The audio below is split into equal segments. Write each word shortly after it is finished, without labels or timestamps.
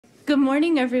Good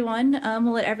morning, everyone.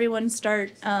 We'll let everyone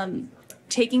start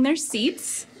taking their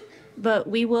seats, but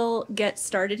we will get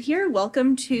started here.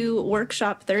 Welcome to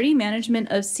Workshop 30, Management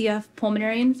of CF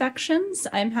Pulmonary Infections.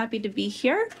 I'm happy to be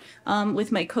here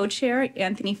with my co-chair,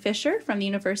 Anthony Fisher from the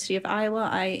University of Iowa.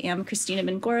 I am Christina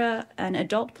Bengora, an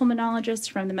adult pulmonologist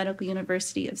from the Medical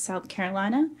University of South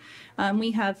Carolina.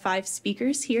 We have 5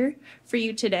 speakers here for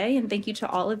you today, and thank you to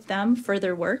all of them for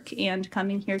their work and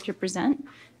coming here to present.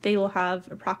 They will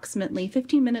have approximately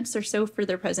 15 minutes or so for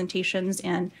their presentations,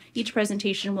 and each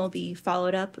presentation will be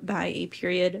followed up by a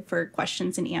period for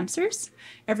questions and answers.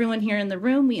 Everyone here in the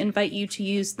room, we invite you to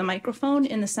use the microphone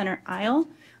in the center aisle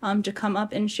to come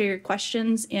up and share your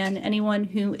questions, and anyone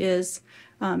who is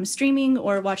streaming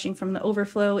or watching from the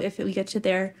overflow, if we get to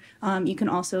there, you can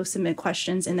also submit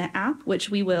questions in the app,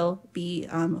 which we will be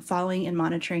following and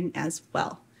monitoring as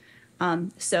well.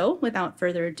 So without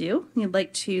further ado, we'd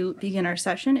like to begin our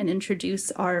session and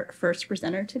introduce our first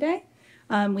presenter today.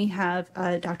 We have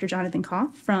Dr. Jonathan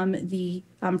Koff from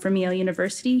Yale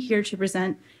University here to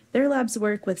present their lab's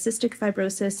work with cystic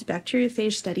fibrosis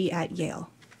bacteriophage study at Yale.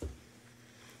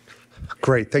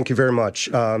 Great. Thank you very much.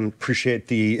 Appreciate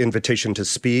the invitation to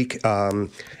speak. I'm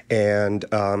going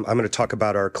to talk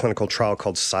about our clinical trial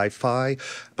called SCI-FI,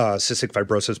 Cystic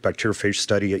Fibrosis Bacteriophage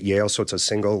Study at Yale. So it's a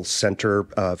single center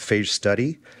phage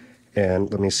study. And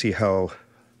let me see how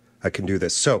I can do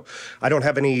this. So I don't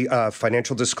have any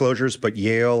financial disclosures, but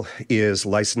Yale is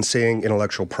licensing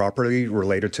intellectual property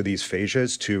related to these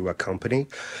phages to a company.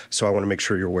 So I want to make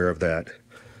sure you're aware of that.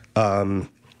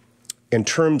 In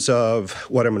terms of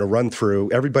what I'm going to run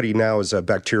through, everybody now is a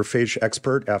bacteriophage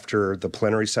expert after the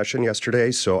plenary session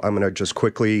yesterday, so I'm going to just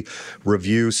quickly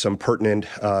review some pertinent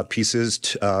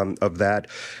pieces of that,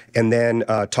 and then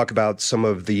talk about some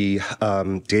of the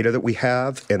data that we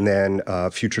have, and then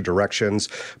future directions,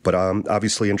 but I'm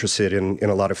obviously interested in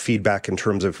a lot of feedback in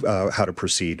terms of how to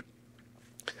proceed.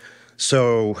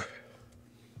 So,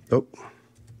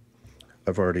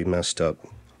 I've already messed up.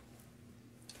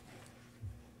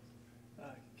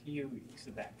 You use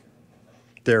the back.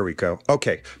 There we go.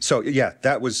 Okay, so yeah,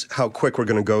 that was how quick we're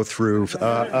going to go through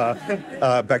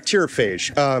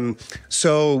bacteriophage.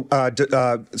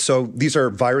 So these are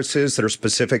viruses that are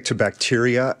specific to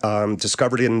bacteria,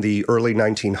 discovered in the early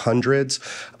 1900s,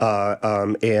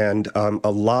 and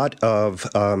a lot of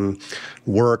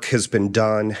work has been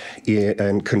done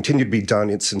and continued to be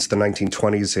done since the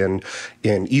 1920s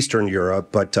in Eastern Europe,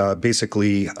 but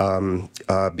basically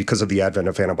because of the advent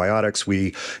of antibiotics,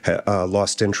 we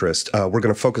lost interest. We're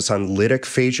going to focus on lytic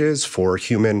phages for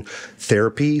human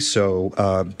therapy. So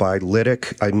by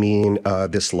lytic, I mean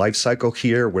this life cycle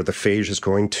here where the phage is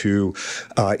going to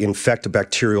infect a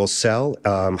bacterial cell,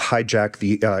 hijack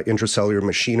the intracellular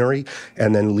machinery,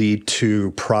 and then lead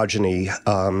to progeny.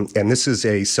 And this is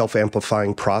a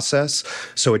self-amplifying process.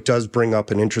 So it does bring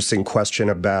up an interesting question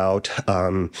about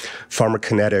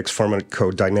pharmacokinetics,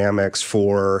 pharmacodynamics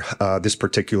for this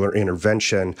particular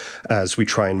intervention as we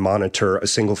try and monitor a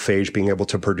single phage being able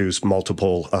to produce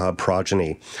multiple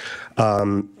progeny.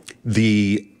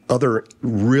 The other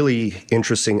really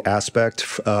interesting aspect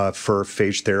for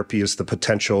phage therapy is the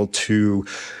potential to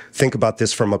think about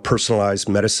this from a personalized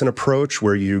medicine approach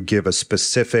where you give a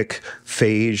specific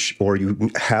phage or you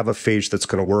have a phage that's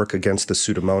going to work against the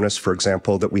Pseudomonas, for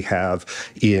example, that we have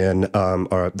in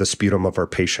the sputum of our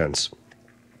patients.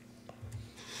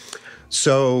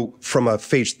 So from a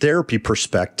phage therapy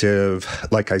perspective,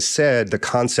 like I said, the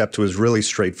concept was really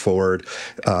straightforward.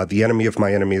 The enemy of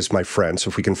my enemy is my friend. So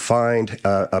if we can find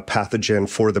a pathogen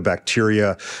for the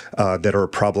bacteria that are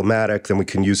problematic, then we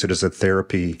can use it as a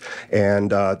therapy.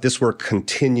 And this work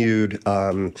continued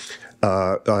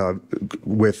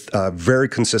with very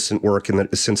consistent work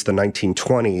since the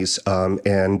 1920s.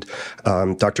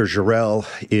 Dr. Jarrell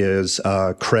is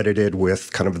credited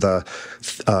with kind of the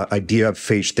idea of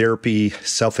phage therapy,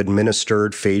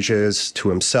 self-administered phages to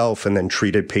himself and then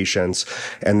treated patients,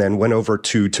 and then went over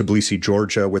to Tbilisi,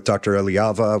 Georgia with Dr.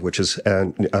 Eliava, which is,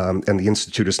 and the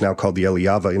institute is now called the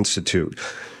Eliava Institute.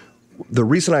 The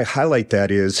reason I highlight that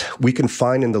is we can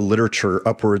find in the literature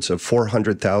upwards of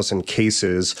 400,000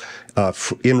 cases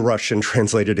in Russian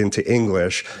translated into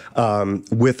English,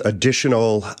 with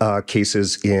additional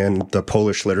cases in the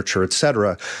Polish literature, et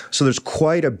cetera. So there's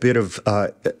quite a bit of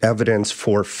evidence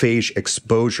for phage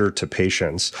exposure to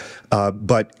patients.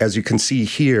 But as you can see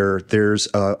here, there's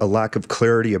a lack of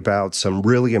clarity about some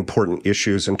really important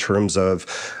issues in terms of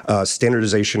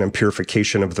standardization and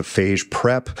purification of the phage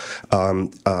prep,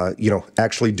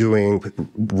 actually doing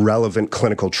relevant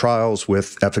clinical trials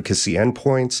with efficacy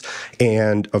endpoints,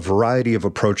 and a variety variety of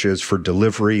approaches for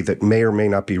delivery that may or may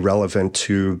not be relevant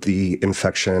to the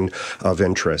infection of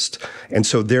interest. And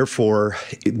so therefore,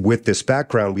 with this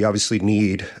background, we obviously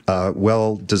need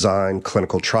well-designed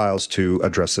clinical trials to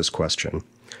address this question.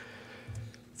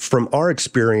 From our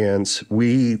experience,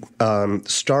 we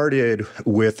started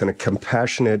with a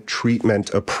compassionate treatment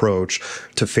approach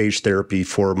to phage therapy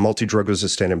for multi-drug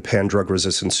resistant and pan-drug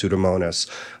resistant Pseudomonas.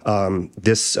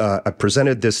 I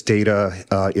presented this data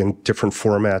in different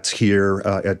formats here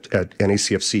at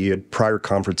NACFC at prior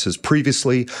conferences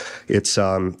previously. It's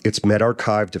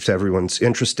med-archived if everyone's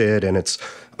interested, and it's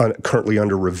currently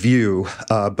under review,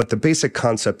 but the basic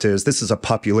concept is this is a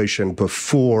population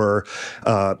before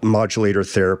modulator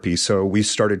therapy. So we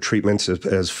started treatments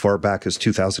as far back as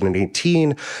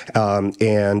 2018,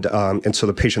 and so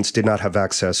the patients did not have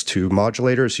access to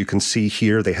modulators. You can see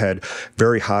here they had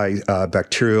very high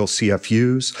bacterial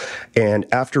CFUs, and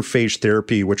after phage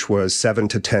therapy, which was 7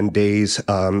 to 10 days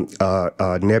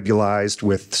nebulized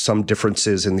with some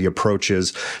differences in the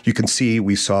approaches, you can see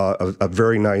we saw a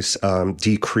very nice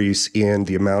decrease in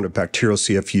the amount of bacterial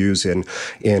CFUs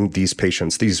in these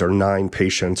patients. These are 9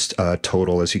 patients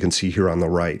total, as you can see here on the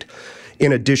right.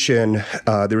 In addition,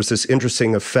 there was this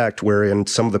interesting effect wherein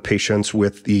some of the patients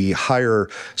with the higher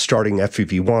starting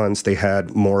FEV1s, they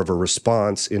had more of a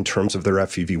response in terms of their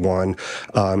FEV1.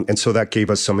 And so that gave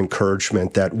us some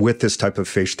encouragement that with this type of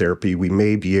phage therapy, we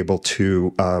may be able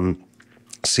to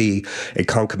see a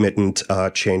concomitant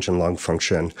change in lung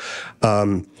function.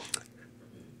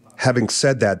 Having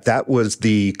said that, that was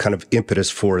the kind of impetus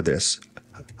for this.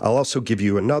 I'll also give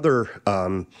you another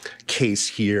case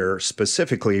here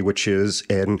specifically, which is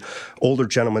an older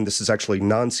gentleman. This is actually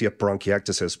non-CF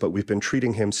bronchiectasis, but we've been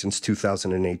treating him since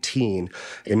 2018.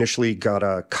 Initially got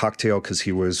a cocktail because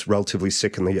he was relatively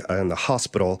sick in the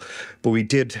hospital, but we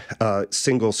did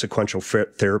single sequential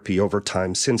therapy over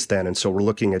time since then. And so we're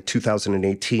looking at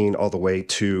 2018 all the way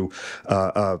to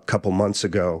a couple months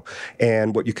ago.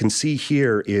 And what you can see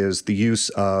here is the use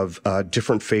of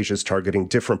different phages targeting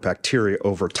different bacteria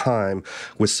over time,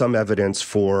 with some evidence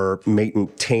for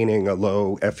maintaining a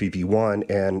low FEV1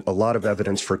 and a lot of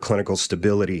evidence for clinical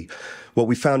stability. What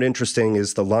we found interesting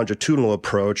is the longitudinal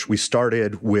approach. We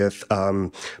started with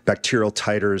bacterial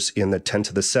titers in the 10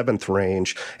 to the 7th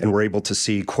range, and we're able to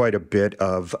see quite a bit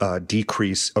of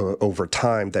decrease over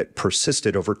time that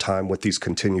persisted over time with these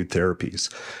continued therapies.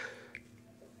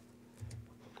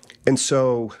 And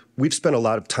so we've spent a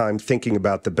lot of time thinking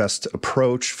about the best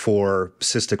approach for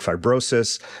cystic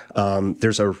fibrosis.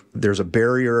 There's a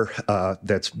barrier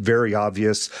that's very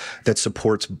obvious that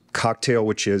supports cocktail,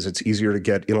 which is it's easier to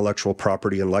get intellectual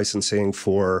property and licensing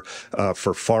for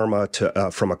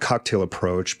pharma from a cocktail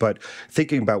approach. But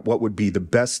thinking about what would be the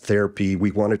best therapy, we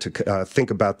wanted to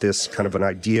think about this kind of an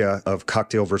idea of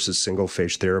cocktail versus single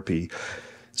phage therapy.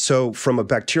 So from a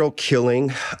bacterial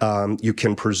killing, you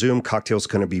can presume cocktail is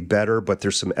going to be better, but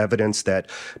there's some evidence that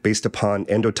based upon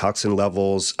endotoxin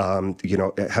levels,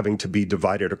 having to be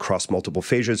divided across multiple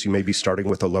phages, you may be starting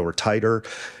with a lower titer.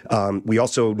 We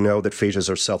also know that phages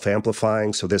are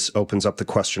self-amplifying, so this opens up the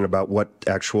question about what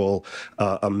actual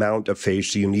amount of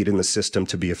phage do you need in the system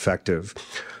to be effective.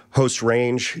 Host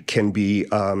range can be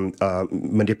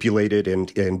manipulated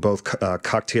in both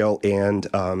cocktail and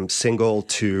single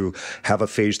to have a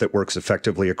phage that works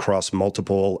effectively across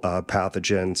multiple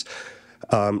pathogens.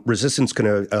 Resistance is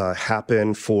going to happen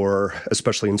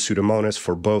especially in Pseudomonas,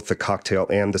 for both the cocktail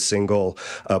and the single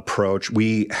approach.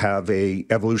 We have a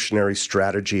evolutionary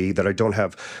strategy that I don't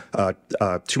have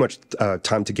too much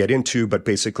time to get into, but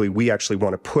basically we actually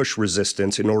want to push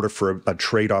resistance in order for a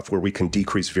trade-off where we can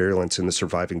decrease virulence in the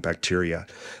surviving bacteria.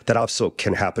 That also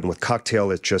can happen with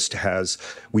cocktail.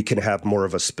 We can have more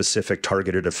of a specific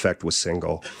targeted effect with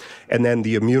single. And then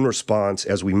the immune response,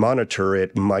 as we monitor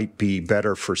it, might be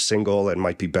better for single and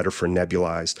might be better for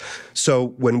nebulized. So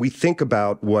when we think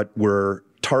about what we're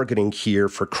targeting here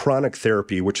for chronic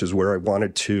therapy, which is where I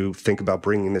wanted to think about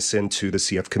bringing this into the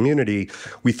CF community,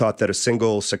 we thought that a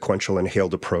single sequential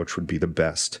inhaled approach would be the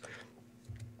best.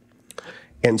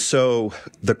 And so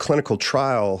the clinical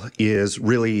trial is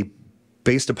really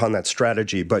based upon that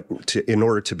strategy, but in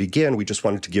order to begin, we just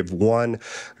wanted to give one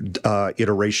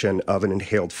iteration of an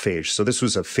inhaled phage. So this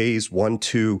was a phase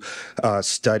 1-2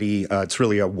 study. It's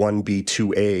really a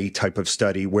 1B/2A type of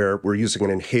study where we're using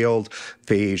an inhaled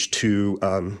phage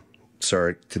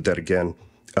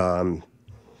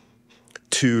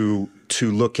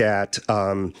to look at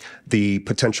the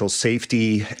potential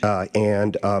safety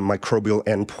and microbial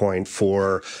endpoint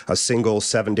for a single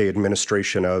 7-day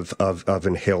administration of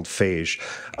inhaled phage.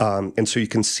 And so you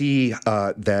can see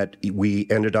that we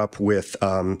ended up with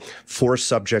 4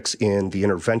 subjects in the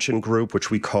intervention group,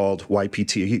 which we called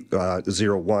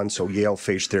YPT-01, so Yale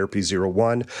Phage Therapy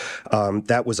 01.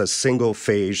 That was a single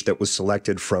phage that was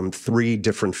selected from 3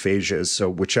 different phages, so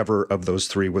whichever of those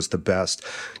 3 was the best.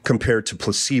 Compared to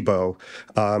placebo,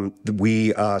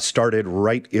 we started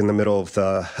right in the middle of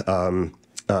the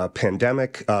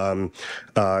pandemic,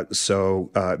 so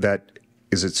that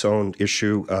is its own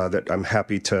issue that I'm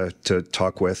happy to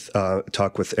talk with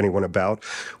anyone about.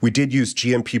 We did use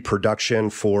GMP production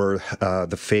for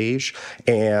the phage,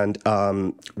 and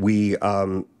we,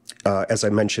 as I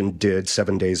mentioned, did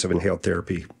 7 days of inhaled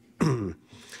therapy.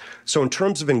 So in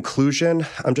terms of inclusion,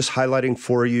 I'm just highlighting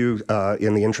for you,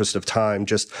 in the interest of time,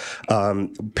 just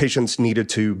patients needed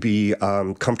to be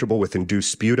comfortable with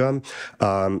induced sputum.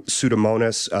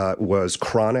 Pseudomonas was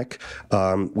chronic.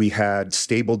 We had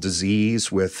stable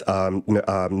disease with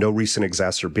no recent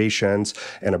exacerbations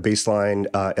and a baseline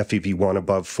FEV1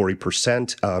 above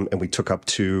 40%, and we took up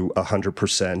to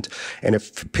 100%. And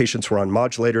if patients were on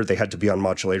modulator, they had to be on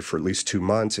modulator for at least 2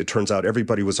 months. It turns out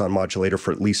everybody was on modulator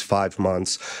for at least 5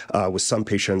 months, with some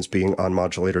patients being on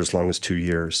modulator as long as 2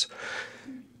 years.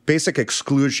 Basic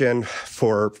exclusion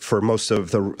for most of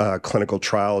the clinical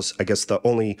trials. I guess the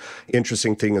only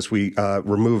interesting thing is we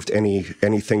removed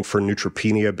anything for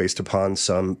neutropenia based upon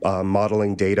some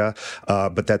modeling data,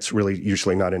 but that's really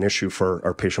usually not an issue for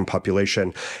our patient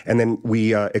population. And then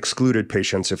we excluded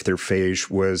patients if their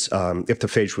phage was if the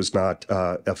phage was not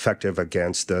effective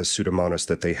against the Pseudomonas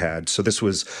that they had. So this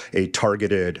was a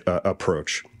targeted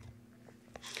approach.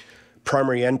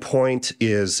 Primary endpoint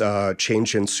is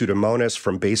change in Pseudomonas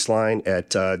from baseline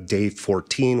at day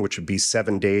 14, which would be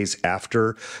 7 days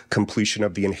after completion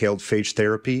of the inhaled phage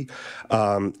therapy.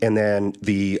 And then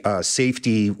the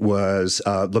safety was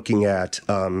looking at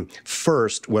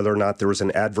first whether or not there was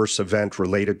an adverse event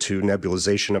related to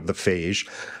nebulization of the phage,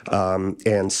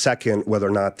 and second, whether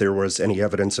or not there was any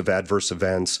evidence of adverse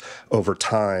events over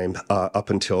time up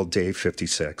until day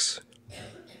 56.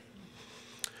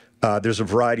 There's a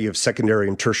variety of secondary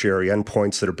and tertiary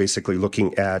endpoints that are basically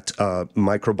looking at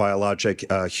microbiologic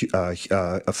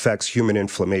effects, human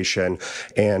inflammation,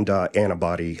 and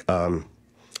antibody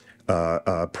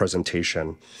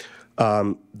presentation.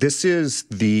 This is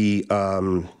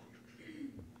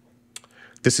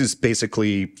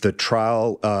basically the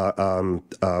trial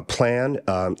plan,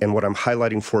 and what I'm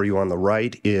highlighting for you on the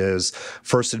right is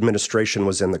first administration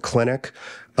was in the clinic.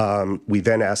 We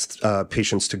then asked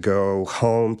patients to go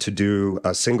home to do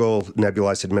a single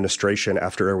nebulized administration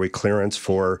after airway clearance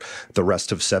for the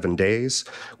rest of 7 days.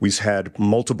 We had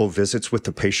multiple visits with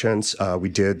the patients. We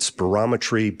did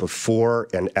spirometry before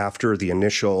and after the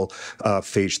initial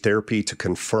phage therapy to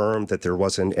confirm that there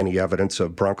wasn't any evidence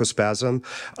of bronchospasm,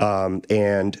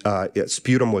 and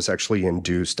sputum was actually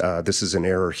induced. This is an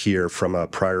error here from a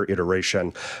prior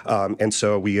iteration, and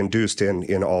so we induced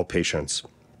in all patients.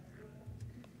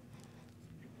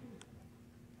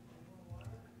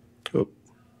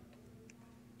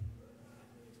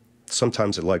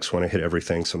 Sometimes it likes when I hit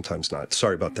everything, sometimes not.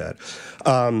 Sorry about that.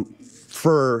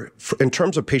 In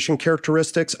terms of patient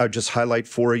characteristics, I'd just highlight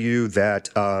for you that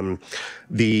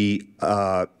the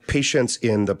patients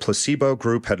in the placebo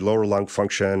group had lower lung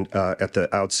function at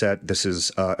the outset. This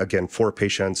is, again, 4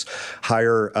 patients.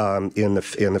 Higher in the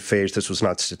phage. This was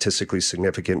not statistically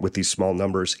significant with these small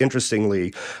numbers.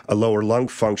 Interestingly, a lower lung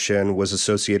function was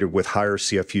associated with higher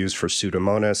CFUs for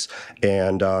Pseudomonas,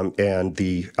 and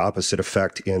the opposite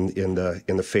effect in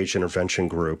the phage intervention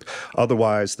group.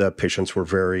 Otherwise, the patients were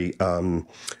very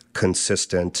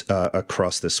consistent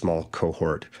across this small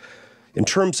cohort. In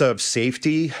terms of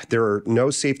safety, there are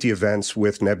no safety events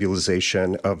with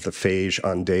nebulization of the phage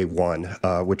on day 1,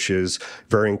 which is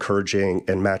very encouraging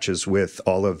and matches with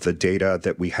all of the data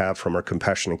that we have from our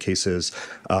compassionate cases.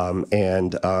 You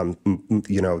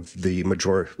know, the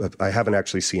majority, I haven't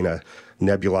actually seen a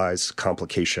nebulized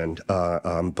complication,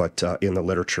 but in the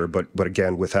literature, but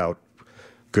again, without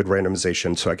good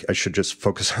randomization, so I should just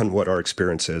focus on what our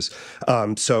experience is.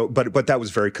 But that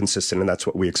was very consistent, and that's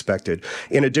what we expected.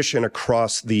 In addition,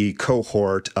 across the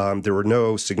cohort, there were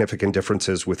no significant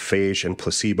differences with phage and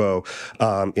placebo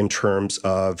in terms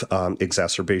of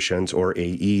exacerbations or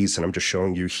AEs, and I'm just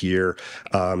showing you here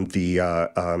the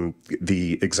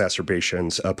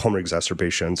exacerbations, pulmonary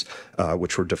exacerbations,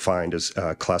 which were defined as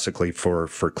classically for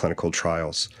clinical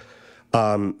trials.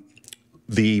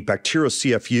 The bacterial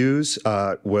CFUs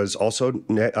was also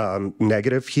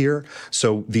negative here.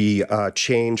 So the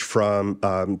change from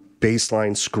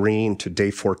baseline screen to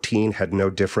day 14 had no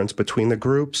difference between the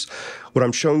groups. What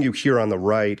I'm showing you here on the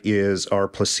right is our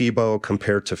placebo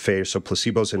compared to phage. So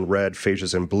placebo's in red, phage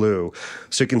is in blue.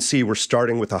 So you can see we're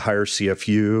starting with a higher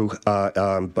CFU,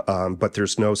 but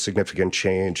there's no significant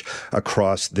change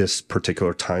across this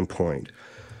particular time point.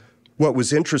 What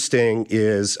was interesting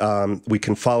is we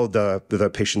can follow the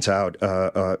patients out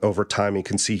over time. You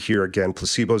can see here again,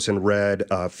 placebo's in red,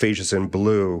 phage is in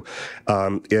blue.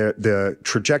 The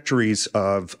trajectories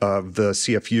of the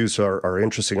CFUs are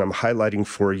interesting. I'm highlighting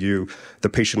for you the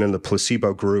patient in the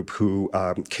placebo group who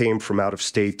came from out of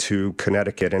state to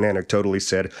Connecticut and anecdotally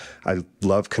said, "I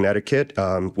love Connecticut,"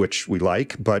 which we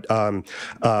like, but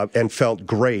and felt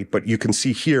great. But you can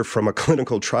see here from a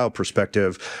clinical trial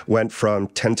perspective, went from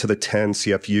 10 to the 10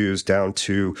 CFUs down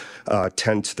to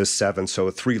 10 to the 7. So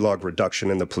a 3-log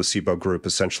reduction in the placebo group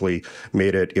essentially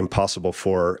made it impossible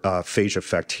for phage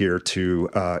effect here to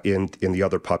in the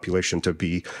other population to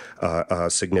be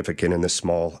significant in this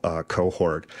small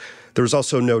cohort. There was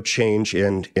also no change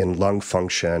in lung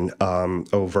function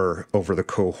over the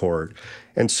cohort.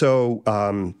 And so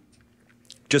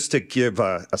just to give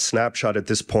a snapshot at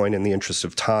this point in the interest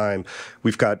of time,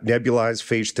 we've got nebulized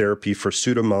phage therapy for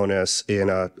Pseudomonas in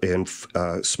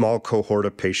a small cohort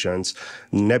of patients.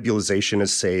 Nebulization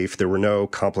is safe. There were no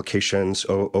complications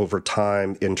over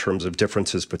time in terms of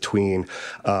differences between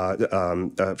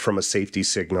from a safety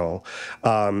signal.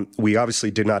 We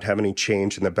obviously did not have any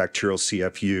change in the bacterial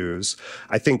CFUs.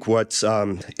 I think what's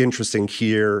interesting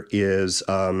here is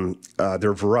there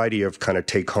are a variety of kind of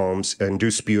take-homes.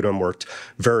 Induced sputum worked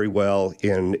very well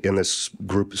in this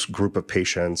group of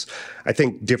patients. I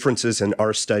think differences in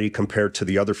our study compared to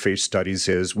the other phage studies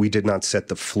is we did not set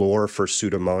the floor for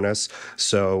Pseudomonas.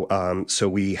 So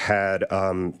we had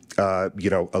a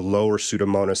lower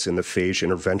Pseudomonas in the phage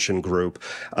intervention group,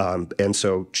 and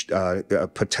so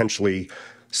potentially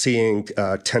seeing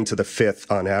 10 to the 5th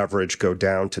on average go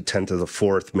down to 10 to the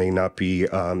 4th may not be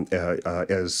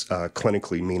as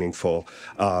clinically meaningful.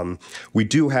 We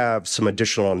do have some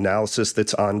additional analysis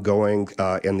that's ongoing,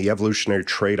 and the evolutionary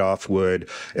trade-off would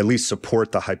at least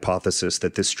support the hypothesis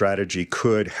that this strategy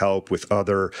could help with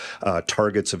other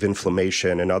targets of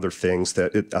inflammation and other things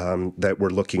that we're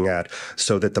looking at,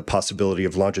 so that the possibility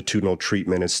of longitudinal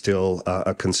treatment is still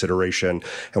a consideration.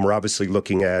 And we're obviously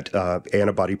looking at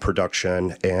antibody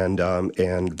production and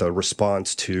the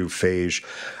response to phage.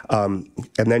 And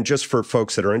then just for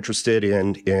folks that are interested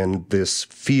in this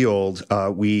field,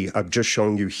 I'm just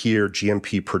showing you here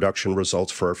GMP production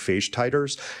results for our phage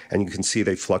titers, and you can see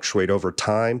they fluctuate over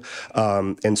time.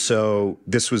 And so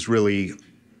this was really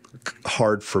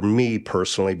hard for me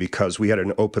personally because we had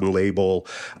an open label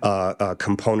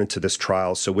component to this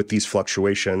trial. So with these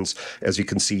fluctuations, as you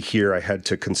can see here, I had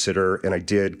to consider, and I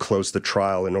did close the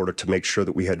trial in order to make sure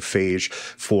that we had phage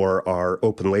for our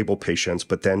open label patients,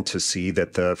 but then to see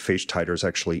that the phage titers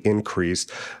actually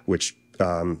increased, which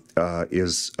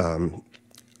is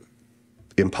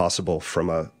impossible from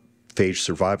a phage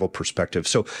survival perspective.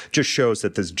 So just shows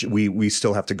that we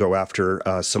still have to go after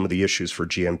some of the issues for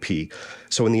GMP.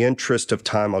 So in the interest of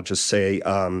time, I'll just say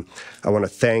I want to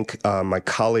thank my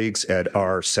colleagues at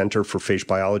our Center for Phage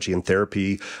Biology and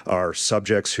Therapy, our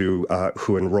subjects who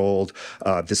enrolled.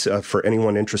 For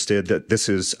anyone interested, that this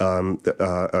is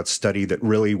a study that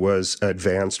really was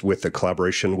advanced with the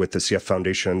collaboration with the CF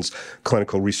Foundation's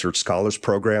Clinical Research Scholars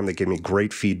Program. They gave me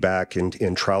great feedback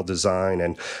in trial design,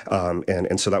 and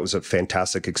so that was a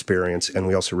fantastic experience. And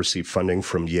we also received funding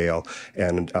from Yale.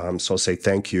 And so I'll say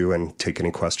thank you and take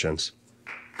any questions.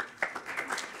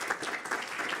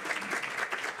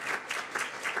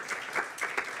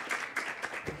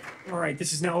 All right,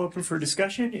 this is now open for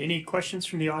discussion. Any questions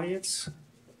from the audience?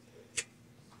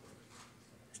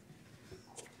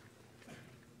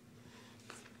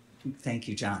 Thank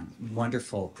you, John.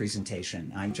 Wonderful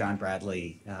presentation. I'm John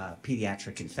Bradley,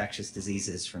 pediatric infectious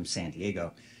diseases from San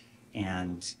Diego.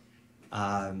 And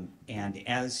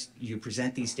as you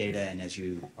present these data, and as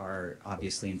you are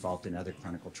obviously involved in other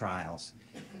clinical trials,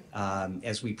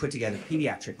 as we put together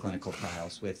pediatric clinical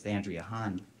trials with Andrea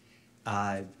Hahn,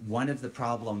 one of the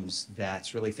problems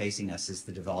that's really facing us is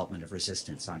the development of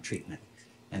resistance on treatment.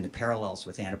 And the parallels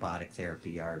with antibiotic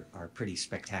therapy are pretty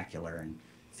spectacular. And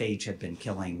phage have been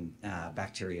killing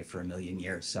bacteria for 1 million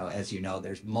years. So as you know,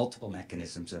 there's multiple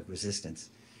mechanisms of resistance.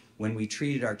 When we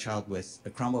treated our child with a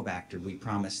Chromobacter, we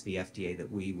promised the FDA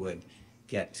that we would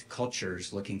get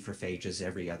cultures looking for phages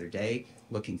every other day,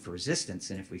 looking for resistance,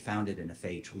 and if we found it in a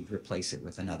phage, we'd replace it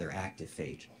with another active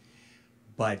phage.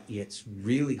 but it's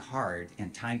really hard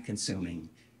and time-consuming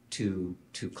to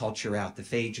culture out the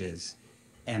phages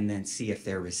and then see if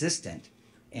they're resistant.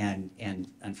 And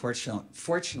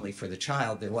fortunately for the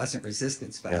child, there wasn't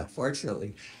resistance, but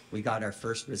unfortunately, we got our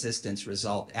first resistance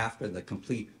result after the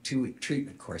complete 2-week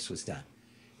treatment course was done.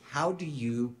 How do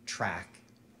you track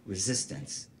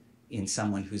resistance in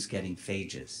someone who's getting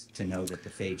phages to know that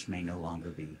the phage may no longer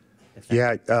be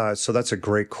effective? Yeah, so that's a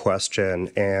great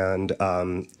question. And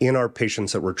in our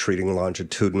patients that we're treating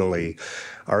longitudinally,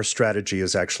 our strategy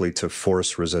is actually to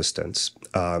force resistance.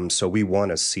 So we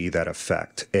want to see that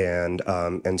effect. And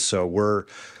so we're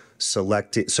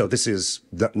selecting, so this is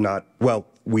not, well,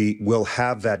 we will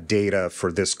have that data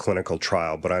for this clinical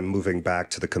trial, but I'm moving back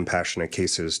to the compassionate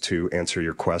cases to answer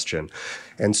your question.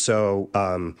 And so,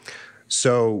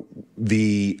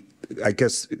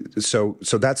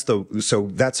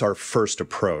 that's our first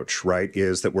approach, right?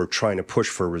 Is that we're trying to push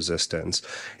for resistance.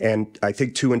 And I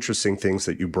think two interesting things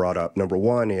that you brought up. Number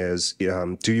one is,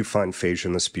 do you find phage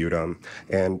in the sputum?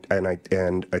 And I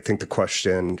think the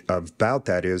question about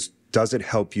that is, does it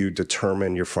help you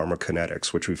determine your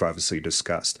pharmacokinetics, which we've obviously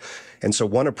discussed? And so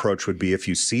one approach would be if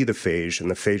you see the phage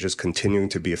and the phage is continuing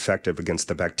to be effective against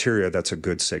the bacteria, that's a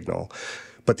good signal.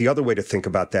 But the other way to think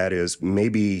about that is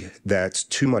maybe that's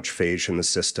too much phage in the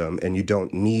system and you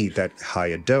don't need that high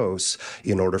a dose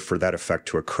in order for that effect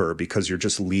to occur because you're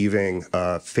just leaving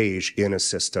phage in a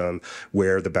system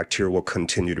where the bacteria will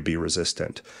continue to be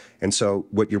resistant. And so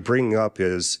what you're bringing up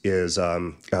is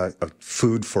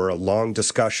food for a long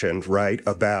discussion, right,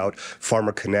 about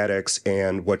pharmacokinetics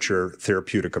and what your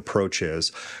therapeutic approach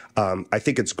is. I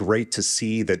think it's great to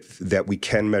see that we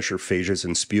can measure phages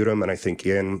in sputum, and I think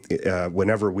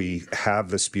whenever we have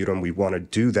the sputum, we want to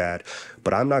do that.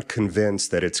 But I'm not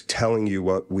convinced that it's telling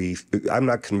you I'm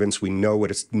not convinced we know what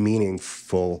it's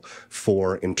meaningful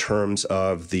for in terms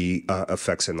of the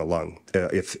effects in the lung,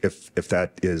 if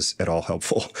that is at all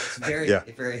helpful.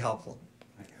 It's very helpful.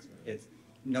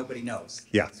 Nobody knows.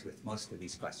 Yeah. With most of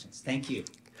these questions. Thank you.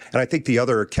 And I think the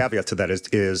other caveat to that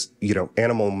is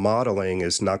animal modeling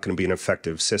is not going to be an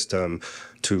effective system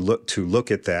to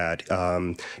look at that.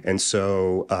 And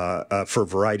so for a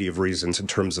variety of reasons in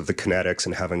terms of the kinetics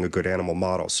and having a good animal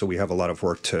model. So we have a lot of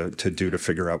work to do to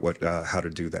figure out how to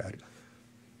do that.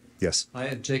 Yes.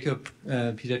 Hi, Jacob,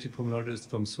 pediatric pulmonologist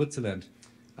from Switzerland.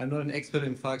 I'm not an expert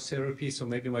in infarct therapy, so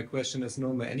maybe my question is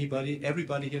known by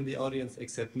everybody here in the audience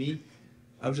except me.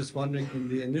 I was just wondering, in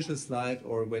the initial slide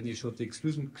or when you showed the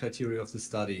exclusion criteria of the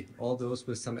study, all those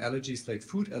with some allergies like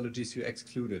food allergies you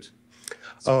excluded.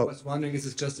 So I was wondering, is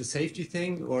it just a safety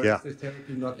thing or is the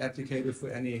therapy not applicable for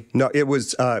any? No, it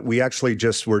was, we actually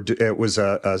just it was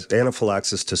a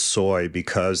anaphylaxis to soy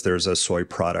because there's a soy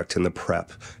product in the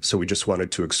prep. So we just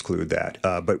wanted to exclude that.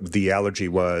 But the allergy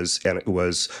was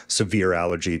severe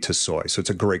allergy to soy. So it's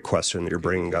a great question that you're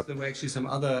bringing up. There were actually some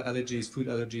other allergies, food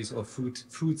allergies or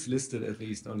foods listed at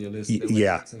least on your list.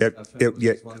 Yeah,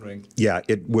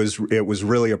 it was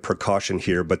really a precaution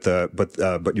here, but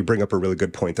you bring up a really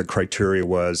good point. The criteria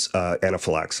was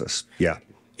anaphylaxis. Yeah.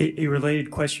 A related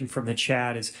question from the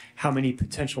chat is how many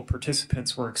potential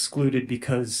participants were excluded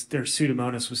because their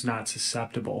Pseudomonas was not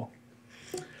susceptible?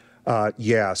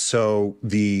 So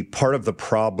the part of the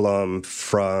problem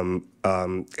from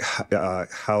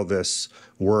how this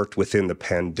worked within the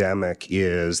pandemic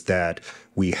is that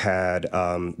we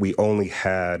only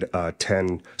had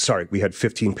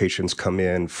 15 patients come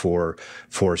in for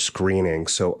screening.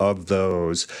 So of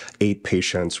those, 8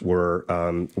 patients were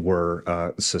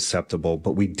susceptible,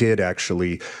 but we did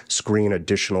actually screen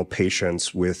additional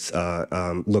patients with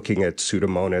looking at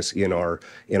Pseudomonas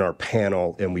in our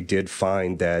panel, and we did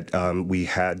find that we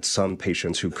had some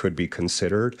patients who could be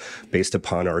considered based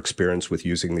upon our experience with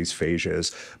using these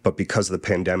phages, but because of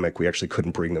the pandemic, we actually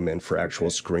couldn't bring them in for actual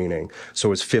screening. So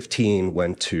it was 15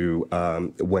 went to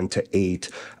 8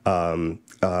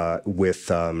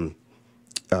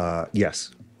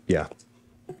 yes, yeah.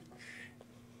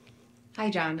 Hi,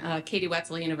 John. Katie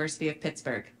Wetzel, University of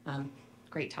Pittsburgh.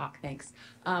 Great talk, thanks.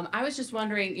 I was just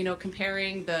wondering,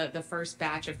 comparing the first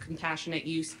batch of compassionate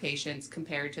use patients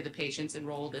compared to the patients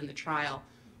enrolled in the trial,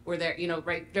 were there,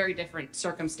 very different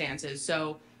circumstances.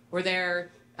 So were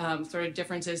there sort of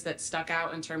differences that stuck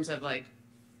out in terms of like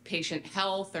patient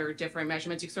health or different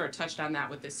measurements? You sort of touched on that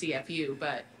with the CFU,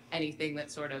 but anything that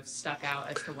sort of stuck out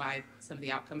as to why some of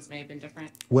the outcomes may have been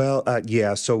different? Well,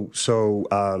 yeah. So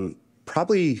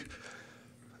probably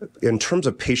In terms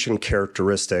of patient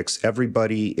characteristics,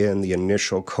 everybody in the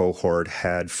initial cohort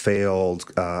had failed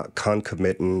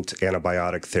concomitant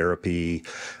antibiotic therapy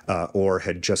or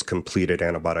had just completed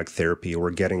antibiotic therapy or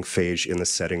getting phage in the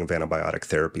setting of antibiotic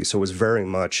therapy. So it was very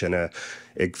much in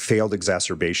failed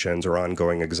exacerbations or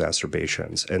ongoing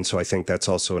exacerbations. And so I think that's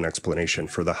also an explanation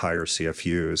for the higher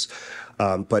CFUs.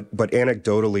 But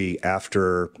anecdotally,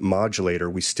 after modulator,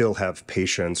 we still have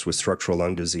patients with structural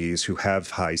lung disease who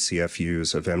have high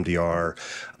CFUs of MDR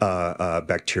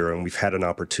bacteria, and we've had an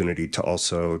opportunity to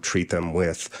also treat them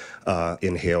with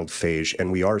inhaled phage.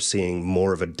 And we are seeing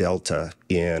more of a delta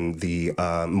in the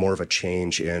more of a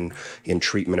change in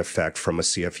treatment effect from a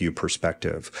CFU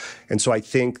perspective. And so I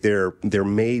think there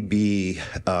may be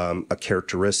a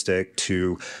characteristic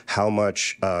to how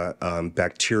much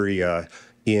bacteria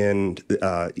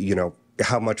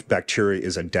how much bacteria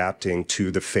is adapting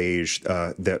to the phage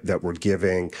that we're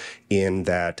giving in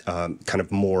that kind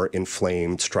of more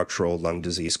inflamed structural lung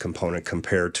disease component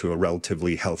compared to a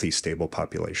relatively healthy, stable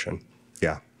population.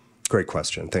 Yeah, great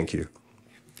question. Thank you.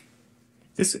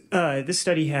 This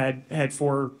study had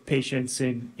 4 patients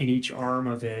in each arm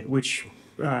of it, which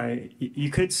you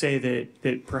could say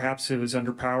that perhaps it was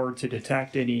underpowered to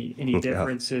detect any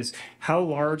differences. How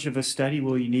large of a study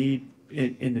will you need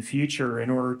in the future in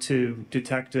order to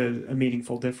detect a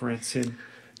meaningful difference in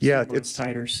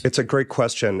titers? It's a great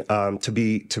question. To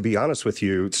be honest with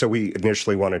you, so we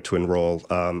initially wanted to enroll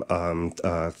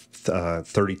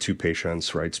 32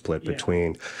 patients, right, split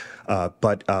between.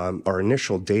 But our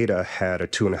initial data had a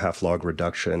 2.5 log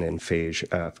reduction in phage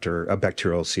after a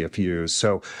bacterial CFUs.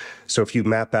 So if you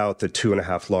map out the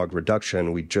 2.5 log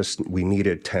reduction, we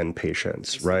needed 10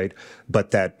 patients, right?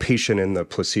 But that patient in the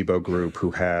placebo group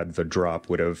who had the drop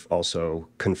would have also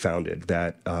confounded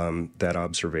that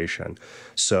observation.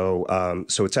 So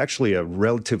it's actually a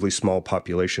relatively small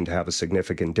population to have a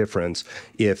significant difference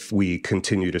if we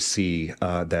continue to see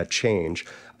that change.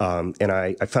 And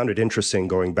I found it interesting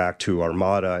going back to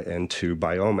Armada and to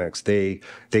Biomics,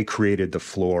 they created the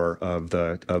floor of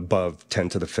the above 10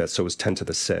 to the 5th, so it was 10 to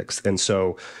the 6th. And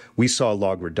so we saw a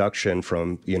log reduction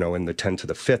from, in the 10 to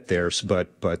the 5th there, but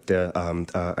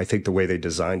I think the way they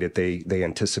designed it, they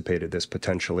anticipated this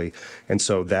potentially. And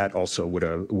so that also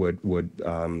would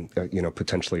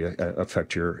potentially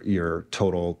affect your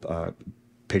total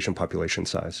patient population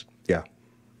size. Yeah.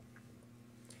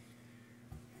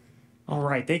 All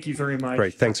right. Thank you very much.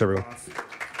 Great. Thanks, everyone.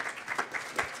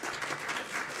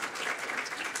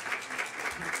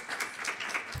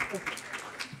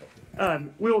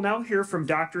 We will now hear from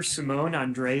Dr. Simone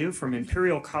Andreou from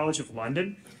Imperial College of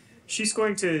London. She's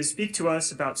going to speak to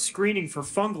us about screening for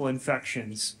fungal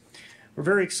infections. We're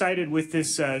very excited with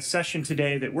this session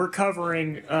today that we're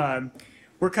covering all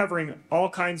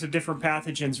kinds of different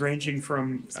pathogens ranging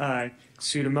from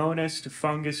Pseudomonas to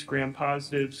fungus,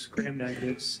 gram-positives,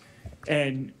 gram-negatives.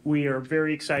 And we are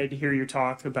very excited to hear your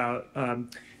talk about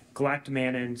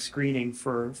galactomannan screening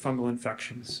for fungal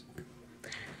infections.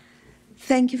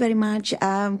 Thank you very much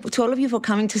to all of you for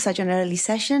coming to such an early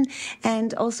session,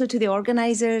 and also to the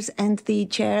organizers and the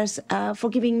chairs for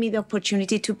giving me the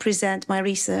opportunity to present my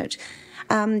research.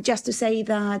 Just to say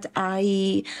that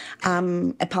I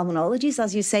am a pulmonologist,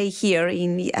 as you say here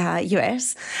in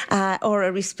US, or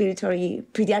a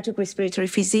pediatric respiratory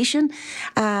physician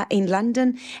in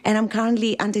London, and I'm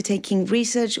currently undertaking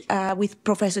research with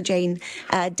Professor Jane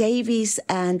Davies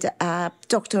and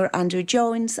Dr. Andrew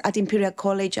Jones at Imperial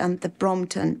College and the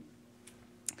Brompton.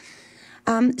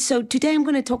 So today I'm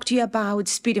going to talk to you about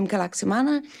sputum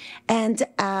galactomannan and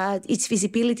its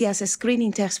feasibility as a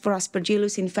screening test for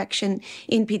Aspergillus infection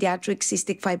in pediatric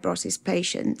cystic fibrosis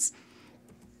patients.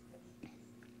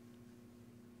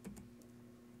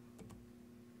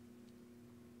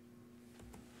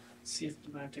 See if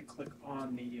you have to click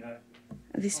on the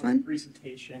this one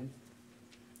presentation.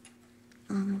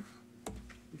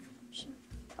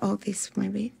 Oh, this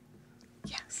maybe.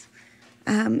 Yes.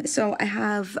 So I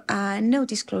have no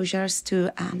disclosures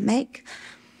to make.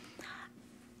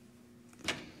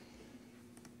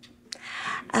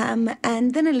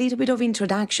 And then a little bit of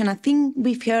introduction. I think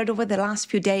we've heard over the last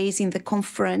few days in the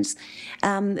conference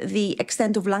the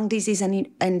extent of lung disease and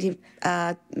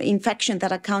infection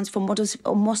that accounts for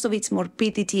most of its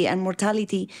morbidity and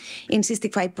mortality in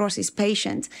cystic fibrosis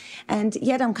patients. And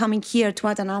yet I'm coming here to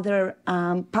add another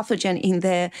pathogen in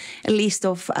the list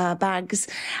of bags.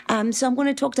 So I'm going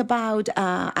to talk about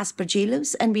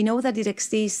Aspergillus, and we know that it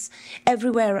exists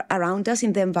everywhere around us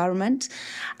in the environment.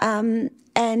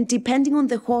 And depending on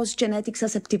the host genetic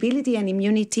susceptibility and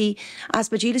immunity,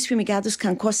 Aspergillus fumigatus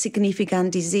can cause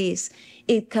significant disease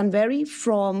It can vary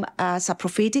from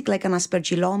saprophytic, like an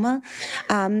aspergilloma,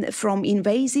 from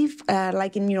invasive,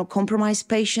 like immunocompromised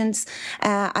patients,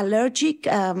 allergic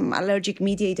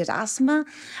mediated asthma,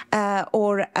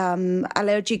 or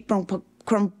allergic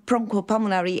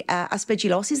bronchopulmonary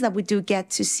aspergillosis that we do get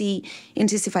to see in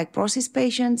cystic fibrosis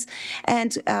patients,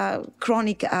 and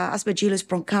chronic aspergillus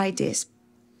bronchitis.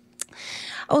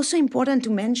 Also important to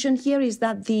mention here is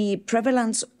that the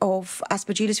prevalence of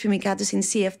Aspergillus fumigatus in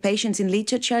CF patients in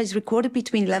literature is recorded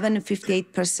between 11 and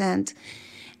 58%.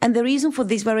 And the reason for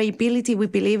this variability, we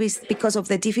believe, is because of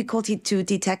the difficulty to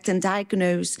detect and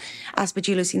diagnose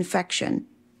Aspergillus infection.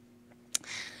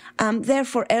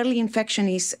 Therefore, early infection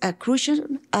is crucial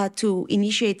to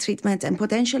initiate treatment and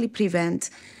potentially prevent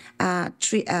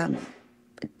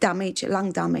damage,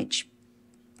 lung damage.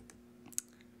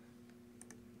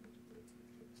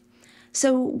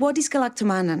 So what is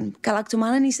galactomannan?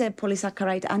 Galactomannan is a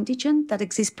polysaccharide antigen that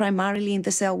exists primarily in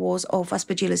the cell walls of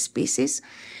Aspergillus species.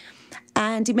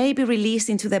 And it may be released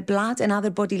into the blood and other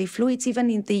bodily fluids even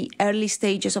in the early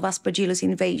stages of Aspergillus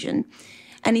invasion.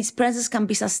 And its presence can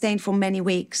be sustained for many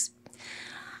weeks.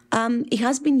 It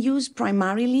has been used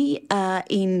primarily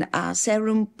in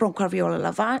serum bronchoalveolar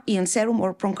lavage,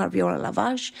 or bronchoalveolar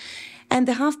lavage. And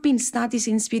there have been studies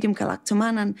in sputum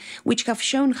galactomannan which have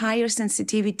shown higher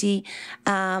sensitivity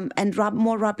and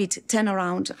more rapid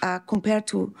turnaround compared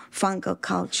to fungal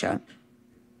culture.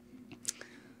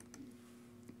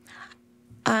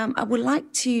 I would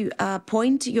like to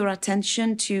point your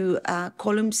attention to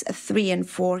columns 3 and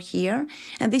 4 here.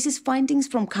 And this is findings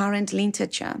from current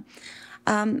literature.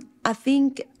 I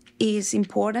think it is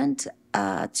important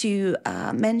to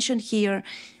mention here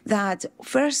that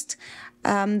first,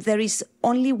 there is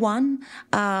only one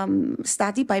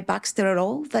study by Baxter et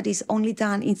al. That is only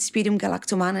done in sputum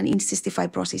galactomannan in cystic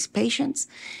fibrosis patients.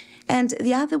 And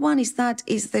the other one is that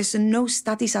there's no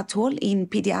studies at all in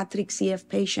pediatric CF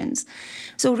patients.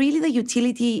 So really the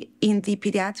utility in the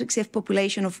pediatric CF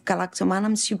population of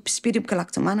galactomannan, sputum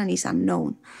galactomannan, is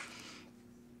unknown.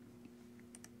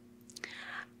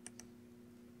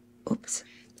 Oops.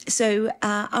 So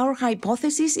our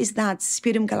hypothesis is that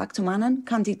sputum galactomannan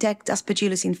can detect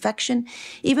Aspergillus infection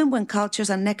even when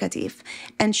cultures are negative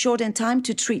and shorten time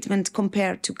to treatment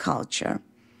compared to culture.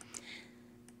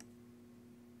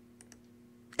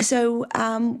 So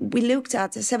we looked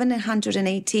at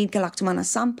 718 galactomannan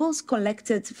samples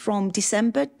collected from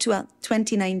December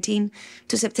 2019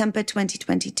 to September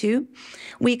 2022.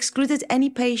 We excluded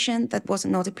any patient that was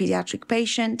not a pediatric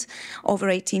patient over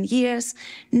 18 years,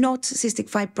 not cystic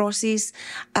fibrosis,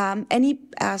 any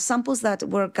samples that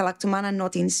were galactomannan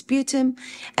not in sputum,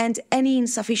 and any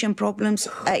insufficient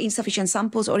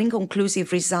samples or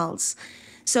inconclusive results.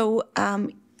 So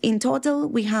in total,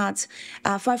 we had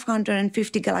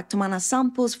 550 galactomannan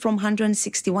samples from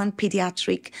 161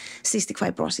 pediatric cystic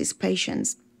fibrosis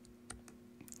patients.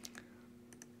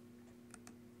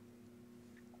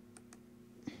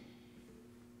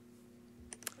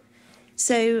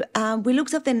 So we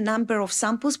looked at the number of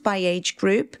samples by age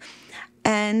group,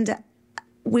 and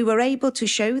we were able to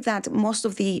show that most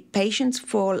of the patients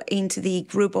fall into the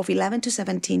group of 11 to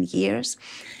 17 years.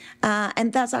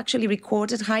 And that's actually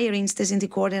recorded, higher incidence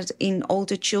recorded in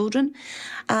older children.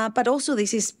 But also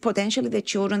this is potentially the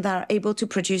children that are able to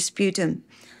produce sputum.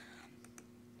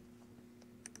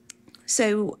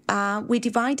 So we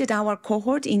divided our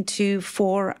cohort into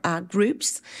 4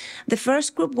 groups. The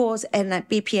first group was an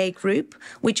BPA group,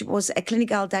 which was a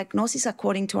clinical diagnosis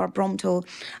according to our Brompton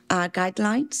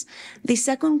guidelines. The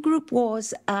second group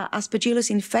was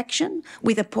Aspergillus infection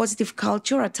with a positive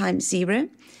culture at time 0.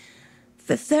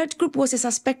 The third group was a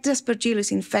suspected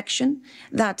Aspergillus infection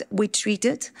that we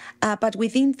treated, but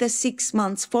within the 6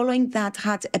 months following that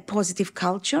had a positive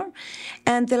culture.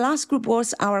 And the last group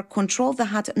was our control that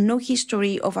had no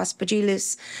history of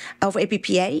Aspergillus, of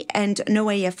APPA, and no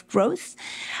AF growth.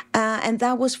 And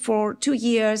that was for 2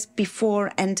 years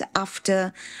before and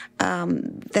after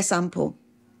the sample.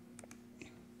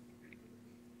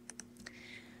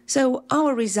 So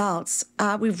our results,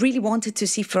 we really wanted to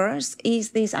see first, is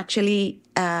this actually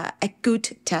a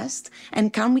good test,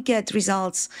 and can we get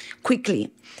results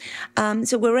quickly?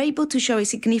 So we're able to show a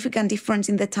significant difference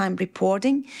in the time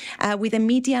reporting with a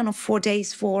median of 4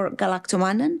 days for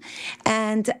galactomannan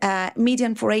and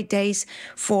median for 8 days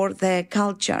for the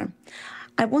culture.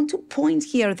 I want to point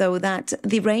here, though, that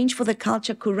the range for the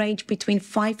culture could range between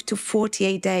 5 to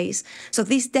 48 days. So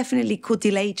this definitely could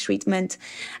delay treatment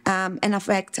and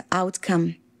affect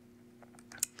outcome.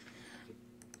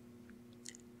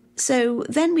 So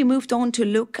then we moved on to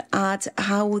look at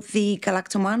how the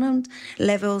galactomannan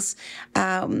levels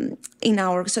in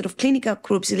our sort of clinical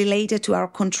groups related to our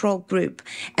control group.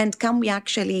 And can we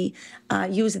actually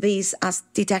use these as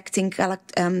detecting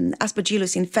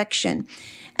Aspergillus infection?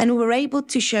 And we were able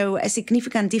to show a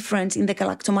significant difference in the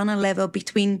galactomannan level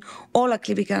between all our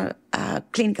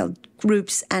clinical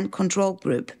groups and control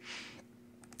group.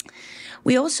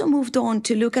 We also moved on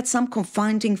to look at some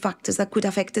confounding factors that could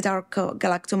affect our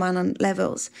galactomannan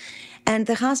levels. And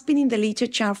there has been in the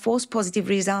literature false positive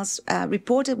results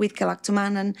reported with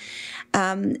galactomannan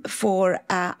for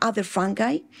other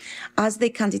fungi, as they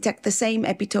can detect the same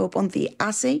epitope on the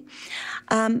assay.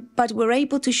 But we're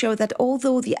able to show that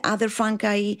although the other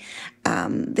fungi,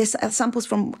 there's samples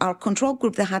from our control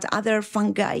group that had other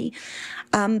fungi,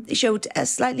 showed a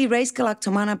slightly raised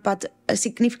galactomannan, but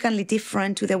significantly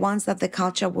different to the ones that the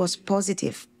culture was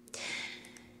positive.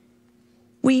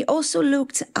 We also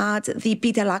looked at the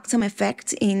beta-lactam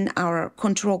effect in our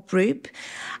control group,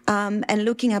 and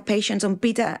looking at patients on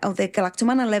the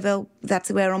galactomannan level that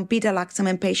were on beta-lactam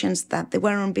and patients that they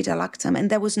were on beta-lactam,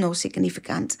 and there was no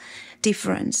significant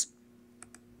difference.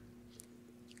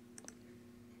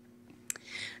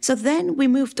 So then we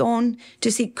moved on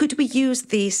to see, could we use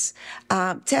this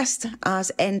test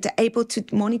and able to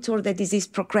monitor the disease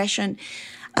progression?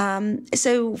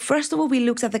 So first of all, we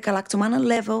looked at the galactomannan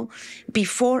level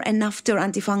before and after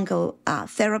antifungal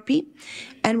therapy,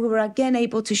 and we were again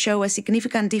able to show a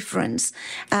significant difference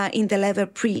in the level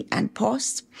pre and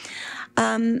post.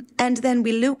 And then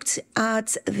we looked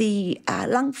at the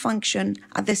lung function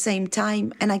at the same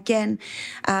time, and again,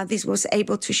 this was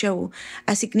able to show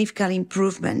a significant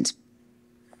improvement.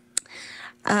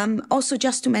 Also,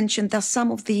 just to mention that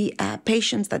some of the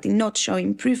patients that did not show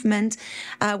improvement,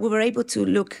 we were able to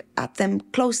look at them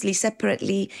closely,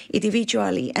 separately,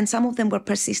 individually, and some of them were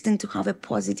persistent to have a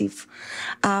positive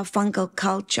fungal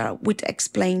culture, which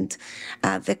explained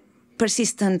the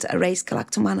persistent raised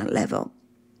galactomannan level,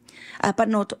 but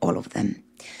not all of them.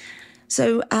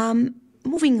 So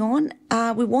moving on,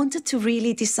 we wanted to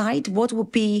really decide what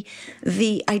would be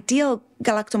the ideal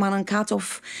galactomannan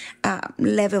cutoff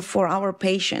level for our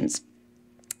patients.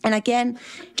 And again,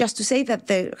 just to say that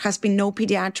there has been no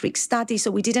pediatric study, so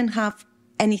we didn't have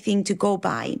anything to go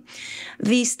by.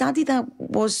 The study that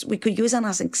we could use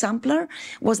as an exemplar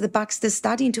was the Baxter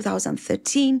study in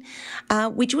 2013,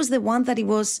 which was the one that it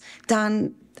was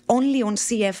done only on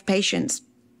CF patients.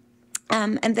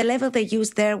 And the level they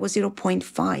used there was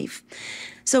 0.5.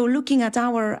 So looking at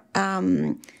our,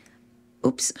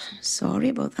 oops, sorry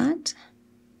about that.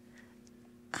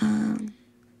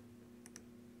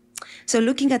 So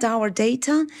looking at our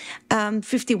data,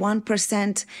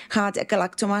 51% had a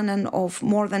galactomannan of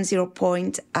more than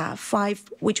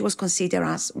 0.5, which was considered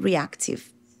as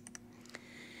reactive.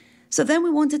 So then we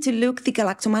wanted to look the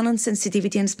galactomannan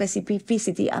sensitivity and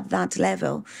specificity at that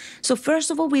level. So first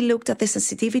of all, we looked at the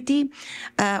sensitivity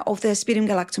of the sputum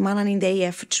galactomannan in the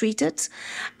AF treated,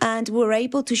 and we were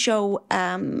able to show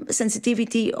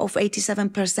sensitivity of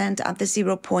 87% at the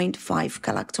 0.5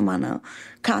 galactomannan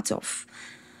cutoff.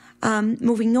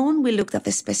 Moving on, we looked at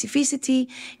the specificity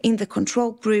in the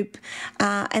control group,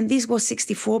 and this was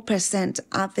 64%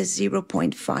 at the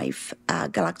 0.5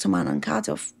 galactomannan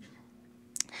cutoff.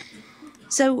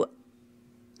 So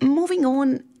moving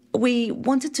on, we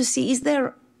wanted to see, is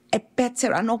there a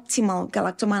better, an optimal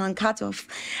galactomannan cutoff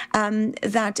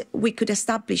that we could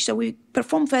establish? So we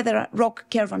performed further ROC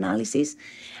curve analysis,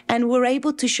 and we were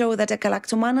able to show that a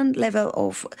galactomannan level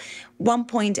of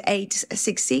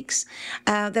 1.866,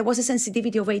 there was a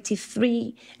sensitivity of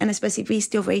 83 and a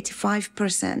specificity of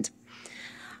 85%.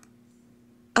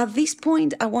 At this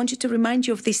point, I want you to remind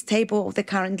you of this table of the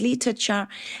current literature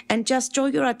and just draw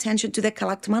your attention to the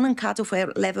galactomannan cutoff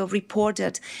level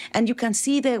reported. And you can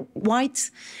see the wide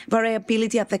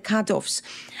variability at the cutoffs.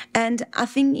 And I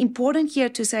think important here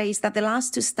to say is that the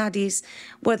last two studies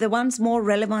were the ones more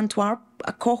relevant to our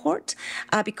cohort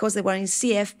because they were in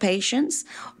CF patients.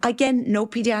 Again, no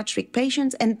pediatric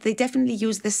patients, and they definitely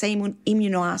used the same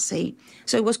immunoassay.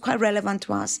 So it was quite relevant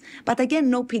to us. But again,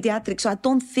 no pediatric. So I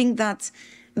don't think that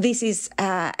this is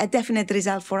a definite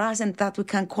result for us and that we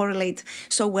can correlate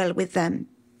so well with them.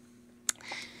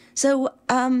 So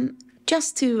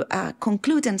just to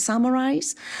conclude and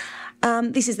summarize,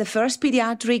 this is the first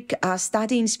pediatric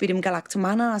study in sputum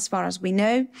galactomannan as far as we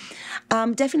know.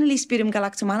 Definitely sputum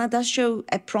galactomannan does show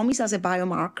a promise as a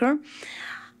biomarker.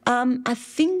 I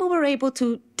think we were able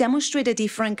to demonstrate a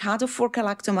different cutoff for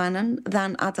galactomannan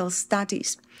than adult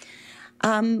studies.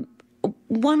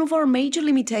 one of our major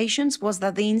limitations was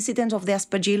that the incidence of the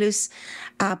Aspergillus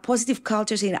positive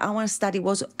cultures in our study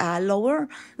was lower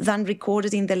than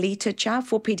recorded in the literature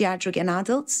for pediatric and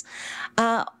adults.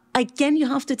 Again, you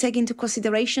have to take into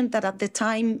consideration that at the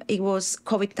time it was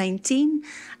COVID-19,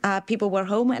 people were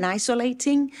home and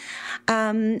isolating,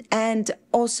 and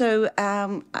also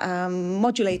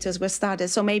modulators were started,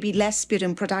 so maybe less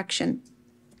sputum production.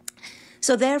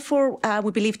 So therefore,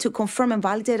 we believe to confirm and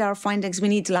validate our findings, we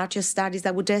need larger studies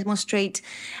that would demonstrate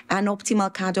an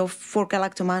optimal cutoff for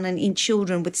galactomannan in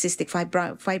children with cystic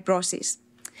fibrosis.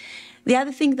 The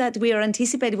other thing that we are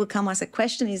anticipating will come as a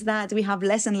question is that we have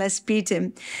less and less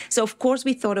sputum. So of course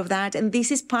we thought of that, and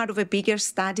this is part of a bigger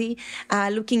study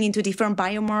looking into different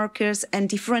biomarkers and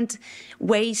different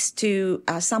ways to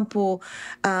sample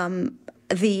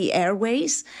the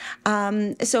airways.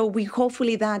 So we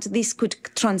hopefully that this could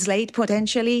translate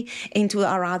potentially into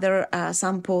our other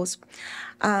samples.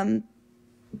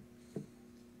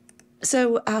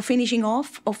 So finishing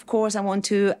off, of course, I want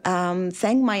to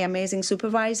thank my amazing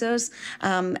supervisors,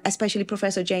 especially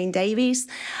Professor Jane Davies,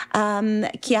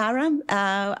 Chiara,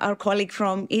 our colleague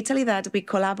from Italy that we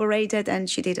collaborated, and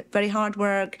she did very hard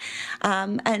work,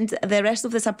 and the rest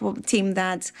of the support team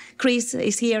that Chris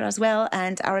is here as well,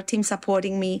 and our team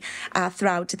supporting me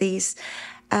throughout this.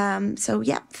 So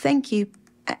yeah, thank you.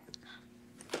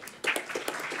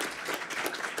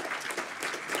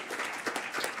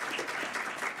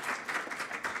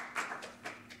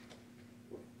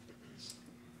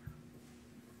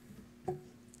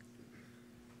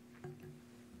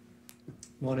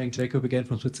 Morning, Jacob again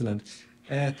from Switzerland.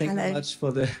 Thank you Hello. very much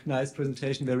for the nice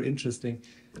presentation, very interesting.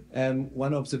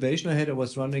 One observation I had, I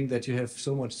was wondering that you have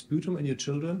so much sputum in your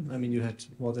children. I mean, you had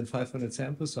more than 500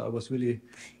 samples, so I was really...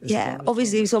 Yeah,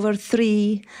 obviously it's over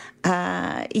 3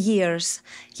 years,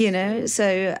 you know,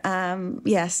 so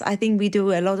yes, I think we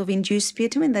do a lot of induced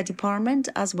sputum in the department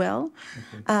as well.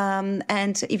 Okay.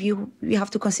 And if you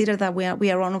have to consider that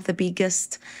we are one of the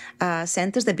biggest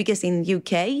centers, the biggest in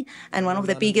UK and one of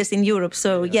the biggest in Europe.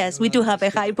 So yeah, yes, we do have a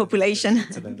high population.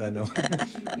 I know.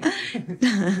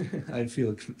 I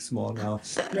feel small now.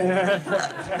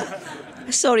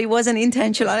 Sorry, it wasn't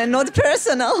intentional and not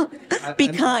personal. Be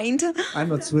kind. I'm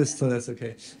not Swiss, so that's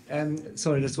okay.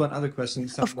 Sorry, there's one other question.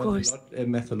 Of course. A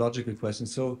methodological question.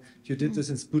 So you did this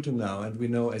in sputum now, and we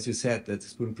know, as you said, that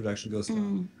sputum production goes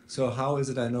down. So how is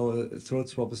it? I know a throat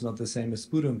swab is not the same as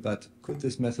sputum, but could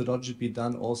this methodology be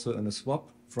done also in a swab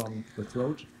from the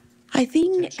throat? I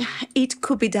think it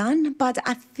could be done, but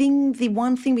I think the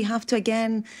one thing we have to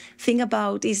again think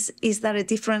about is there a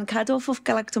different cutoff of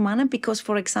galactomannan? Because,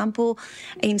 for example,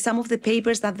 in some of the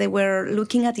papers that they were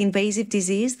looking at invasive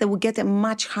disease, they would get a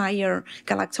much higher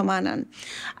galactomannan.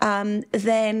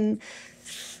 Then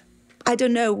I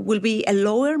don't know, will be a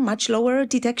much lower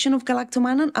detection of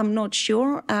galactomannan? I'm not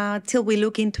sure. Till we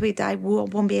look into it, I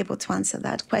won't be able to answer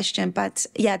that question. But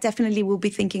yeah, definitely we'll be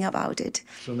thinking about it.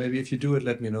 So maybe if you do it,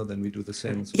 let me know, then we do the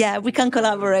same. Yeah, we can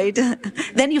collaborate.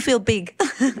 Then you feel big.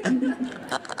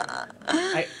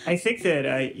 I think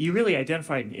that you really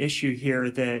identified an issue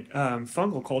here that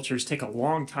fungal cultures take a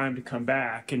long time to come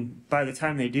back. And by the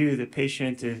time they do, the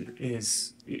patient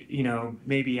is you know,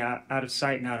 maybe out of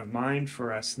sight and out of mind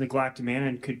for us. And the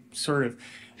galactomannan could sort of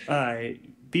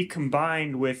be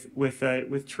combined with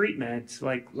treatment,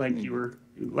 like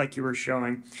you were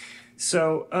showing.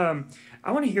 So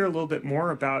I want to hear a little bit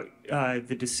more about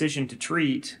the decision to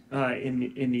treat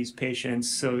in these patients.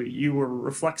 So you were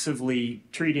reflexively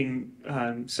treating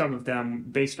some of them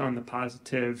based on the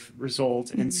positive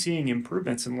result and seeing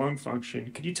improvements in lung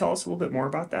function. Could you tell us a little bit more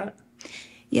about that?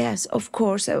 Yes, of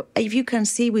course. So if you can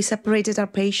see, we separated our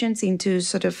patients into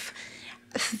sort of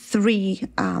 3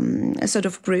 sort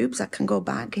of groups. I can go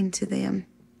back into them.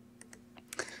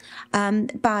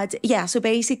 But yeah, so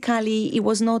basically it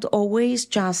was not always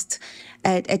just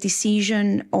a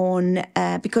decision on,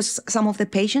 because some of the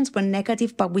patients were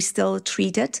negative, but we still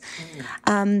treated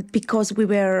because we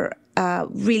were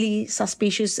really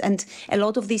suspicious, and a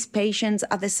lot of these patients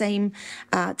at the same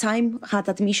time had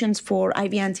admissions for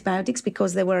IV antibiotics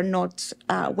because they were not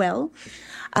well.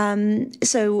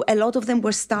 So a lot of them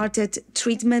were started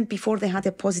treatment before they had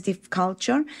a positive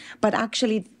culture, but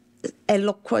actually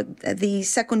the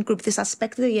second group, the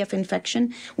suspected AF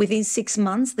infection, within 6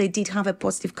 months, they did have a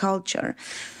positive culture.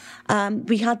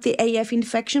 We had the AF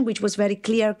infection, which was very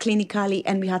clear clinically,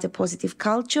 and we had a positive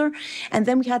culture. And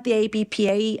then we had the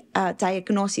ABPA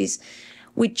diagnosis,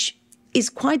 which is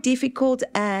quite difficult,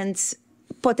 and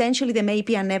potentially there may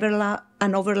be an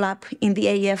overlap in the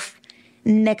AF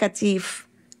negative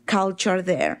culture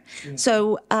there. Yeah.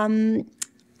 So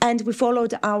And we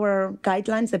followed our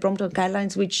guidelines, the Brompton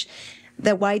guidelines, which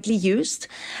they're widely used.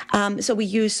 So we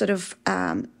use sort of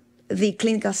the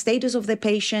clinical status of the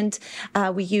patient.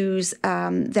 We use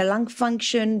their lung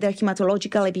function, their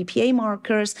hematological ABPA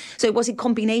markers. So it was a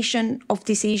combination of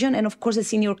decision and, of course, a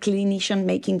senior clinician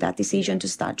making that decision to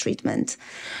start treatment.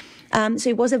 So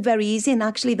it wasn't very easy, and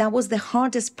actually that was the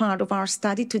hardest part of our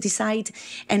study, to decide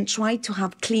and try to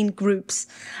have clean groups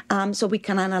so we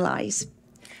can analyze.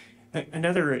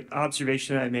 Another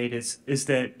observation I made is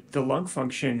that the lung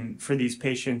function for these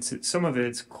patients, some of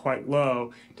it's quite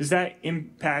low. Does that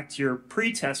impact your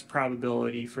pre-test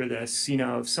probability for this? You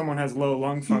know, if someone has low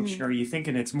lung function, are you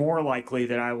thinking it's more likely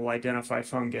that I will identify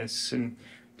fungus? And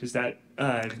does that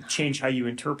change how you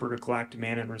interpret a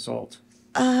galactomannan result?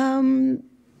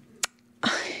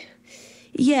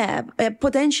 Yeah,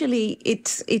 potentially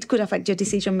it could affect your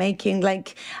decision making.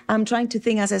 Like, I'm trying to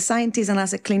think as a scientist and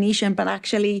as a clinician, but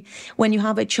actually when you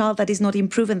have a child that is not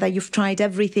improving, that you've tried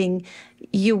everything,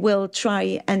 you will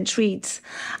try and treat.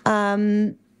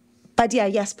 But yeah,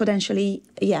 yes, potentially,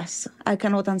 yes. I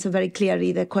cannot answer very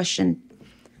clearly the question.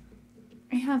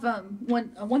 I have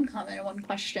one comment and one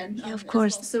question. Yeah, of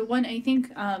course. Well. So one, I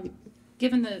think,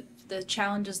 given the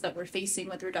challenges that we're facing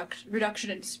with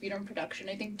reduction in sputum production,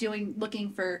 I think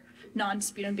looking for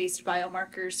non-sputum based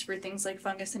biomarkers for things like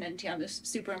fungus and NTM is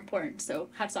super important. So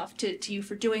hats off to you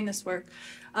for doing this work.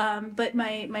 But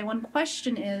my one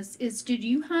question is did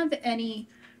you have any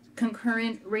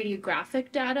concurrent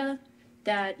radiographic data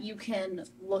that you can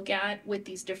look at with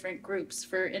these different groups,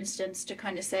 for instance, to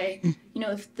kind of say, you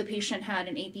know, if the patient had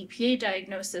an ABPA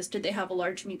diagnosis, did they have a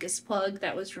large mucus plug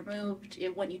that was removed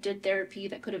when you did therapy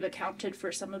that could have accounted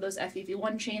for some of those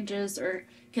FEV1 changes? Or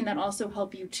can that also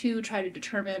help you to try to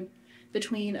determine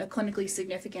between a clinically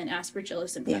significant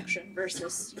Aspergillus infection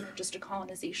versus, you know, just a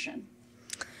colonization?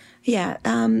 Yeah,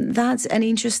 that's an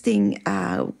interesting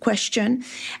question.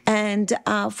 And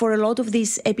for a lot of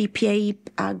this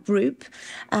ABPA group,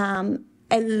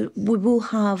 we will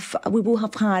have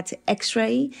had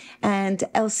X-ray and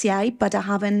LCI, but I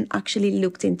haven't actually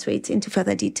looked into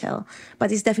further detail.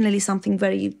 But it's definitely something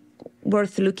very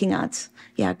worth looking at.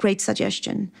 Yeah, great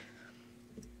suggestion.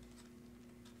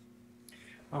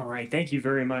 All right, thank you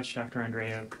very much, Dr.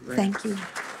 Andreu. Thank you.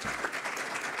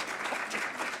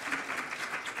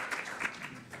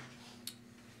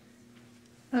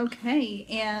 Okay,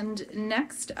 and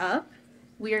next up,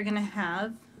 we are going to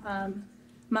have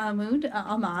Mahmoud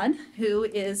Ahmad, who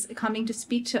is coming to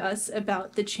speak to us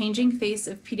about the changing face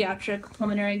of pediatric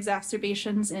pulmonary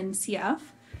exacerbations in CF.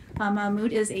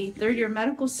 Mahmoud is a third-year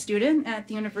medical student at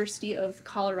the University of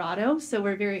Colorado, so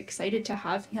we're very excited to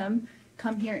have him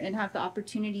come here and have the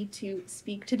opportunity to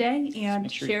speak today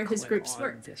and share his group's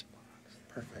work.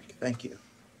 Perfect, thank you.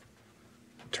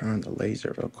 Turn on the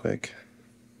laser real quick.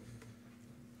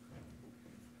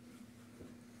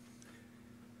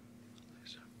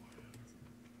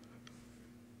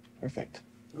 Perfect.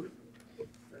 Very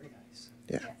nice.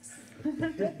 Yeah.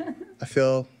 I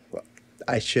feel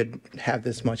I should have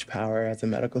this much power as a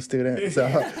medical student, so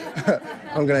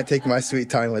I'm going to take my sweet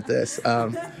time with this.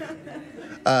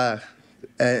 I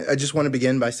just want to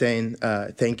begin by saying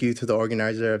thank you to the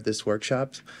organizer of this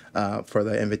workshop for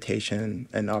the invitation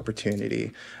and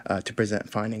opportunity to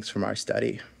present findings from our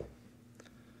study.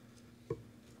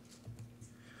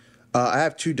 I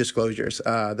have two disclosures.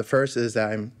 The first is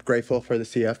that I'm grateful for the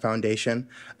CF Foundation,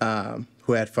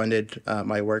 who had funded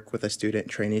my work with a student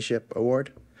traineeship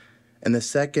award. And the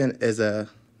second is a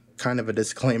kind of a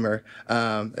disclaimer,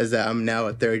 is that I'm now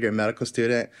a third-year medical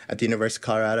student at the University of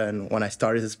Colorado, and when I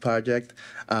started this project,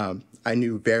 I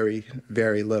knew very,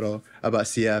 very little about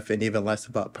CF and even less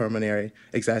about pulmonary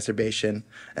exacerbation.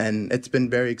 And it's been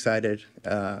very exciting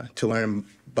to learn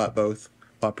about both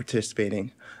while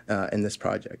participating in this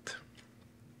project.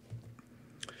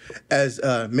 As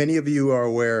many of you are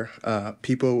aware,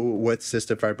 people with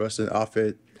cystic fibrosis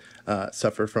often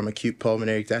suffer from acute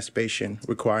pulmonary exacerbation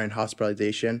requiring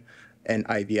hospitalization and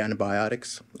IV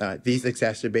antibiotics. These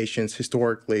exacerbations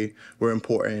historically were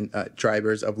important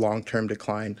drivers of long-term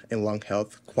decline in lung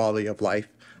health, quality of life,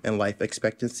 and life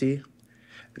expectancy.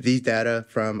 These data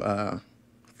from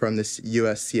this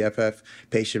US CFF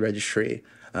patient registry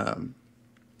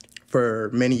for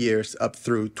many years up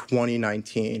through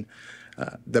 2019,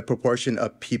 the proportion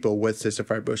of people with cystic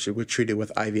fibrosis were treated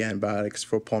with IV antibiotics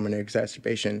for pulmonary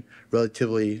exacerbation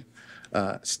relatively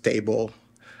stable,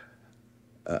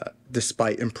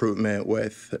 despite improvement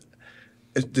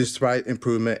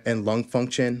in lung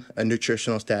function and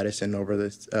nutritional status and over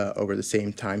the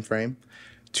same time frame.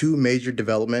 Two major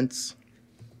developments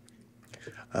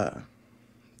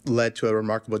led to a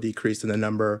remarkable decrease in the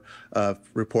number of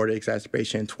reported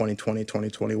exacerbation in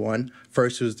 2020-2021.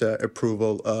 First was the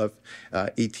approval of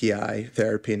ETI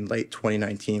therapy in late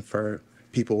 2019 for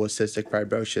people with cystic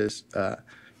fibrosis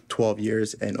 12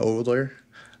 years and older.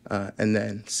 And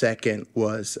then second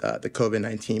was the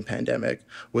COVID-19 pandemic,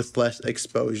 with less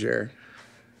exposure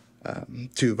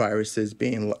to viruses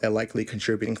being a likely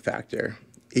contributing factor.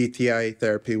 ETI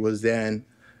therapy was then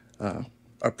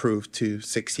approved to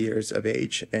 6 years of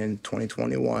age in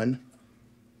 2021.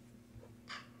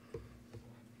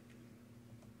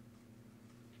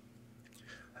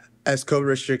 As COVID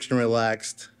restriction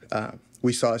relaxed,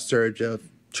 we saw a surge of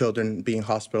children being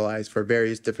hospitalized for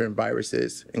various different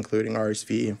viruses, including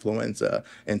RSV, influenza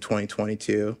in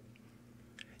 2022.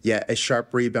 Yet a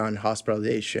sharp rebound in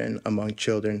hospitalization among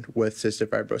children with cystic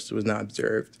fibrosis was not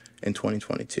observed in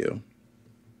 2022.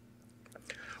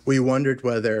 We wondered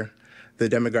whether the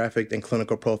demographic and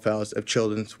clinical profiles of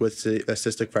children with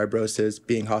cystic fibrosis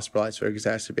being hospitalized for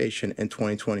exacerbation in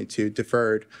 2022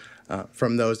 differed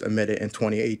from those admitted in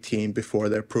 2018 before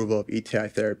the approval of ETI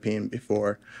therapy and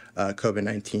before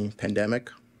COVID-19 pandemic.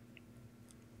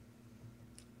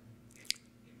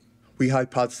 We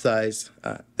hypothesized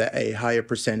that a higher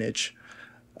percentage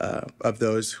of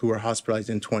those who were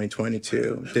hospitalized in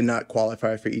 2022 did not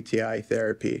qualify for ETI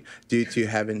therapy due to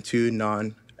having two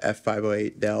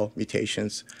non-F508del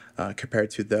mutations compared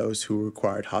to those who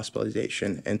required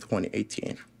hospitalization in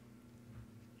 2018.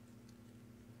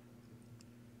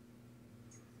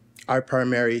 Our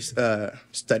primary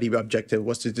study objective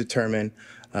was to determine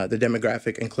the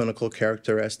demographic and clinical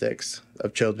characteristics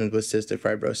of children with cystic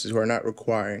fibrosis who are not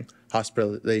requiring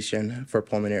hospitalization for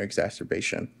pulmonary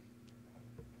exacerbation.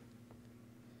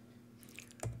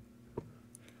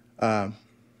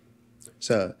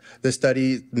 So the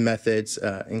study methods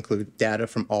include data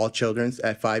from all children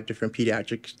at 5 different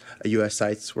pediatric U.S.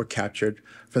 sites were captured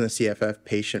from the CFF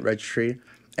patient registry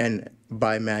and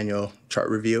bimanual chart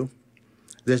review.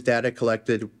 This data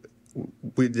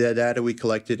we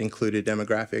collected included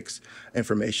demographics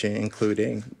information,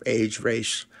 including age,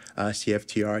 race,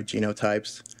 CFTR,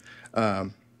 genotypes,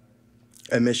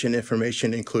 emission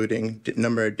information, including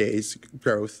number of days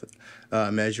growth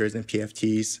measures and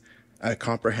PFTs,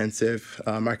 comprehensive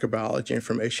microbiology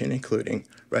information, including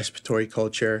respiratory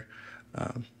culture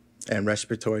and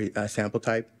respiratory sample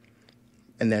type.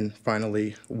 And then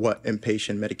finally, what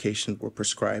inpatient medications were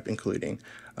prescribed, including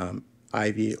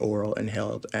IV, oral,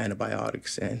 inhaled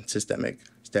antibiotics, and systemic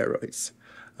steroids.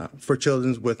 For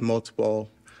children with multiple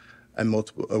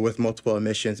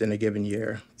emissions in a given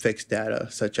year, fixed data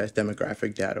such as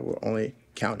demographic data were only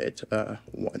counted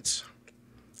once.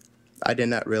 I did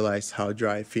not realize how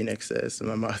dry Phoenix is.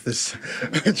 My mouth is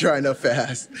dry enough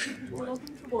fast.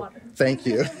 Thank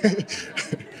you.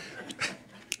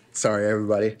 Sorry,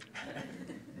 everybody.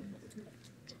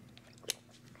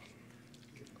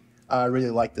 I really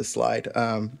like this slide.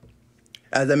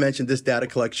 As I mentioned, this data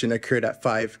collection occurred at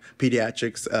 5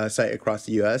 pediatrics sites across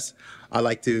the U.S. I'd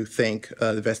like to thank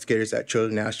the investigators at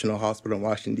Children's National Hospital in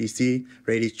Washington, D.C.,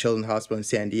 Rady Children's Hospital in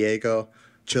San Diego,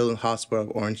 Children's Hospital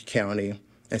of Orange County,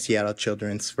 and Seattle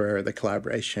Children's for the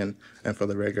collaboration and for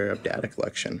the rigor of data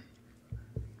collection.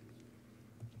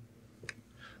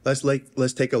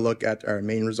 Let's take a look at our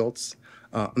main results.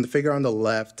 On the figure on the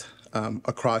left,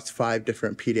 across 5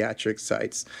 different pediatric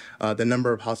sites, the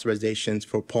number of hospitalizations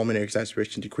for pulmonary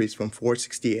exacerbation decreased from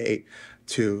 468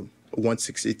 to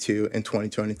 162 in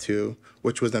 2022,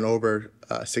 which was an over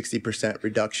 60%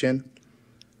 reduction.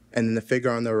 And in the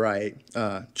figure on the right,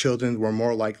 children were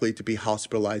more likely to be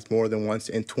hospitalized more than once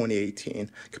in 2018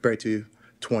 compared to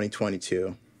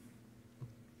 2022.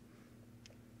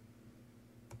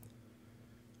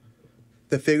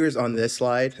 The figures on this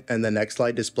slide and the next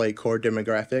slide display core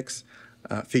demographics,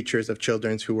 features of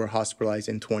children who were hospitalized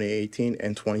in 2018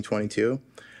 and 2022.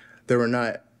 There were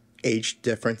not age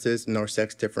differences nor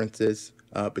sex differences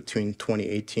between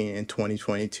 2018 and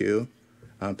 2022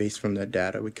 based from the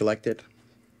data we collected.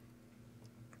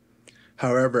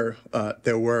 However,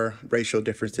 there were racial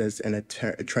differences and a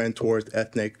trend towards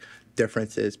ethnic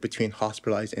differences between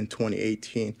hospitalized in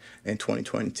 2018 and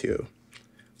 2022.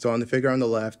 So on the figure on the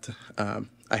left, a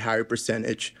higher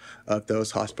percentage of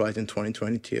those hospitalized in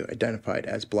 2022 identified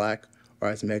as Black or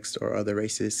as mixed or other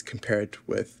races compared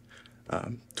with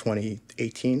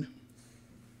 2018.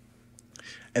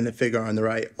 And the figure on the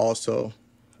right also,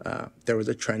 there was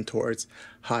a trend towards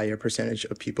higher percentage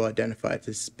of people identified as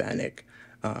Hispanic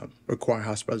requiring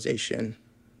hospitalization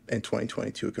in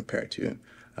 2022 compared to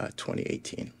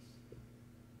 2018.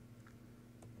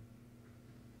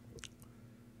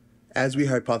 As we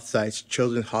hypothesized,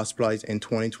 children hospitalized in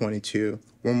 2022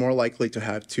 were more likely to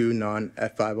have 2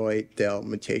 non-F508del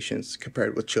mutations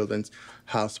compared with children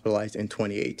hospitalized in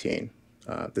 2018,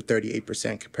 the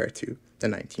 38% compared to the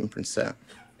 19%.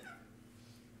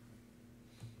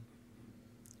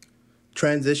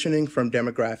 Transitioning from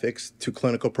demographics to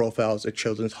clinical profiles of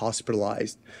children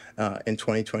hospitalized in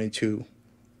 2022,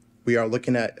 we are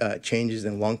looking at changes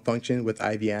in lung function with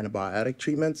IV antibiotic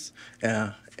treatments.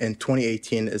 In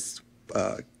 2018 is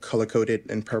color-coded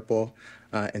in purple,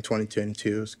 and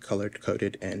 2022 is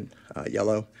color-coded in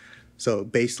yellow. So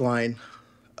baseline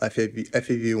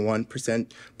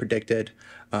FEV1% predicted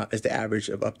is the average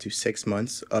of up to 6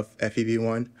 months of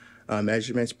FEV1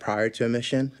 measurements prior to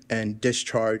admission, and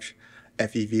discharge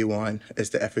FEV1 is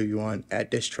the FEV1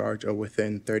 at discharge or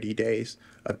within 30 days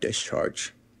of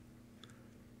discharge.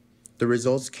 The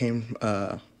results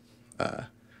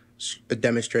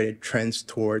demonstrated trends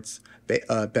towards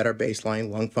better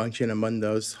baseline lung function among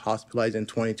those hospitalized in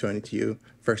 2022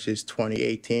 versus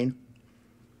 2018.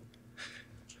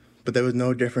 But there was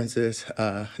no differences.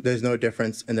 There's no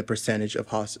difference in the percentage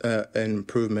of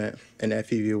improvement in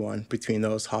FEV1 between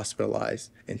those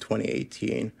hospitalized in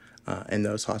 2018 and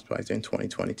those hospitalized in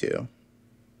 2022.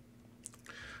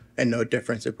 And no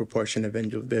difference in proportion of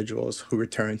individuals who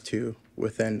returned to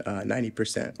within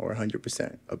 90% or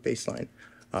 100% of baseline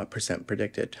percent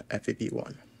predicted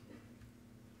FEV1.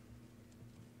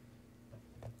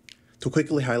 To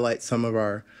quickly highlight some of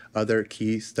our other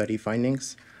key study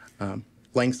findings,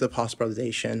 lengths of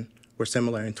hospitalization were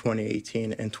similar in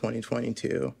 2018 and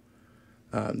 2022.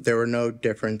 There were no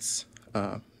difference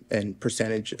in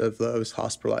percentage of those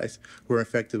hospitalized who were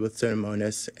infected with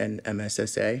Pseudomonas and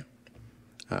MSSA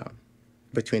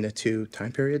between the two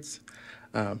time periods.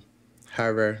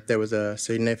 However, there was a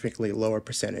significantly lower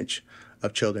percentage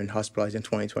of children hospitalized in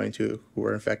 2022 who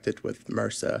were infected with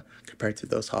MRSA compared to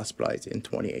those hospitalized in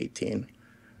 2018.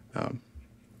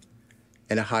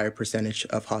 And a higher percentage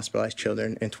of hospitalized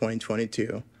children in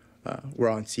 2022 were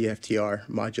on CFTR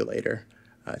modulator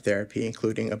therapy,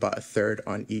 including about a third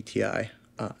on ETI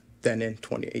than in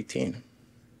 2018.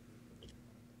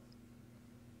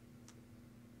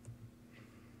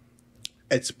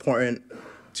 It's important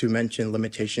to mention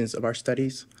limitations of our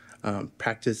studies.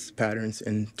 Practice patterns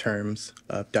in terms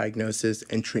of diagnosis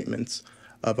and treatments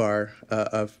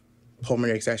of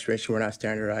pulmonary exacerbation were not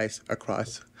standardized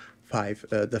across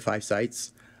the 5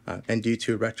 sites. And due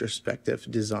to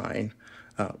retrospective design,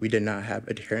 we did not have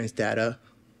adherence data,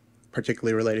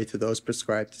 particularly related to those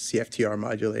prescribed CFTR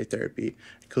modulator therapy,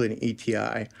 including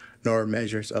ETI, nor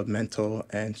measures of mental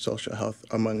and social health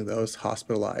among those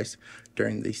hospitalized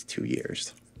during these 2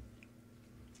 years.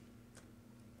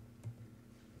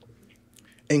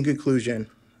 In conclusion,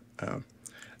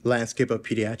 landscape of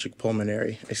pediatric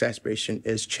pulmonary exacerbation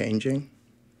is changing.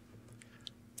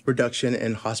 Reduction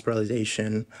in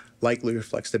hospitalization likely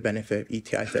reflects the benefit of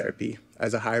ETI therapy,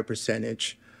 as a higher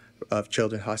percentage of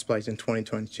children hospitalized in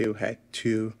 2022 had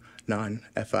 2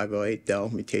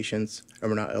 non-F508del mutations and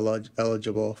were not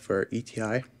eligible for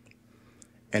ETI,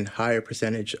 and higher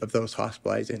percentage of those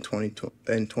hospitalized in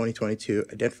 2022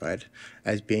 identified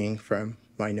as being from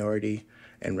minority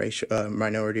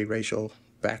racial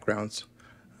backgrounds,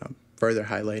 further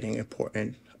highlighting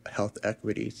important health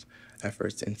equities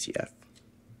efforts in CF.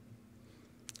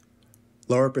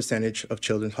 Lower percentage of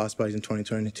children hospitalized in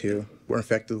 2022 were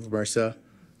infected with MRSA,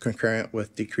 concurrent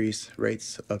with decreased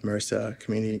rates of MRSA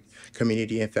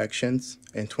community infections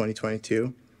in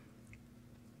 2022.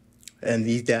 And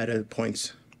these data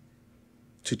points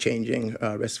to changing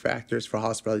risk factors for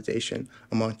hospitalization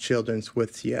among children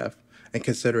with CF and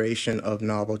consideration of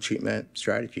novel treatment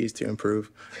strategies to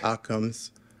improve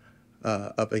outcomes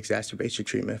of exacerbation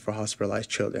treatment for hospitalized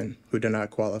children who do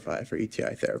not qualify for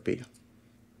ETI therapy.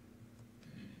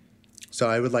 So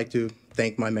I would like to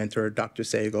thank my mentor, Dr.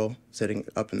 Sagal, sitting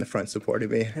up in the front supporting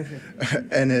me,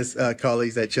 and his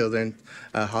colleagues at Children's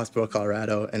Hospital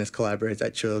Colorado, and his collaborators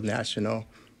at Children's National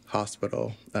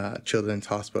Hospital, Children's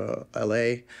Hospital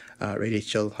LA, Radiation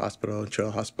Children's Hospital,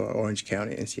 Children's Hospital Orange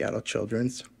County, and Seattle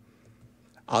Children's.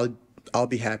 I'll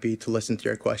be happy to listen to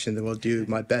your questions, and will do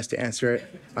my best to answer it.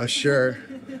 I'm sure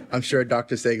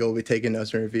Dr. Sagal will be taking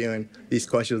notes and reviewing these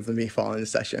questions with me following the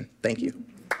session. Thank you.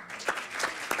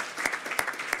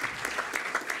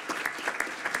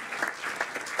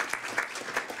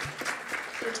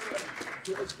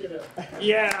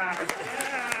 Yeah.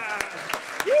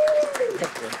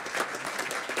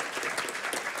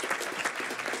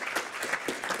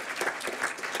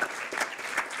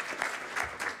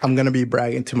 I'm going to be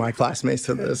bragging to my classmates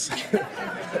to this.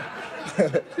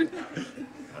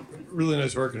 Really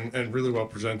nice work and really well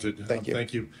presented. Thank you.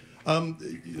 Thank you.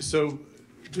 So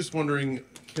just wondering,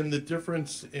 can the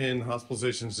difference in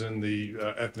hospitalizations in the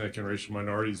ethnic and racial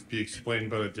minorities be explained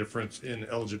by the difference in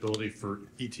eligibility for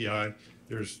ETI?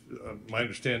 There's, my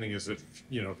understanding is that,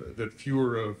 that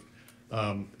fewer of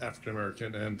African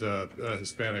American and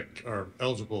Hispanic are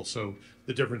eligible. So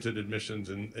the difference in admissions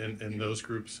in those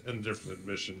groups and the difference in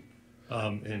admission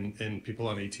in people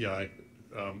on ETI,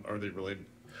 are they related?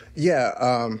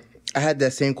 Yeah, I had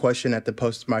that same question at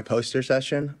my poster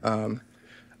session.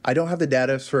 I don't have the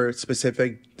data for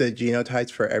the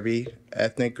genotypes for every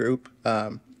ethnic group,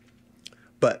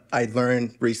 but I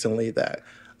learned recently that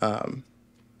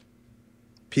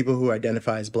people who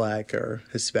identify as Black or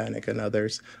Hispanic and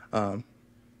others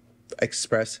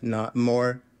express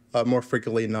more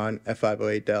frequently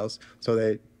non-F508 DELs, so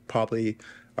they probably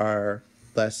are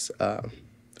less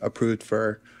approved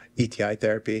for ETI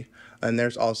therapy. And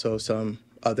there's also some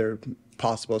other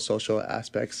possible social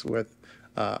aspects with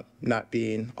not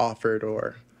being offered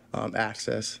or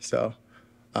access. So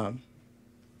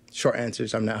short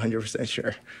answers, I'm not 100%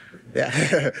 sure.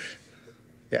 Yeah.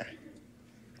 Yeah.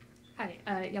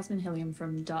 Hi, Yasmin Hilliam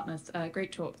from Dartmouth.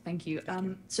 Great talk, thank you.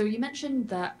 So you mentioned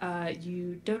that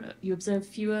you observe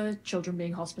fewer children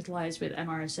being hospitalized with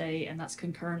MRSA, and that's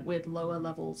concurrent with lower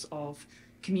levels of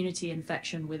community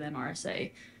infection with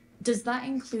MRSA. Does that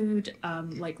include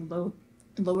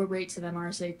lower rates of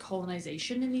MRSA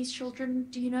colonization in these children,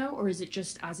 do you know? Or is it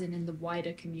just as in the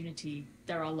wider community,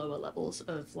 there are lower levels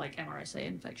of MRSA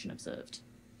infection observed?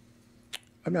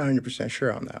 I'm not 100%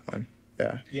 sure on that one.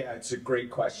 Yeah. Yeah, it's a great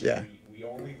question. Yeah. We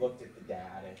only looked at the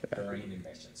data during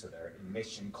admission, so there are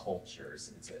admission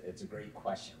cultures. It's a great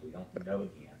question. We don't know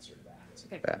the answer to that.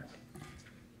 Okay. Yeah.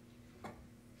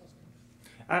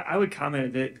 I would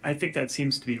comment that I think that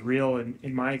seems to be real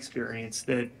in my experience,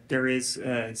 that there is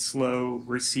a slow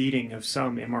receding of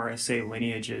some MRSA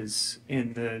lineages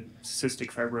in the cystic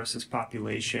fibrosis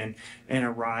population and a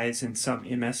rise in some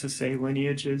MSSA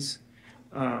lineages.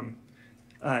 One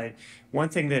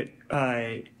thing that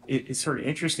is sort of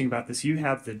interesting about this, you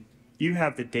have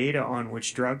the data on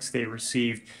which drugs they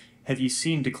received. Have you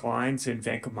seen declines in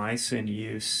vancomycin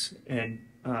use in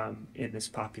this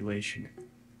population?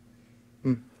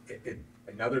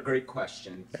 Another great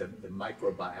question. The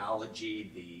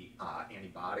microbiology, the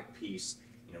antibiotic piece,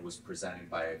 was presented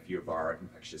by a few of our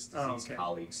infectious disease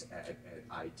colleagues at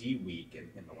ID Week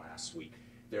in the last week.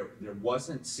 There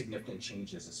wasn't significant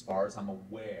changes, as far as I'm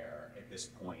aware, at this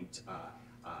point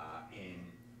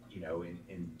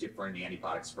in different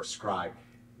antibiotics prescribed.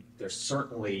 There's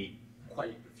certainly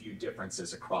quite a few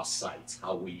differences across sites.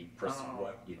 How we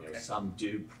some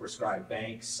do prescribe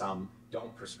bank, some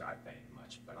don't prescribe bank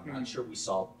much, but I'm not sure we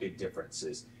saw big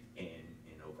differences in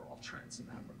overall trends in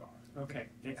that regard. Okay,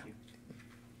 thank you.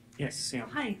 Yes, Sam.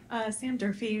 Hi, Sam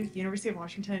Durfee, University of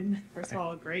Washington. First of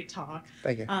all, great talk.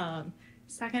 Thank you.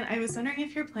 Second, I was wondering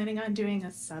if you're planning on doing a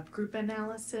subgroup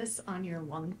analysis on your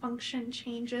lung function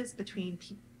changes between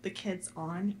the kids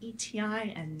on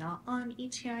ETI and not on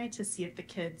ETI to see if the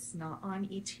kids not on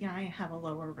ETI have a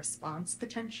lower response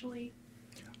potentially?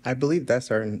 I believe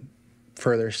that's our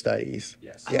further studies.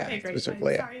 Yes. Yeah, okay, great.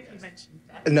 specifically. Sorry if you mentioned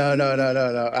that. No.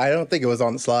 I don't think it was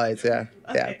on the slides. Yeah.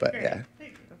 Okay, Yeah, but great. yeah.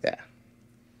 Thank you. Yeah.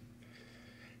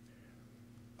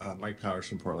 Mike Powers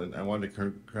from Portland. I wanted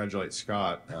to congratulate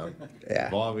Scott. Yeah.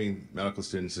 Involving medical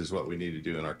students is what we need to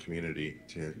do in our community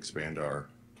to expand our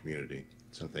community.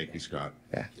 So thank you, Scott.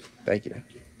 Yeah. Thank you.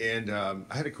 And I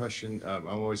had a question. I'm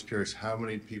always curious, how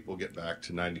many people get back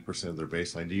to 90% of their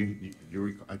baseline? Do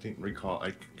you I recall,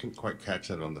 I couldn't quite catch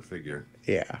that on the figure.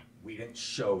 Yeah. We didn't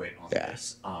show it on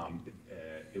this.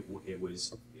 It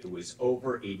was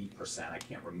over 80%. I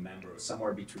can't remember. It was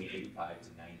somewhere between 85 to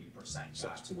 90%.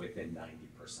 Got to within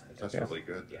 90%. That's really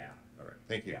good. Yeah. All right.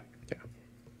 Thank you. Yeah.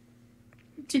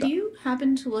 Did you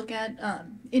happen to look at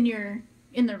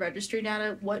in the registry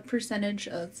data what percentage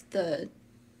of the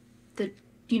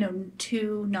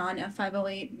 2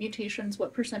 non-F508 mutations,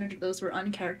 what percentage of those were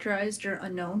uncharacterized or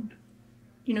unknown?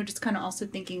 Just kind of also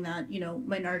thinking that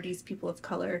minorities, people of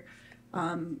color,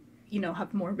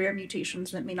 have more rare mutations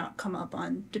that may not come up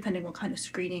on depending what kind of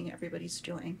screening everybody's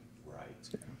doing. Right.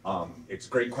 It's a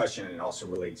great question, and it also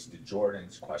relates to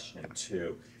Jordan's question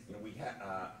too.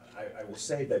 I will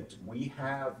say that we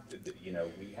have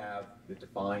the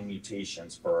defined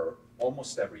mutations for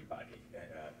almost everybody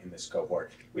in this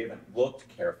cohort. We haven't looked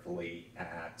carefully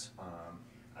at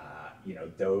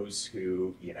those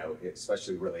who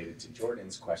especially related to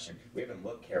Jordan's question. We haven't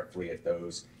looked carefully at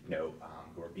those who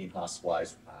are being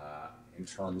hospitalized in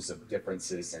terms of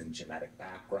differences in genetic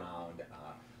background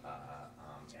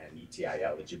and ETI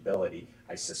eligibility.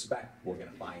 I suspect we're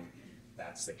going to find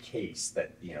that's the case,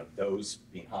 that, those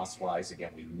being hospitalized,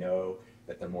 again, we know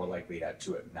that they're more likely to have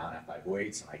two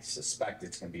non-FIV8s, and I suspect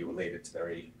it's going to be related to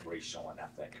their racial and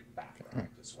ethnic background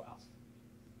as well.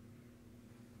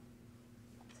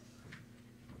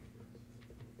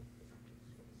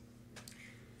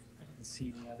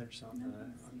 See the others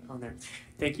on there.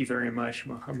 Thank you very much,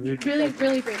 Mohammed.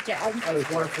 Really great job. That was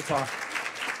wonderful talk.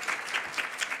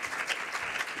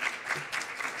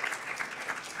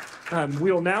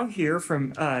 We will now hear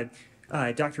from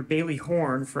Dr. Bailey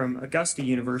Horn from Augusta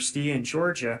University in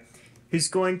Georgia, who's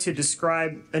going to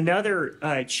describe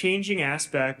another changing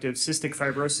aspect of cystic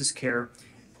fibrosis care,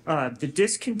 the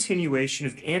discontinuation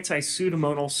of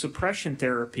anti-pseudomonal suppression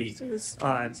therapy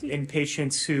in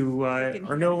patients who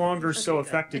are no longer so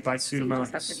affected by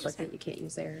pseudomonas. You can't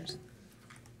use theirs.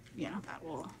 Yeah, that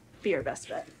will be our best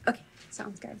bet. Okay,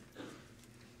 sounds good.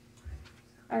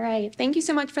 All right, thank you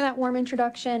so much for that warm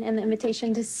introduction and the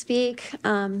invitation to speak.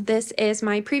 This is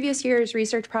my previous year's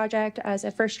research project as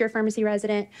a first-year pharmacy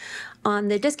resident on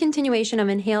the discontinuation of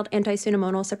inhaled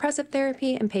anti-pseudomonal suppressive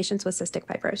therapy in patients with cystic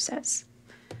fibrosis.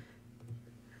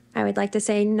 I would like to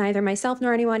say neither myself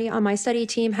nor anybody on my study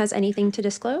team has anything to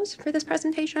disclose for this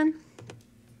presentation.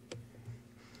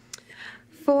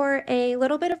 For a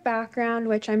little bit of background,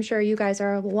 which I'm sure you guys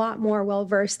are a lot more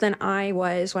well-versed than I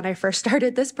was when I first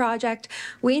started this project,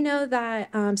 we know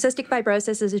that cystic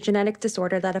fibrosis is a genetic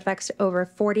disorder that affects over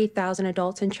 40,000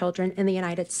 adults and children in the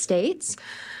United States,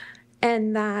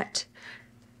 and that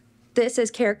this is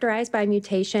characterized by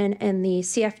mutation in the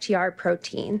CFTR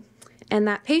protein, and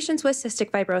that patients with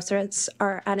cystic fibrosis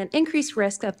are at an increased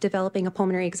risk of developing a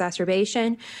pulmonary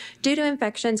exacerbation due to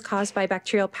infections caused by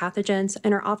bacterial pathogens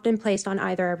and are often placed on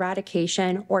either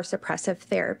eradication or suppressive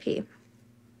therapy.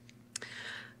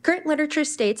 Current literature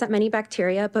states that many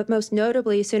bacteria, but most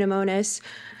notably Pseudomonas,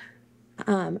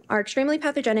 are extremely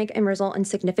pathogenic and result in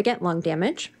significant lung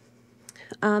damage.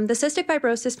 The Cystic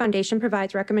Fibrosis Foundation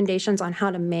provides recommendations on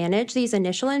how to manage these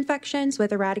initial infections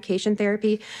with eradication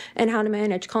therapy and how to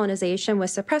manage colonization with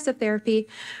suppressive therapy.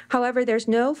 However, there's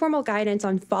no formal guidance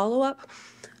on follow-up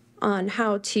on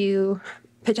how to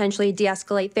potentially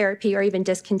de-escalate therapy or even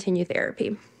discontinue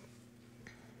therapy.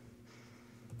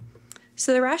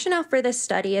 So the rationale for this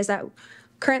study is that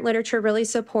current literature really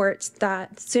supports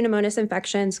that Pseudomonas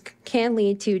infections can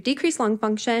lead to decreased lung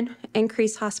function,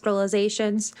 increased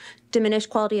hospitalizations, diminished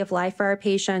quality of life for our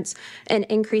patients, and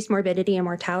increased morbidity and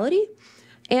mortality.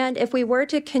 And if we were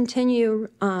to continue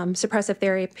suppressive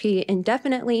therapy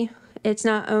indefinitely, it's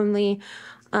not only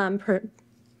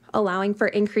allowing for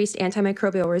increased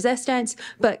antimicrobial resistance,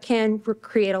 but can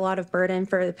create a lot of burden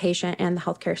for the patient and the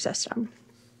healthcare system.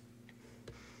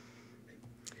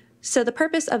 So the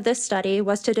purpose of this study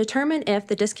was to determine if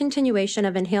the discontinuation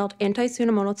of inhaled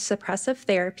anti-pseudomonal suppressive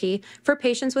therapy for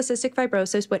patients with cystic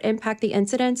fibrosis would impact the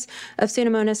incidence of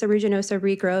Pseudomonas aeruginosa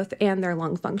regrowth and their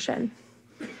lung function.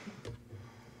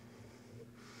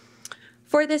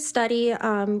 For this study,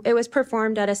 it was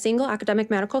performed at a single academic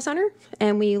medical center,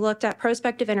 and we looked at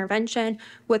prospective intervention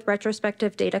with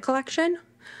retrospective data collection.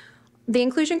 The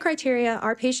inclusion criteria,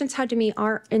 our patients had to meet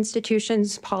our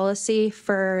institution's policy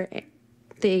for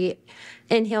the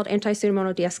inhaled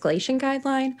anti-pseudomonal de-escalation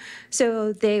guideline.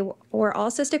 So they were all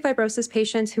cystic fibrosis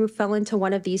patients who fell into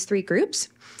one of these three groups.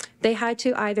 They had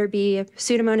to either be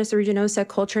Pseudomonas aeruginosa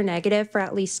culture negative for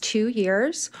at least 2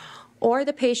 years, or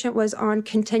the patient was on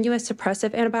continuous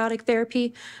suppressive antibiotic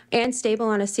therapy and stable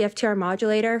on a CFTR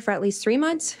modulator for at least 3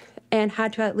 months, and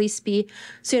had to at least be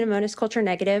Pseudomonas culture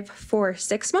negative for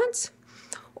 6 months.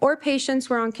 Or patients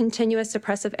were on continuous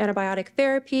suppressive antibiotic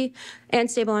therapy and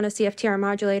stable on a CFTR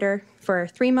modulator for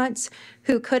 3 months,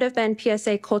 who could have been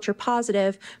PSA culture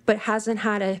positive, but hasn't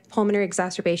had a pulmonary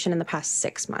exacerbation in the past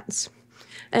 6 months.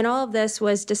 And all of this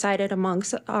was decided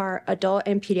amongst our adult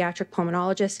and pediatric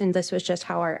pulmonologists, and this was just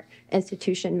how our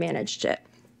institution managed it.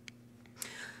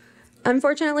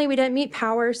 Unfortunately, we didn't meet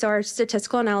power, so our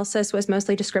statistical analysis was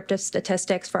mostly descriptive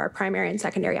statistics for our primary and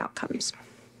secondary outcomes.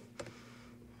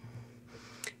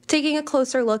 Taking a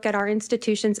closer look at our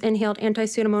institution's inhaled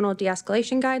anti-pseudomonal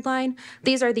de-escalation guideline,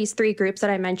 these are these three groups that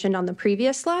I mentioned on the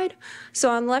previous slide. So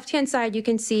on the left-hand side, you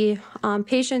can see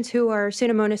patients who are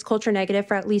Pseudomonas culture negative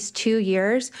for at least 2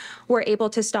 years were able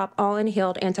to stop all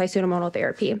inhaled anti-pseudomonal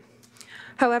therapy.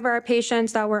 However, our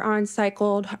patients that were on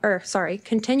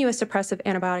continuous suppressive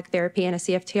antibiotic therapy and a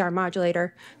CFTR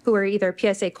modulator who were either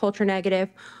PSA culture negative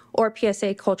or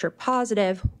PSA culture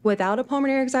positive without a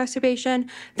pulmonary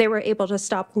exacerbation, they were able to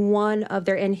stop one of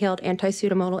their inhaled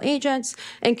anti-pseudomonal agents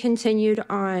and continued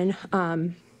on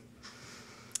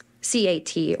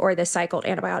CAT, or the cycled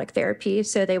antibiotic therapy.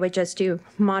 So they would just do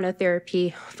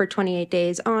monotherapy for 28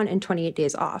 days on and 28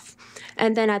 days off.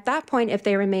 And then at that point, if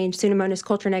they remained Pseudomonas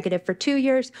culture negative for 2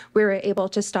 years, we were able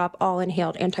to stop all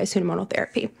inhaled anti-Pseudomonal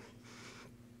therapy.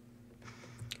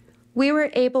 We were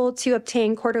able to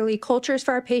obtain quarterly cultures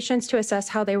for our patients to assess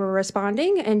how they were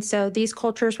responding. And so these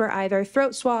cultures were either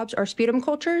throat swabs or sputum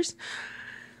cultures.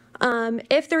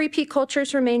 If the repeat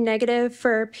cultures remained negative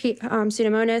for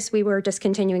Pseudomonas, we were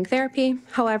discontinuing therapy.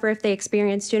 However, if they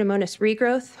experienced Pseudomonas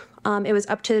regrowth, it was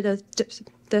up to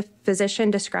the physician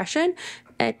discretion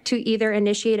to either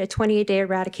initiate a 28-day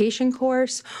eradication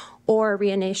course or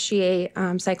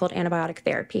reinitiate cycled antibiotic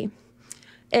therapy.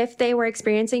 If they were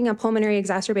experiencing a pulmonary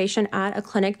exacerbation at a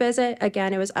clinic visit,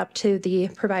 again, it was up to the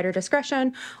provider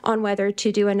discretion on whether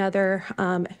to do another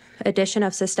addition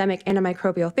of systemic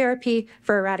antimicrobial therapy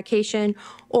for eradication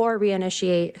or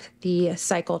reinitiate the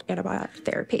cycled antibiotic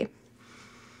therapy.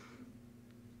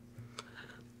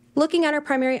 Looking at our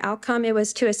primary outcome, it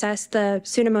was to assess the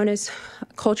Pseudomonas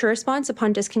culture response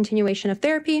upon discontinuation of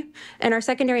therapy. And our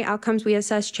secondary outcomes, we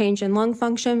assessed change in lung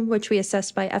function, which we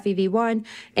assessed by FEV1,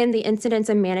 and the incidence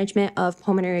and management of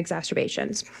pulmonary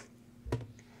exacerbations.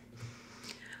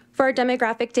 For our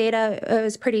demographic data, it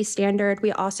was pretty standard.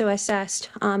 We also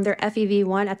assessed their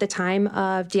FEV1 at the time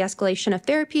of de-escalation of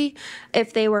therapy,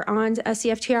 if they were on a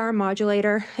CFTR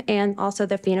modulator, and also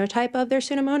the phenotype of their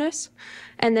Pseudomonas.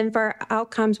 And then for our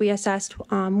outcomes, we assessed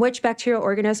which bacterial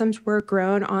organisms were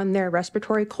grown on their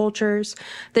respiratory cultures,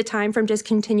 the time from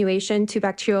discontinuation to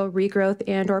bacterial regrowth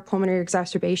and or pulmonary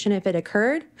exacerbation if it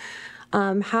occurred,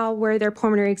 how were their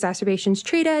pulmonary exacerbations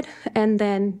treated, and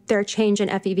then their change in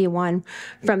FEV1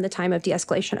 from the time of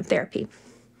de-escalation of therapy.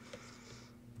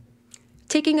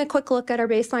 Taking a quick look at our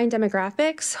baseline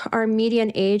demographics, our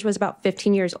median age was about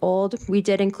 15 years old. We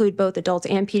did include both adults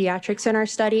and pediatrics in our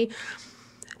study.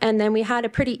 And then we had a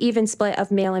pretty even split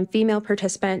of male and female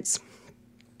participants.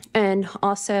 And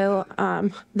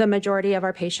also the majority of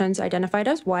our patients identified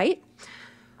as white.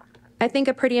 I think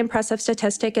a pretty impressive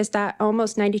statistic is that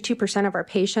almost 92% of our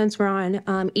patients were on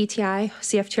ETI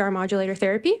CFTR modulator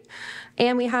therapy.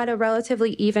 And we had a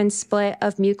relatively even split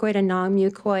of mucoid and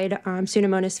non-mucoid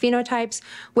Pseudomonas phenotypes,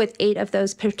 with 8 of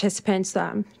those participants,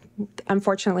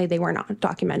 unfortunately, they were not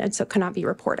documented, so could not be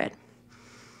reported.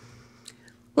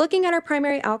 Looking at our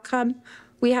primary outcome,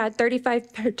 we had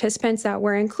 35 participants that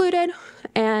were included,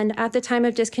 and at the time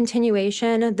of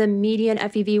discontinuation, the median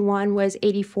FEV1 was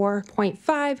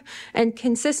 84.5 and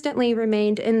consistently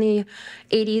remained in the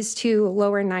 80s to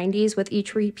lower 90s with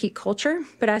each repeat culture.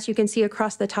 But as you can see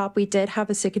across the top, we did have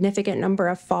a significant number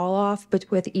of fall-off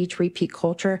with each repeat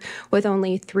culture, with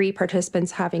only 3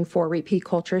 participants having 4 repeat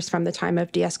cultures from the time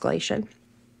of de-escalation.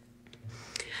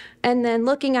 And then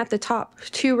looking at the top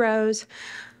 2 rows,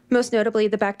 most notably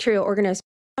the bacterial organism.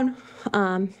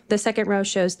 The second row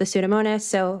shows the Pseudomonas.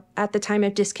 So at the time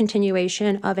of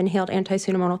discontinuation of inhaled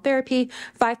anti-Pseudomonal therapy,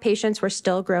 5 patients were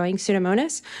still growing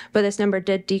Pseudomonas, but this number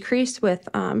did decrease with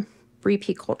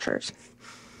repeat cultures.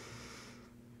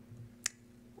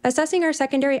 Assessing our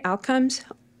secondary outcomes,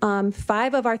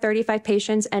 5 of our 35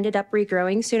 patients ended up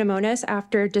regrowing Pseudomonas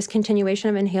after discontinuation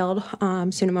of inhaled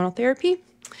Pseudomonal therapy.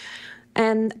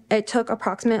 And it took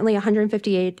approximately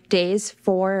 158 days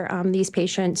for these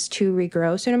patients to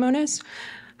regrow Pseudomonas.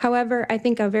 However, I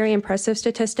think a very impressive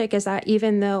statistic is that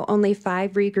even though only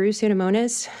 5 regrew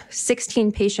Pseudomonas,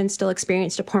 16 patients still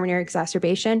experienced a pulmonary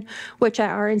exacerbation, which at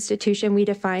our institution we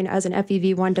define as an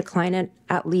FEV1 decline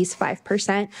at least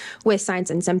 5% with signs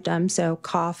and symptoms, so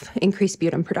cough, increased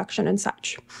sputum production, and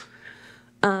such.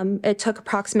 It took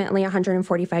approximately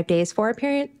 145 days for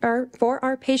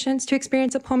our patients to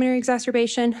experience a pulmonary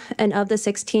exacerbation, and of the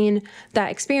 16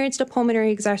 that experienced a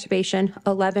pulmonary exacerbation,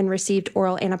 11 received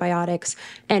oral antibiotics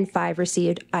and 5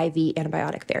 received IV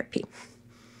antibiotic therapy.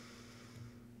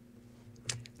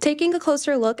 Taking a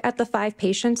closer look at the 5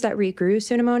 patients that regrew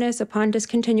Pseudomonas upon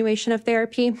discontinuation of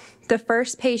therapy, the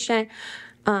first patient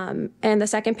and the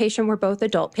second patient were both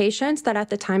adult patients that at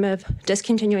the time of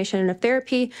discontinuation of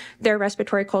therapy, their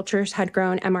respiratory cultures had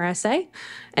grown MRSA,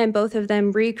 and both of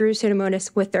them regrew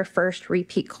Pseudomonas with their first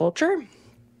repeat culture.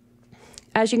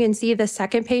 As you can see, the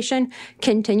second patient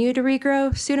continued to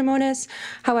regrow Pseudomonas.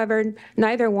 However,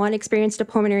 neither one experienced a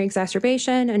pulmonary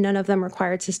exacerbation, and none of them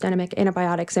required systemic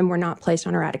antibiotics and were not placed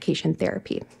on eradication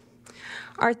therapy.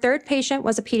 Our third patient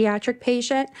was a pediatric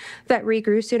patient that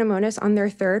regrew Pseudomonas on their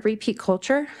third repeat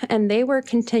culture, and they were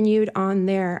continued on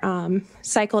their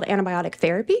cycled antibiotic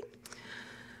therapy.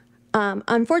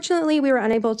 Unfortunately, we were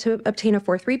unable to obtain a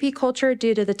fourth repeat culture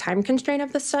due to the time constraint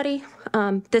of the study.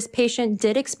 This patient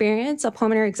did experience a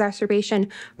pulmonary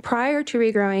exacerbation prior to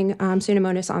regrowing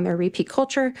Pseudomonas on their repeat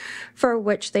culture, for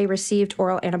which they received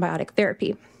oral antibiotic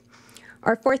therapy.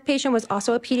 Our fourth patient was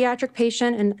also a pediatric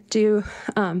patient, and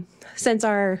since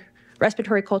our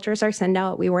respiratory cultures are sent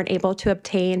out, we weren't able to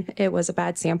obtain, it was a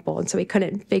bad sample, and so we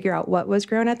couldn't figure out what was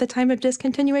grown at the time of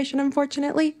discontinuation,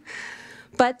 unfortunately.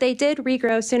 But they did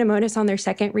regrow Pseudomonas on their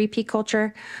second repeat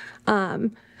culture,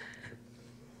 and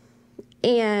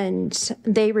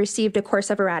they received a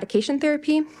course of eradication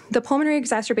therapy. The pulmonary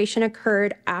exacerbation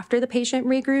occurred after the patient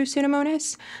regrew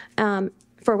Pseudomonas,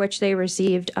 for which they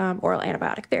received oral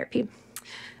antibiotic therapy.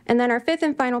 And then our fifth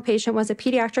and final patient was a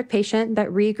pediatric patient that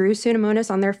regrew Pseudomonas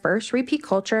on their first repeat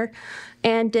culture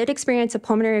and did experience a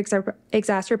pulmonary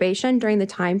exacerbation during the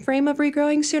time frame of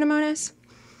regrowing Pseudomonas.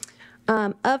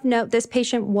 Of note, this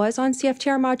patient was on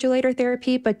CFTR modulator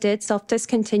therapy, but did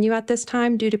self-discontinue at this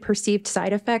time due to perceived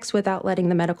side effects without letting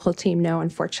the medical team know,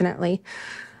 unfortunately.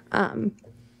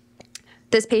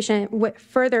 This patient with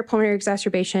further pulmonary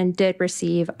exacerbation did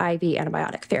receive IV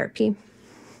antibiotic therapy.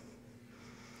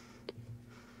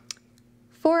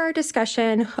 For our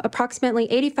discussion, approximately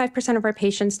 85% of our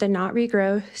patients did not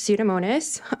regrow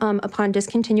Pseudomonas upon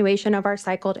discontinuation of our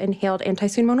cycled inhaled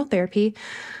anti-pseudomonal therapy.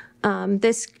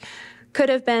 This could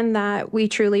have been that we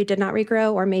truly did not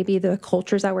regrow, or maybe the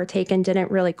cultures that were taken didn't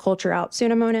really culture out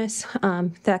Pseudomonas.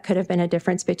 That could have been a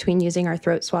difference between using our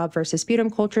throat swab versus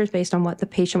sputum cultures based on what the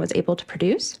patient was able to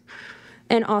produce.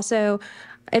 And also,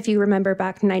 if you remember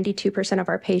back, 92% of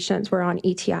our patients were on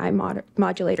ETI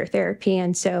modulator therapy,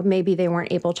 and so maybe they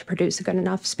weren't able to produce a good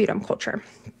enough sputum culture.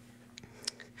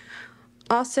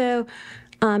 Also,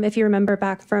 if you remember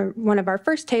back from one of our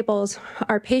first tables,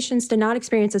 our patients did not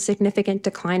experience a significant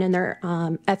decline in their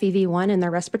FEV1 and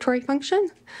their respiratory function.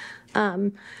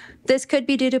 This could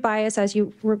be due to bias, as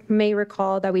you may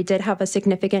recall that we did have a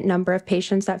significant number of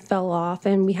patients that fell off,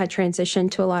 and we had transitioned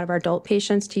to a lot of our adult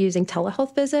patients to using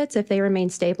telehealth visits if they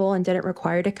remained stable and didn't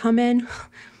require to come in.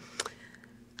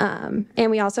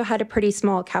 And we also had a pretty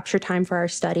small capture time for our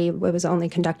study. It was only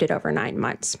conducted over 9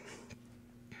 months.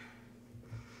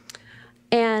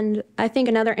 And I think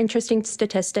another interesting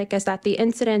statistic is that the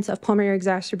incidence of pulmonary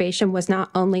exacerbation was not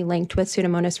only linked with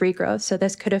Pseudomonas regrowth. So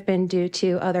this could have been due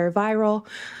to other viral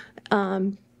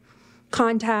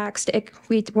contacts.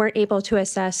 We weren't able to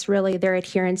assess really their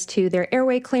adherence to their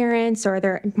airway clearance or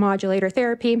their modulator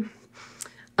therapy.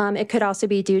 It could also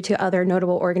be due to other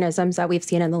notable organisms that we've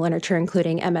seen in the literature,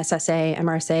 including MSSA,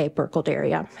 MRSA,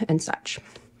 Burkholderia, and such.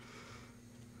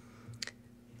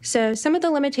 So some of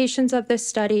the limitations of this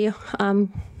study,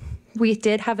 we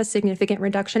did have a significant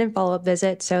reduction in follow-up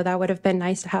visits, so that would have been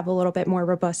nice to have a little bit more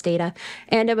robust data,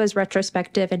 and it was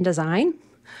retrospective in design.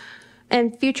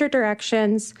 And future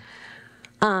directions,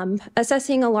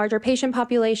 assessing a larger patient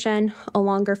population, a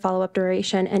longer follow-up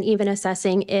duration, and even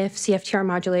assessing if CFTR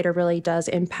modulator really does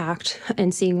impact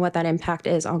and seeing what that impact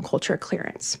is on culture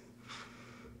clearance.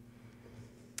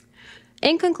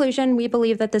 In conclusion, we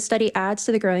believe that the study adds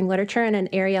to the growing literature in an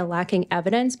area lacking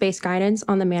evidence-based guidance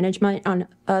on the management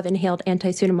of inhaled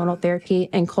anti-pseudomonal therapy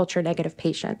in culture-negative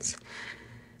patients.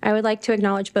 I would like to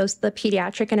acknowledge both the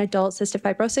pediatric and adult cystic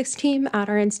fibrosis team at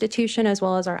our institution, as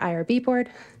well as our IRB board,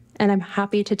 and I'm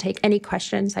happy to take any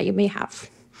questions that you may have.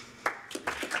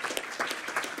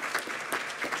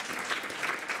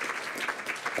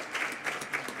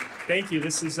 Thank you.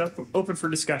 This is open for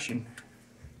discussion.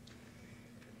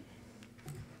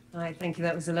 Hi, thank you.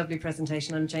 That was a lovely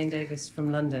presentation. I'm Jane Davis from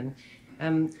London.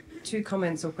 2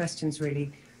 comments or questions,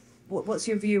 really. What's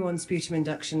your view on sputum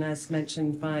induction, as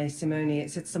mentioned by Simone?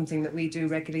 It's something that we do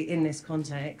regularly in this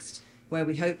context, where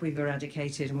we hope we've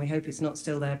eradicated and we hope it's not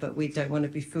still there, but we don't want to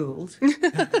be fooled. To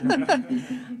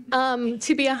be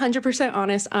 100%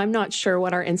 honest, I'm not sure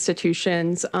what our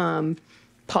institution's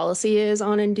policy is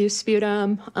on induced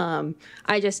sputum.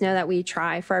 I just know that we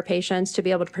try for our patients to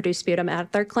be able to produce sputum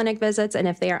at their clinic visits, and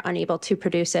if they are unable to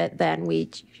produce it, then we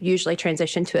usually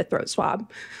transition to a throat swab.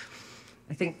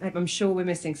 I'm sure we're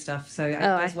missing stuff, so it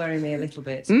does worry me a little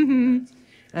bit. Mm-hmm.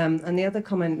 And the other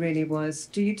comment really was,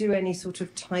 do you do any sort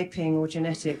of typing or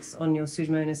genetics on your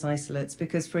Pseudomonas isolates?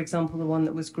 Because, for example, the one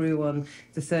that was grew on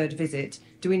the 3rd visit,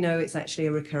 do we know it's actually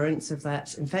a recurrence of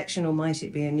that infection, or might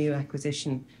it be a new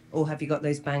acquisition? Or have you got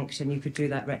those banked and you could do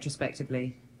that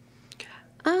retrospectively?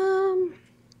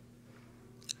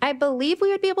 I believe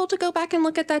we would be able to go back and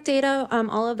look at that data.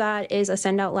 All of that is a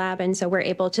send-out lab, and so we're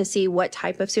able to see what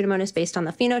type of Pseudomonas based on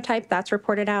the phenotype that's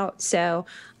reported out. So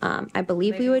I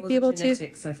believe we would be able to.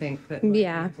 Genetics, I think. That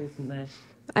yeah, there.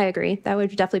 I agree. That would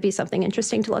definitely be something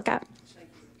interesting to look at.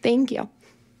 Thank you.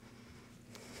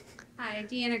 Hi,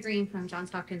 Deanna Green from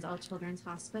Johns Hopkins All Children's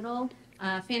Hospital.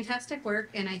 Fantastic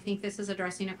work, and I think this is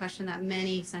addressing a question that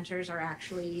many centers are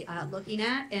actually looking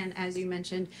at, and as you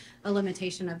mentioned, a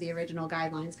limitation of the original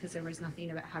guidelines because there was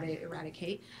nothing about how to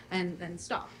eradicate and then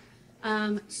stop.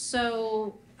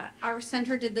 So our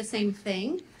center did the same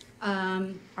thing.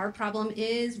 Our problem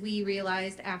is we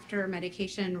realized after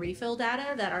medication refill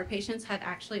data that our patients had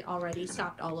actually already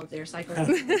stopped all of their cycles.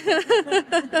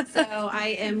 So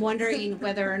I am wondering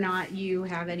whether or not you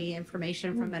have any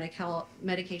information from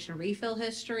medication refill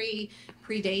history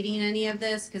predating any of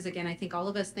this, because again, I think all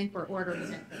of us think we're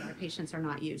ordering it, but our patients are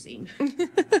not using.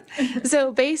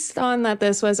 So based on that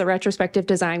this was a retrospective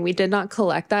design, we did not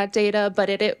collect that data, but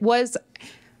it was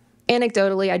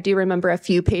anecdotally, I do remember a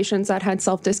few patients that had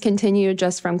self-discontinued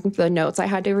just from the notes I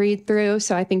had to read through.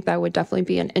 So I think that would definitely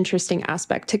be an interesting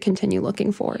aspect to continue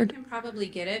looking forward. You can probably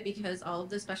get it because all of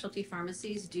the specialty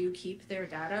pharmacies do keep their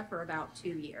data for about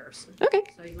 2 years. Okay.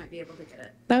 So you might be able to get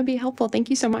it. That would be helpful. Thank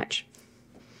you so much.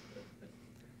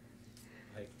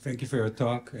 Thank you for your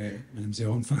talk. My name is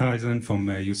Jeroen van Huizen from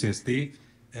UCSD.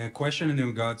 A question in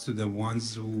regards to the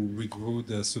ones who regrew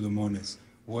the Pseudomonas.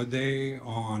 Were they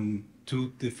on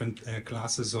two different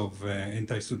classes of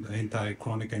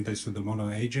chronic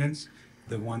anti-Pseudomonal agents,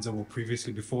 the ones that were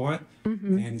previously before it?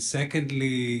 And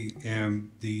secondly,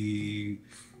 the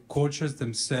cultures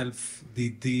themselves,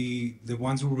 the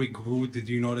ones who regrew, did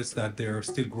you notice that they're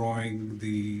still growing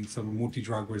the sort of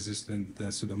multi-drug resistant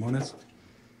Pseudomonas?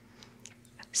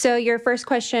 So your first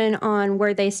question on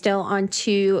were they still on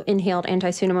two inhaled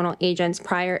anti-pseudomonal agents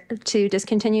prior to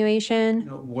discontinuation?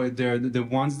 No, were there the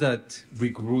ones that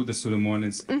regrew the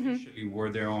Pseudomonas initially, were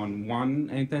they on one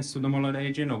anti-Pseudomonal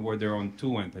agent or were they on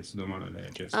two anti-Pseudomonal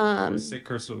agents? Or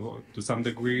sicker so, to some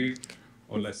degree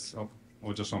or less,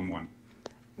 or just on one?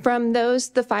 From those,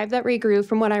 the 5 that regrew,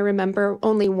 from what I remember,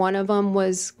 only one of them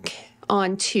was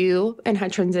on 2 and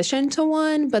had transitioned to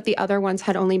 1, but the other ones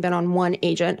had only been on 1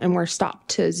 agent and were stopped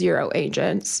to 0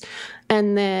 agents.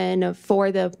 And then for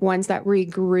the ones that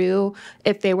regrew,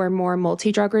 if they were more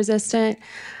multi-drug resistant,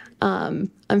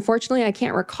 unfortunately, I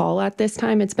can't recall at this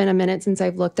time. It's been a minute since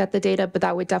I've looked at the data, but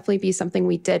that would definitely be something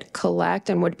we did collect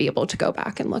and would be able to go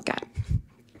back and look at.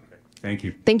 Thank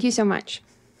you. Thank you so much.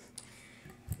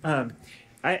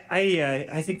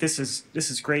 I think this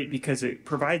is great because it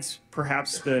provides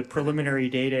perhaps the preliminary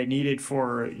data needed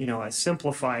for a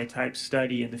simplify type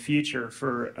study in the future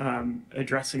for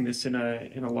addressing this in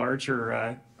a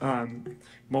larger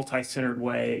multi-centered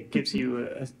way. It gives you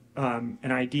an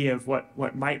idea of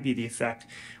what might be the effect.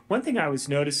 One thing I was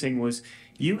noticing was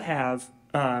you have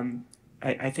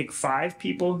I think 5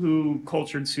 people who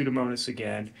cultured Pseudomonas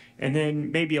again, and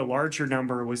then maybe a larger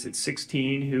number, was it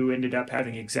 16, who ended up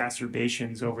having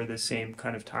exacerbations over the same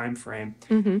kind of time frame.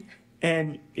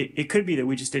 And it could be that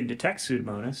we just didn't detect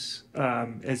Pseudomonas,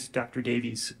 as Dr.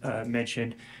 Davies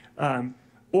mentioned.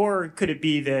 Or could it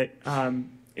be that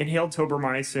inhaled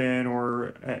tobramycin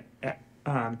or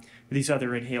these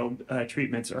other inhaled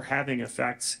treatments are having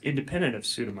effects independent of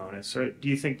Pseudomonas? Or do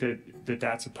you think that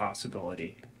that's a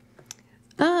possibility?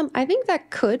 I think that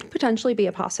could potentially be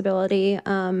a possibility.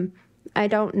 I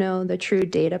don't know the true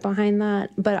data behind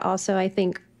that, but also I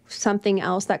think something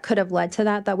else that could have led to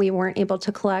that we weren't able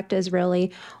to collect is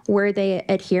really, were they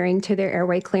adhering to their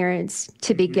airway clearance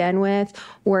to begin with?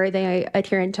 Were they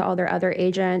adherent to all their other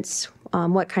agents?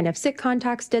 What kind of sick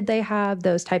contacts did they have?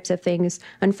 Those types of things.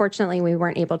 Unfortunately, we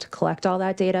weren't able to collect all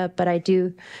that data, but I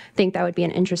do think that would be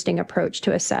an interesting approach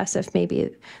to assess if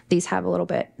maybe these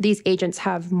agents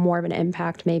have more of an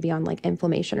impact maybe on like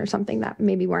inflammation or something that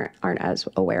maybe aren't as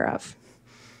aware of.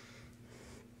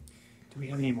 Do we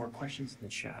have any more questions in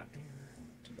the chat?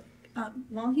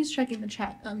 While he's checking the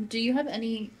chat, do you have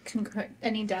any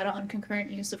data on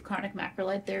concurrent use of chronic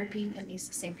macrolide therapy in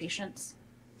these same patients?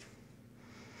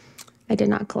 I did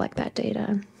not collect that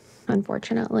data,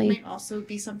 unfortunately. Might also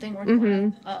be something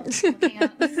worthwhile looking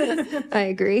at. I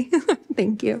agree.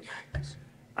 Thank you.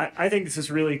 I think this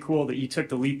is really cool that you took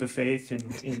the leap of faith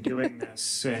in doing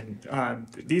this. And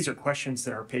these are questions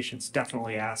that our patients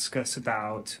definitely ask us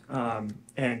about.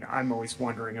 And I'm always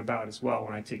wondering about as well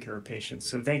when I take care of patients.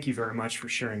 So thank you very much for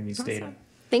sharing these data.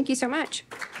 Thank you so much.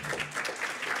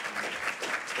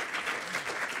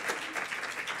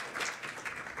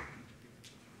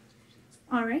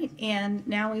 All right, and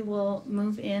now we will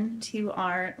move into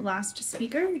our last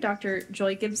speaker, Dr.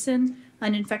 Joy Gibson,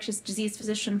 an infectious disease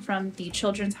physician from the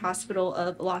Children's Hospital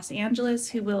of Los Angeles,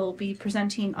 who will be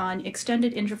presenting on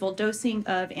extended interval dosing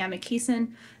of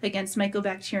amikacin against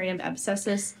Mycobacterium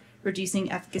abscessus, reducing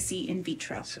efficacy in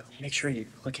vitro. So make sure you're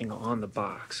clicking on the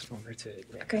box in order to.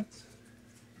 Okay.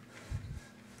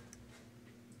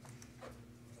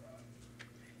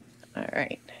 All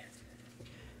right.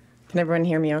 Can everyone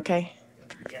hear me okay?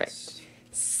 Perfect.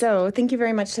 So thank you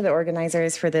very much to the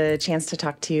organizers for the chance to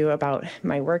talk to you about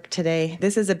my work today.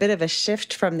 This is a bit of a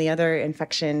shift from the other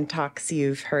infection talks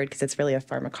you've heard because it's really a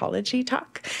pharmacology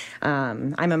talk.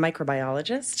 I'm a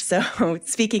microbiologist, so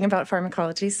speaking about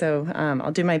pharmacology, so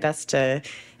I'll do my best to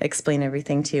explain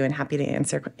everything to you and happy to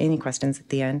answer any questions at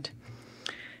the end.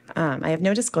 I have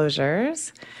no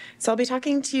disclosures. So I'll be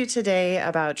talking to you today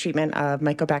about treatment of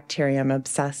Mycobacterium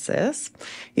abscessus.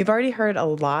 You've already heard a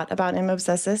lot about M.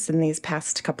 abscessus in these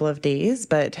past couple of days,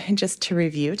 but just to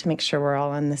review to make sure we're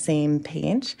all on the same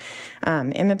page.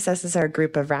 M. abscessus are a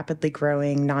group of rapidly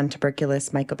growing non-tuberculous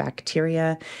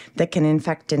mycobacteria that can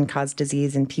infect and cause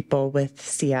disease in people with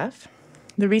CF.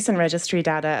 The recent registry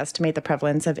data estimate the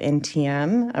prevalence of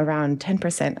NTM around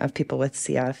 10% of people with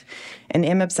CF, and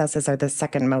M. abscessus are the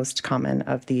second most common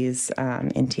of these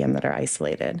NTM that are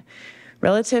isolated.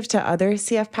 Relative to other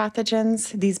CF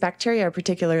pathogens, these bacteria are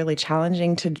particularly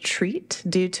challenging to treat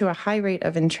due to a high rate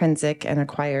of intrinsic and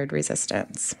acquired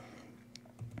resistance.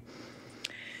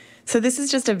 So this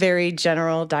is just a very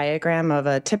general diagram of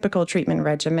a typical treatment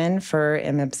regimen for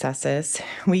M. abscessus.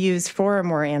 We use 4 or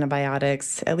more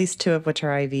antibiotics, at least 2 of which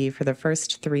are IV, for the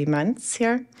first 3 months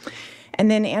here. And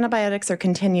then antibiotics are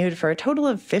continued for a total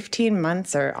of 15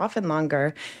 months or often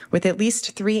longer, with at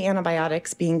least 3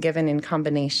 antibiotics being given in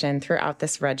combination throughout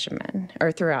this regimen,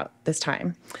 or throughout this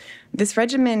time. This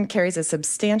regimen carries a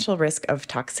substantial risk of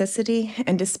toxicity,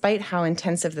 and despite how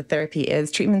intensive the therapy is,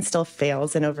 treatment still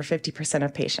fails in over 50%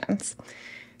 of patients.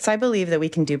 So I believe that we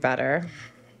can do better.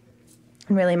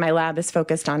 And really, my lab is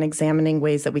focused on examining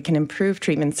ways that we can improve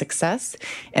treatment success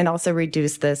and also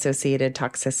reduce the associated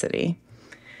toxicity.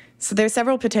 So there's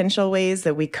several potential ways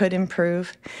that we could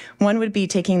improve. One would be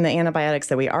taking the antibiotics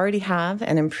that we already have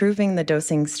and improving the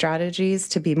dosing strategies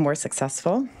to be more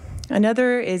successful.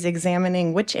 Another is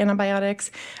examining which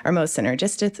antibiotics are most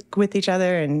synergistic with each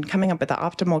other and coming up with the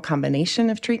optimal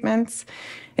combination of treatments.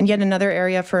 And yet another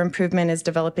area for improvement is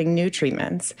developing new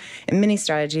treatments, and many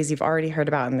strategies you've already heard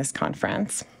about in this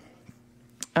conference.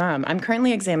 I'm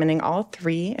currently examining all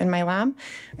 3 in my lab,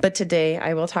 but today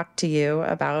I will talk to you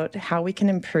about how we can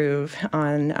improve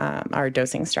on our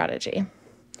dosing strategy.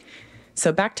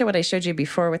 So back to what I showed you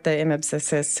before with the M.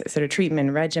 abscessus sort of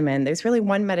treatment regimen, there's really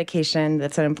one medication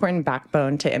that's an important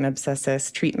backbone to M.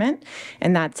 abscessus treatment,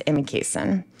 and that's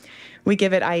amikacin. We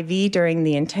give it IV during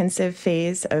the intensive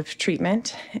phase of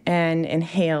treatment and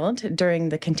inhaled during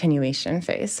the continuation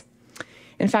phase.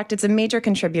 In fact, it's a major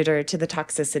contributor to the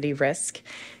toxicity risk,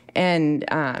 and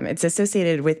it's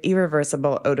associated with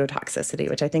irreversible ototoxicity,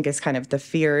 which I think is kind of the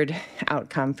feared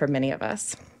outcome for many of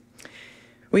us.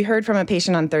 We heard from a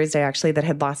patient on Thursday, actually, that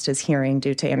had lost his hearing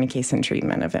due to amikacin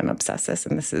treatment of M. abscessus,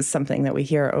 and this is something that we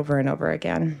hear over and over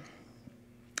again.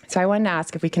 So I wanted to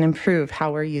ask if we can improve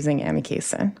how we're using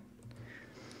amikacin.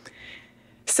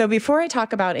 So before I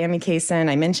talk about amikacin,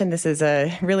 I mentioned this is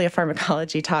really a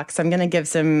pharmacology talk, so I'm going to give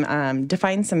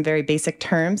define some very basic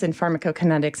terms in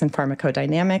pharmacokinetics and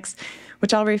pharmacodynamics,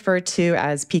 which I'll refer to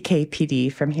as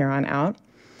PK/PD from here on out.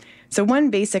 So one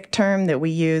basic term that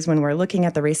we use when we're looking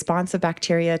at the response of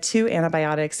bacteria to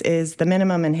antibiotics is the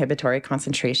minimum inhibitory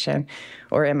concentration,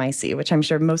 or MIC, which I'm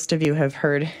sure most of you have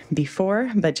heard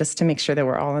before, but just to make sure that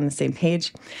we're all on the same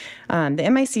page. The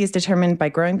MIC is determined by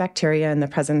growing bacteria in the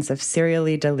presence of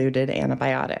serially diluted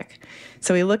antibiotic.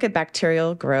 So we look at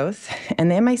bacterial growth,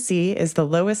 and the MIC is the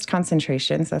lowest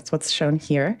concentration, so that's what's shown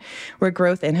here, where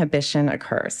growth inhibition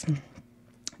occurs.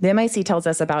 The MIC tells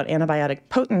us about antibiotic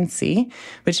potency,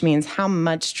 which means how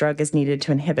much drug is needed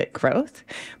to inhibit growth,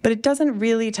 but it doesn't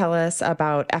really tell us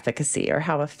about efficacy or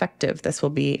how effective this will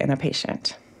be in a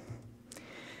patient.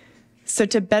 So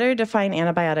to better define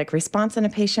antibiotic response in a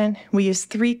patient, we use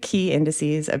 3 key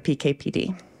indices of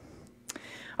PK/PD.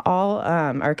 All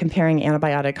are comparing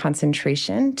antibiotic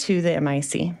concentration to the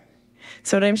MIC.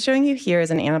 So what I'm showing you here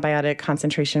is an antibiotic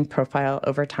concentration profile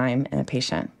over time in a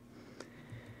patient.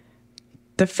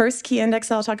 The first key index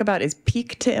I'll talk about is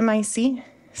peak to MIC.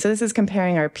 So this is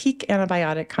comparing our peak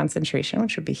antibiotic concentration,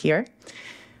 which would be here,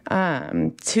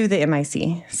 to the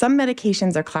MIC. Some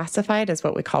medications are classified as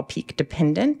what we call peak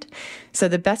dependent. So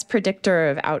the best predictor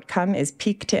of outcome is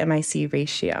peak to MIC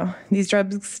ratio. These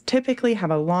drugs typically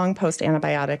have a long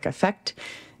post-antibiotic effect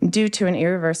due to an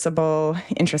irreversible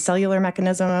intracellular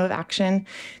mechanism of action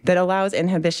that allows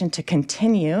inhibition to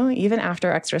continue even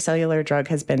after extracellular drug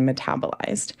has been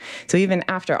metabolized. So even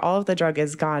after all of the drug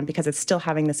is gone, because it's still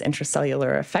having this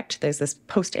intracellular effect, there's this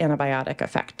post-antibiotic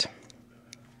effect.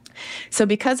 So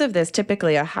because of this,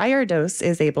 typically a higher dose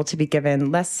is able to be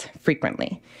given less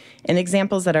frequently. And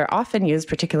examples that are often used,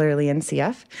 particularly in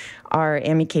CF, are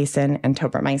amikacin and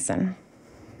tobramycin.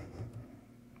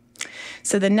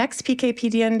 So the next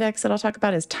PK/PD index that I'll talk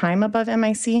about is time above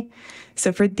MIC.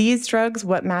 So for these drugs,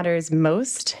 what matters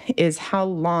most is how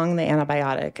long the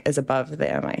antibiotic is above the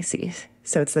MIC.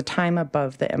 So it's the time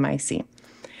above the MIC.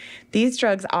 These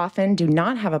drugs often do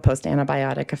not have a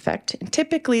post-antibiotic effect.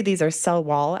 Typically, these are cell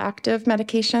wall active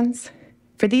medications.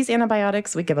 For these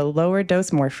antibiotics, we give a lower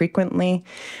dose more frequently.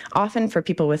 Often for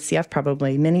people with CF,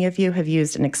 probably many of you have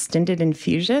used an extended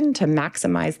infusion to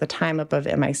maximize the time above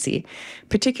MIC,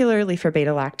 particularly for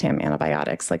beta-lactam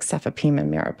antibiotics like cefepime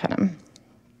and meropenem.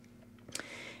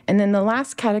 And then the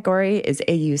last category is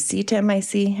AUC to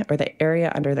MIC, or the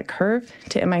area under the curve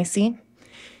to MIC.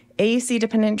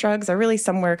 AUC-dependent drugs are really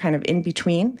somewhere kind of in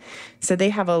between. So they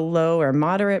have a low or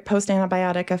moderate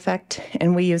post-antibiotic effect,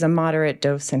 and we use a moderate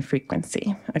dose and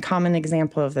frequency. A common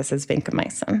example of this is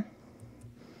vancomycin.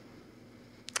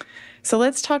 So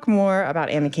let's talk more about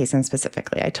amikacin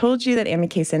specifically. I told you that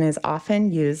amikacin is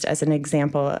often used as an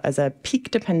example as a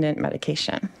peak-dependent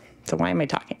medication. So why am I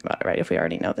talking about it, right, if we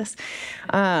already know this?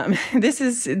 This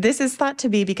is thought to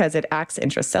be because it acts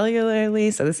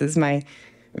intracellularly. So this is my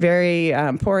very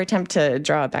poor attempt to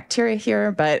draw a bacteria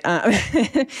here, but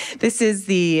this is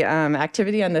the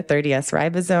activity on the 30S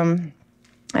ribosome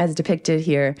as depicted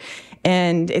here.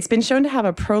 And it's been shown to have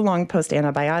a prolonged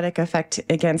post-antibiotic effect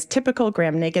against typical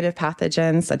gram-negative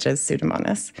pathogens such as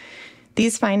Pseudomonas.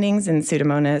 These findings in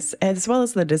Pseudomonas, as well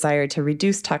as the desire to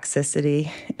reduce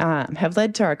toxicity, have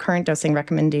led to our current dosing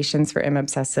recommendations for M.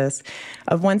 abscessus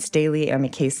of once daily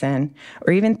amikacin,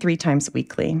 or even 3 times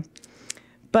weekly.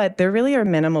 But there really are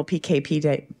minimal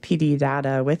PK/PD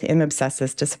data with M.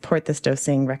 abscessus to support this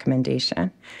dosing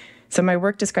recommendation. So my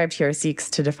work described here seeks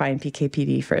to define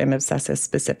PK/PD for M. abscessus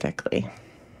specifically.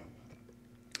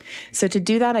 So to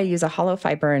do that, I use a hollow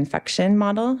fiber infection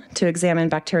model to examine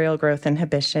bacterial growth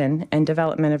inhibition and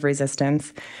development of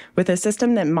resistance with a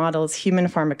system that models human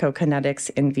pharmacokinetics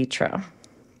in vitro.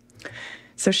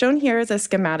 So shown here is a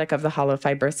schematic of the hollow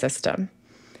fiber system.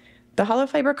 The hollow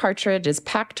fiber cartridge is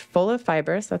packed full of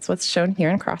fibers. That's what's shown here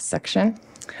in cross-section.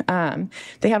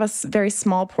 They have a very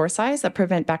small pore size that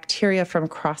prevent bacteria from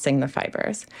crossing the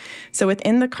fibers. So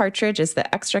within the cartridge is the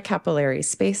extracapillary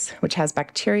space, which has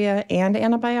bacteria and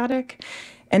antibiotic.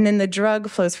 And then the drug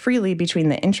flows freely between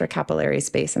the intracapillary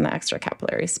space and the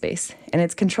extracapillary space. And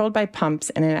it's controlled by pumps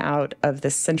in and out of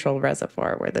this central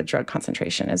reservoir where the drug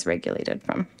concentration is regulated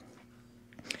from.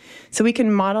 So we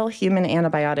can model human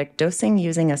antibiotic dosing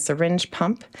using a syringe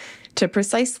pump to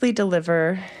precisely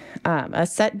deliver a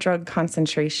set drug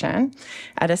concentration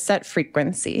at a set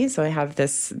frequency. So I have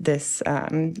this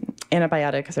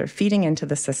antibiotic sort of feeding into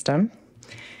the system.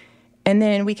 And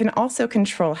then we can also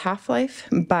control half-life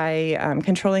by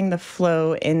controlling the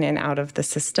flow in and out of the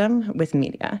system with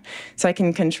media. So I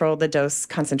can control the dose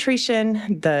concentration,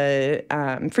 the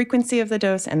frequency of the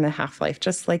dose, and the half-life,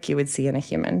 just like you would see in a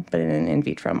human, but in an in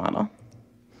vitro model.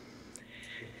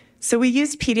 So we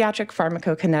used pediatric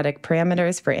pharmacokinetic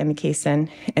parameters for amikacin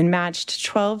and matched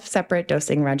 12 separate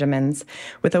dosing regimens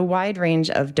with a wide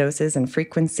range of doses and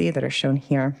frequency that are shown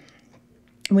here.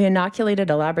 We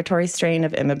inoculated a laboratory strain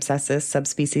of M. abscessus,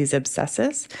 subspecies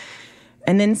abscessus,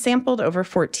 and then sampled over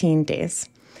 14 days.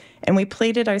 And we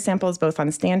plated our samples both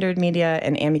on standard media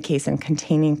and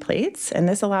amikacin-containing plates, and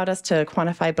this allowed us to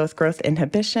quantify both growth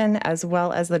inhibition as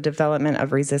well as the development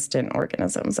of resistant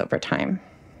organisms over time.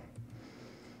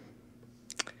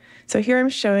 So here I'm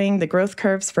showing the growth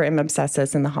curves for M.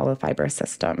 abscessus in the hollow fiber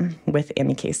system with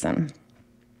amikacin.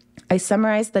 I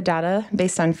summarized the data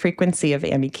based on frequency of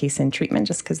amikacin treatment,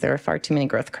 just because there are far too many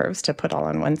growth curves to put all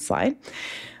on one slide.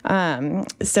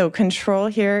 So control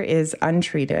here is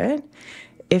untreated.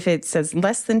 If it says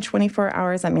less than 24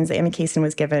 hours, that means the amikacin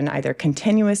was given either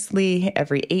continuously,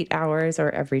 every 8 hours, or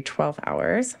every 12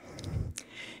 hours.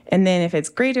 And then if it's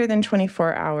greater than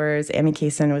 24 hours,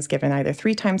 amikacin was given either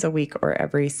 3 times a week or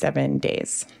every 7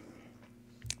 days.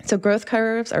 So growth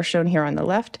curves are shown here on the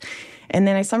left. And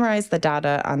then I summarized the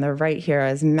data on the right here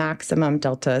as maximum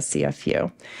delta CFU.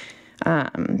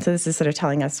 So this is sort of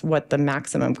telling us what the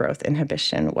maximum growth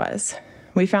inhibition was.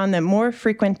 We found that more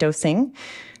frequent dosing,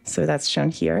 so that's shown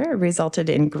here, resulted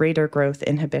in greater growth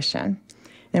inhibition.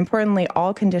 And importantly,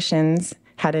 all conditions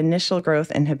had initial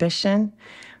growth inhibition,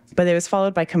 but it was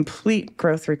followed by complete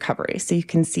growth recovery. So you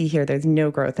can see here there's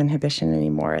no growth inhibition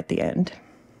anymore at the end.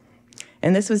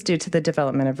 And this was due to the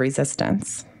development of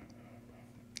resistance.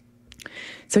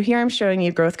 So here I'm showing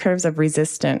you growth curves of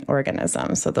resistant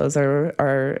organisms. So those are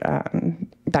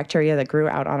bacteria that grew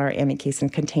out on our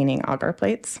amikacin-containing agar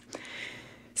plates.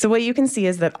 So what you can see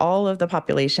is that all of the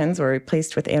populations were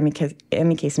replaced with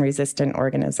amikacin-resistant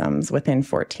organisms within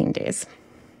 14 days.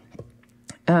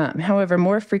 However,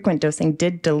 more frequent dosing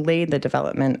did delay the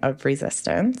development of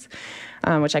resistance,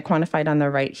 which I quantified on the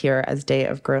right here as day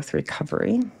of growth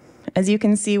recovery. As you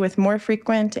can see, with more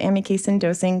frequent amikacin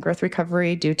dosing, growth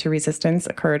recovery due to resistance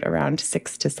occurred around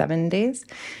 6 to 7 days,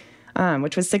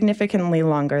 which was significantly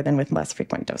longer than with less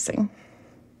frequent dosing.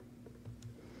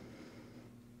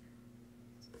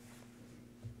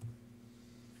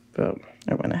 Oh,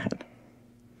 I went ahead.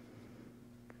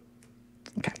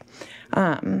 Okay.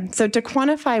 So to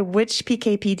quantify which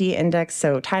PK/PD index,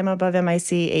 so time above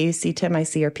MIC, AUC to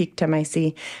MIC, or peak to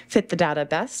MIC, fit the data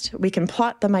best, we can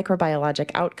plot the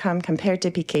microbiologic outcome compared to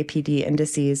PK/PD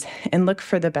indices and look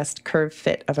for the best curve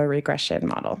fit of a regression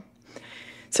model.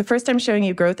 So first I'm showing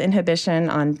you growth inhibition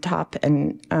on top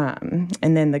and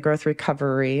then the growth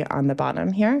recovery on the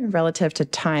bottom here relative to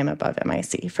time above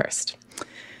MIC first.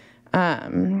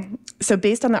 So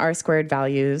based on the R-squared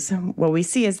values, what we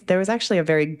see is there was actually a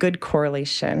very good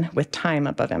correlation with time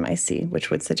above MIC, which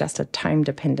would suggest a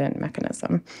time-dependent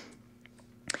mechanism.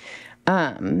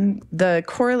 The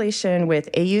correlation with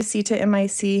AUC to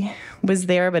MIC was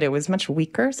there, but it was much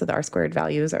weaker, so the R-squared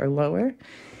values are lower.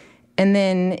 And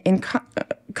then in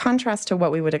contrast to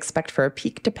what we would expect for a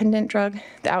peak-dependent drug,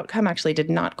 the outcome actually did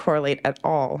not correlate at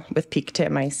all with peak to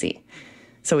MIC.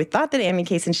 So we thought that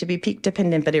amikacin should be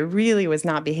peak-dependent, but it really was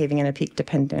not behaving in a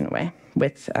peak-dependent way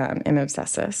with M.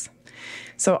 abscessus.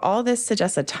 So all this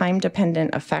suggests a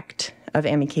time-dependent effect of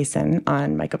amikacin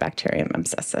on Mycobacterium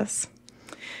abscessus.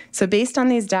 So based on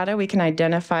these data, we can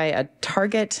identify a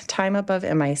target time above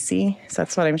MIC, so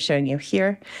that's what I'm showing you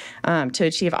here, to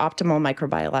achieve optimal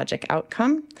microbiologic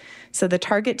outcome. So the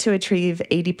target to achieve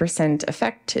 80%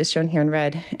 effect is shown here in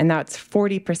red, and now it's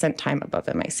 40% time above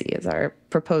MIC is our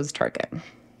proposed target.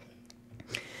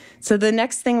 So the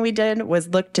next thing we did was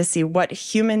look to see what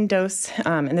human dose,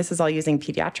 and this is all using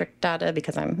pediatric data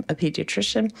because I'm a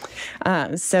pediatrician,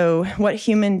 so what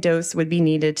human dose would be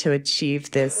needed to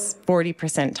achieve this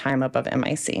 40% time above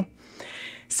MIC.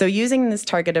 So using this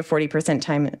target of 40%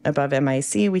 time above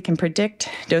MIC, we can predict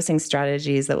dosing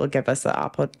strategies that will give us the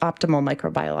optimal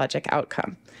microbiologic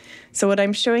outcome. So what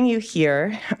I'm showing you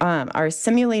here are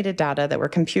simulated data that were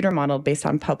computer modeled based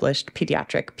on published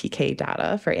pediatric PK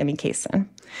data for amikacin.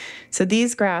 So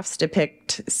these graphs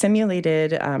depict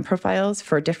simulated profiles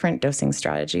for different dosing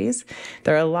strategies.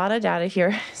 There are a lot of data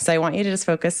here, so I want you to just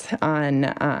focus on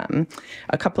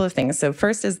a couple of things. So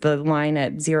first is the line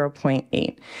at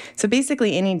 0.8. So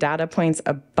basically any data points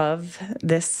above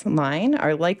this line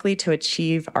are likely to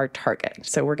achieve our target.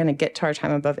 So we're going to get to our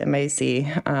time above MIC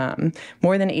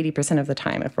more than 80% of the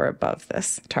time if we're above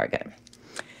this target.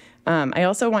 I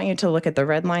also want you to look at the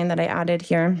red line that I added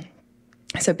here.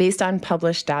 So based on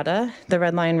published data, the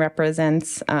red line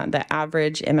represents the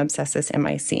average M. abscessus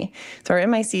MIC. So our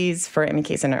MICs for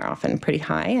amikacin are often pretty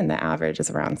high, and the average is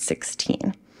around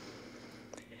 16.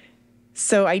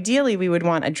 So ideally, we would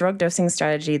want a drug dosing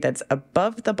strategy that's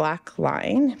above the black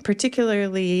line,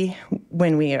 particularly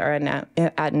when we are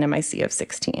at an MIC of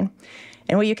 16.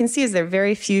 And what you can see is there are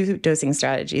very few dosing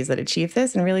strategies that achieve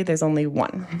this, and really there's only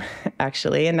one,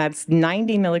 actually, and that's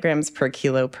 90 milligrams per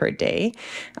kilo per day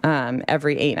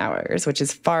every 8 hours, which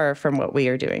is far from what we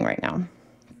are doing right now.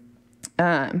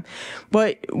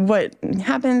 What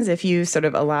happens if you sort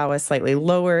of allow a slightly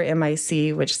lower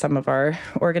MIC, which some of our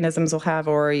organisms will have,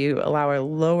 or you allow a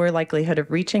lower likelihood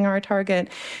of reaching our target,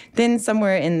 then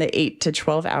somewhere in the 8 to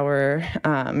 12 hour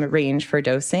range for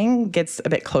dosing gets a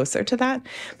bit closer to that.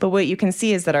 But what you can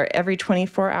see is that our every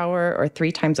 24 hour or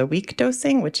 3 times a week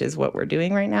dosing, which is what we're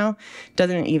doing right now,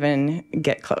 doesn't even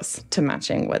get close to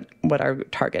matching what our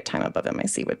target time above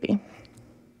MIC would be.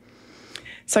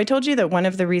 So I told you that one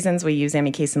of the reasons we use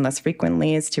amikacin less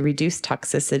frequently is to reduce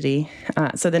toxicity.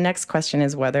 So the next question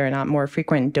is whether or not more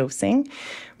frequent dosing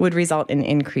would result in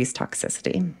increased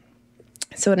toxicity.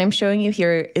 So what I'm showing you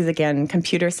here is, again,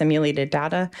 computer simulated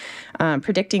data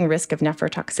predicting risk of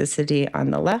nephrotoxicity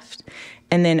on the left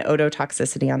and then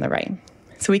ototoxicity on the right.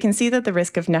 So we can see that the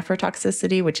risk of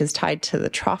nephrotoxicity, which is tied to the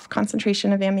trough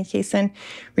concentration of amikacin,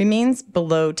 remains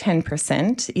below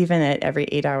 10%, even at every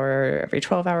 8 hour or every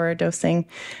 12 hour dosing,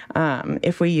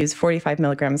 if we use 45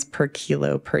 milligrams per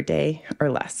kilo per day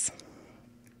or less.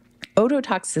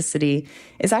 Ototoxicity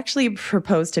is actually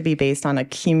proposed to be based on a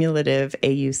cumulative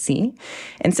AUC.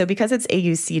 And so because it's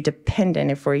AUC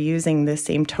dependent, if we're using the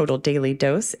same total daily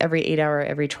dose, every 8-hour,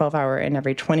 every 12-hour, and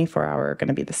every 24-hour are going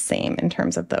to be the same in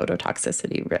terms of the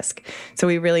ototoxicity risk. So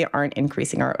we really aren't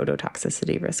increasing our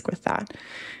ototoxicity risk with that.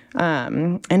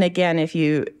 And again,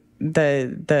 the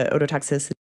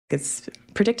ototoxicity is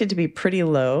predicted to be pretty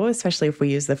low, especially if we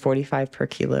use the 45 per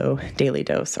kilo daily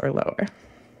dose or lower.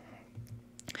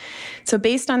 So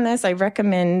based on this, I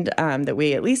recommend that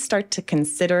we at least start to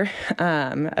consider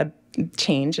a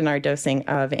change in our dosing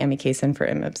of amikacin for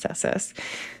M. abscessus.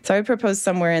 So I would propose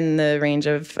somewhere in the range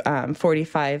of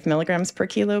 45 milligrams per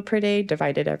kilo per day,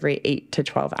 divided every 8 to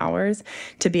 12 hours,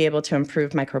 to be able to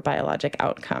improve microbiologic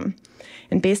outcome.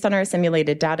 And based on our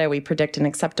simulated data, we predict an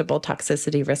acceptable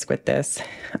toxicity risk with this.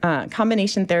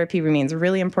 Combination therapy remains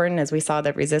really important, as we saw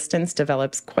that resistance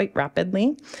develops quite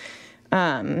rapidly.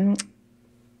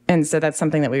 And so that's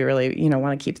something that we really,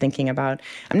 want to keep thinking about.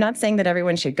 I'm not saying that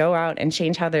everyone should go out and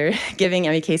change how they're giving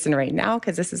amikacin right now,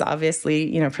 because this is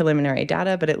obviously, preliminary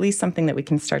data, but at least something that we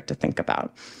can start to think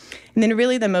about. And then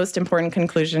really the most important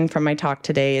conclusion from my talk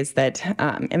today is that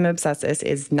M. abscessus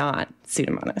is not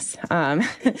Pseudomonas.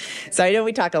 So I know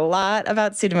we talk a lot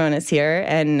about Pseudomonas here,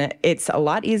 and it's a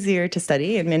lot easier to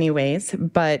study in many ways,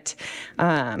 but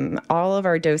all of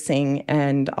our dosing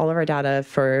and all of our data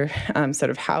for sort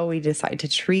of how we decide to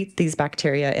treat these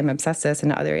bacteria, M. abscessus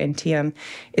and other NTM,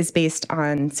 is based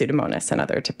on Pseudomonas and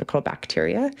other typical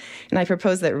bacteria. And I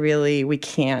propose that really we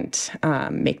can't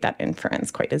make that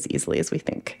inference quite as easily as we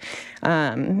think.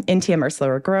 NTM are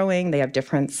slower growing, they have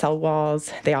different cell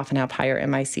walls, they often have higher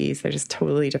MICs, they're just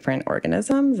totally different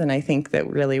organisms, and I think that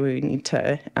really we need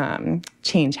to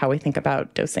change how we think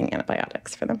about dosing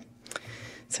antibiotics for them.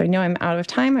 So I know I'm out of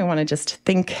time. I want to just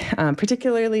thank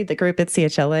particularly the group at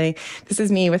CHLA. This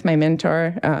is me with my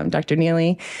mentor, Dr.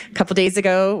 Neely. A couple days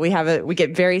ago, we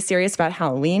get very serious about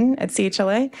Halloween at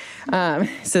CHLA.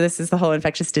 So this is the whole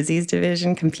infectious disease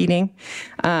division competing.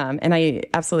 And I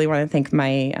absolutely want to thank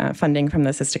my funding from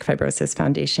the Cystic Fibrosis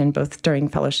Foundation, both during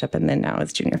fellowship and then now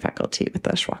as junior faculty with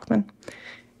the Schwachman.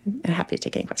 I'm happy to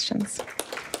take any questions.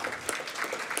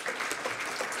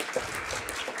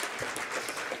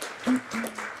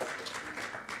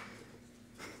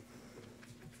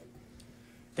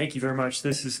 Thank you very much.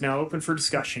 This is now open for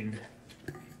discussion.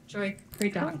 Joy,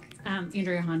 great talk.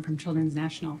 Andrea Hahn from Children's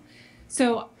National.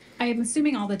 So I'm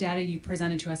assuming all the data you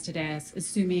presented to us today is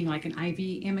assuming like an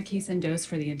IV amikacin dose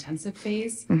for the intensive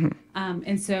phase. Mm-hmm.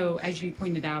 And so as you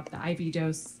pointed out, the IV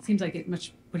dose seems like it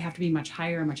would have to be much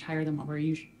higher than what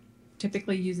we're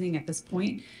typically using at this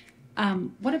point.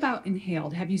 What about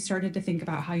inhaled? Have you started to think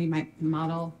about how you might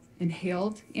model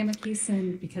inhaled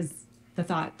amikacin? Because the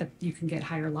thought that you can get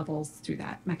higher levels through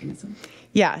that mechanism.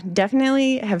 Yeah,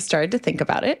 definitely have started to think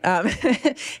about it.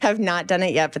 Have not done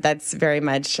it yet, but that's very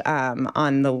much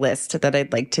on the list that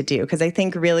I'd like to do, because I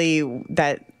think really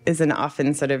that is an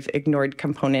often sort of ignored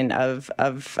component of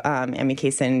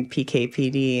amikacin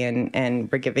PK/PD,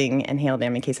 and we're giving inhaled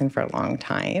amikacin for a long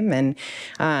time.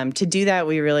 And to do that,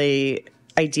 we really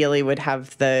ideally would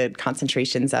have the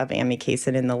concentrations of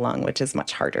amikacin in the lung, which is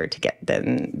much harder to get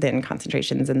than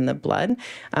concentrations in the blood.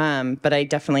 But I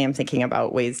definitely am thinking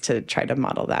about ways to try to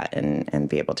model that and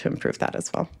be able to improve that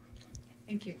as well.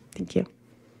 Thank you. Thank you.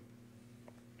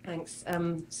 Thanks.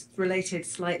 Related,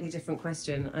 slightly different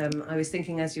question. I was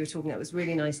thinking as you were talking, it was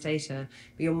really nice data,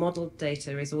 but your modeled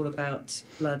data is all about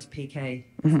blood PK,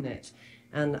 isn't it?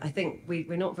 And I think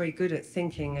we're not very good at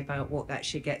thinking about what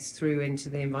actually gets through into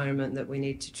the environment that we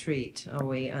need to treat, are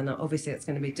we? And obviously it's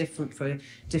going to be different for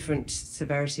different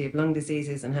severity of lung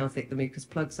diseases and how thick the mucus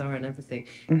plugs are and everything.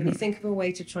 Mm-hmm. Can you think of a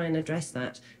way to try and address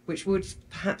that, which would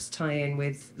perhaps tie in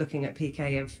with looking at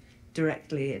PK of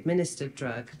directly administered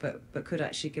drug, but could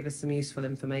actually give us some useful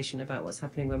information about what's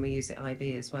happening when we use it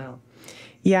IV as well?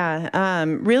 Yeah,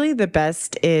 really the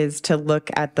best is to look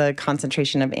at the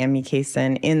concentration of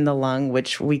amikacin in the lung,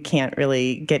 which we can't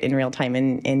really get in real time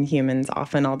in humans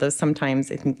often, although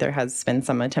sometimes I think there has been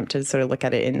some attempt to sort of look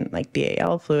at it in like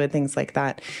BAL fluid, things like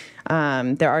that.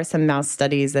 There are some mouse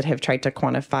studies that have tried to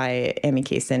quantify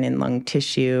amikacin in lung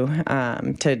tissue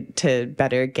to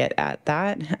better get at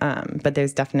that, but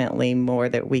there's definitely more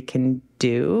that we can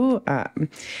do,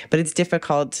 but it's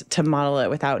difficult to model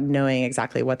it without knowing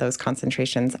exactly what those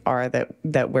concentrations are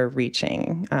that we're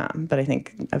reaching. But I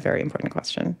think a very important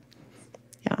question.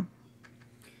 Yeah.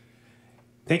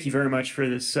 Thank you very much for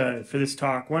this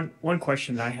talk. One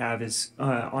question that I have is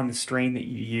on the strain that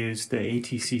you used, the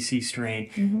ATCC strain.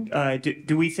 Mm-hmm.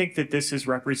 Do we think that this is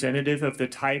representative of the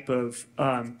type of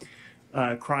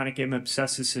chronic M.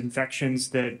 abscessus infections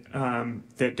that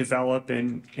that develop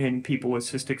in people with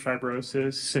cystic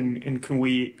fibrosis, and can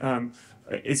we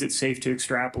is it safe to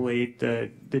extrapolate the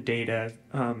data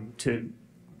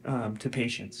to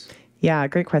patients? Yeah,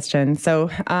 great question. So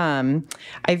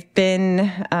I've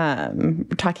been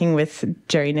talking with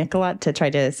Jerry Nicolot to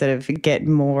try to sort of get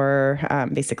more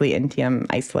basically NTM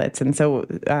isolates. And so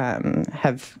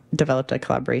have developed a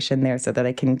collaboration there so that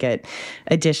I can get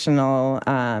additional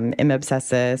M.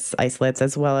 abscessus isolates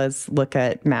as well as look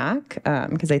at MAC,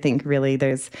 because I think really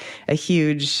there's a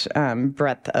huge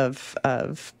breadth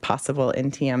of possible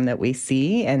NTM that we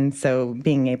see. And so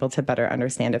being able to better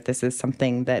understand if this is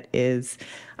something that is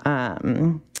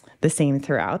the same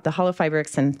throughout. The hollow fiber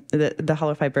the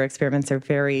hollow fiber experiments are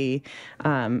very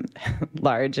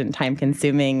large and time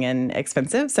consuming and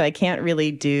expensive, so I can't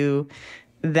really do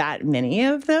that many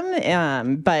of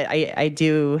them. But I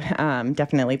do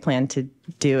definitely plan to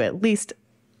do at least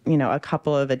a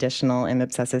couple of additional M.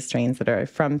 abscessus strains that are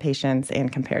from patients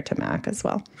and compared to MAC as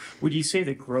well. Would you say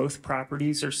the growth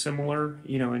properties are similar,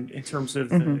 in terms of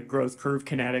the growth curve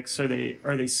kinetics?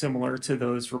 Are they similar to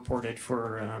those reported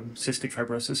for cystic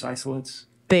fibrosis isolates?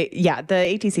 The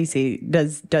ATCC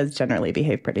does generally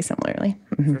behave pretty similarly.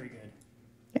 Very good.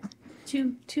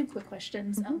 Two quick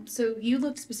questions. So you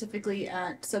looked specifically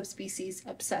at subspecies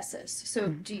abscessus, so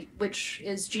which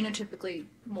is genotypically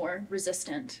more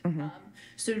resistant.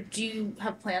 So do you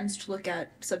have plans to look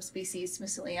at subspecies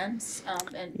miscellaneous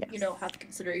and have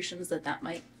considerations that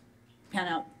might pan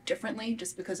out differently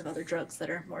just because of other drugs that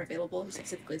are more available,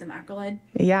 specifically the macrolide?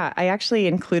 Yeah, I actually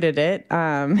included it.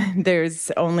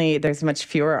 There's much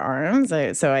fewer arms,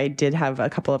 so I did have a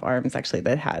couple of arms actually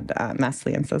that had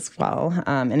Maslians as well,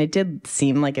 and it did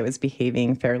seem like it was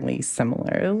behaving fairly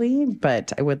similarly,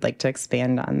 but I would like to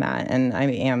expand on that, and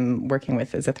I am working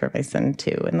with azithromycin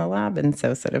too in the lab, and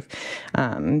so sort of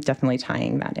definitely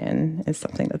tying that in is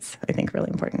something that's, I think,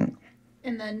 really important.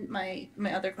 And then my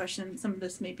other question, some of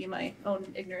this may be my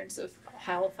own ignorance of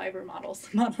hollow fiber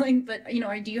modeling, but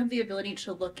do you have the ability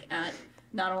to look at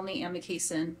not only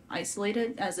amikacin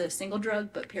isolated as a single drug,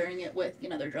 but pairing it with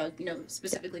another drug,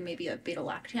 specifically maybe a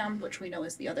beta-lactam, which we know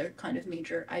is the other kind of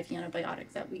major IV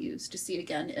antibiotic that we use, to see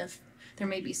again if there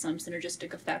may be some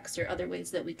synergistic effects or other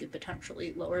ways that we could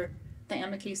potentially lower the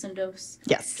amikacin dose?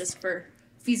 Yes. Just for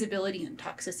feasibility and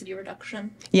toxicity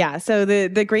reduction? Yeah, so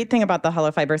the great thing about the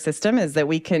hollow fiber system is that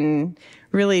we can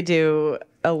really do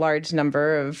a large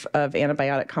number of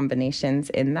antibiotic combinations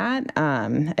in that.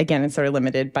 Again, it's sort of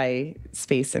limited by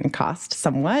space and cost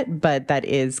somewhat, but that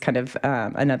is kind of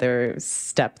another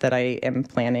step that I am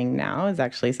planning now, is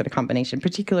actually sort of combination,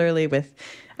 particularly with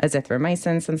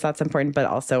azithromycin, since that's important, but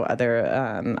also other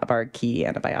of our key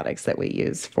antibiotics that we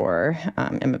use for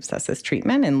M. abscessus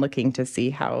treatment, and looking to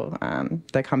see how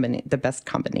the best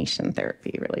combination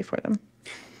therapy really for them.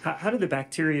 How do the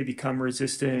bacteria become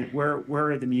resistant? Where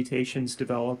are the mutations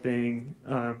developing?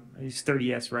 These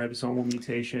 30S ribosomal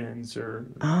mutations, or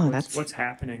what's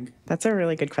happening? That's a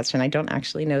really good question. I don't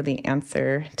actually know the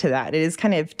answer to that. It is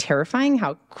kind of terrifying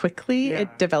how quickly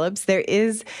it develops. There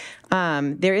is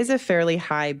a fairly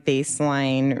high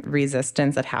baseline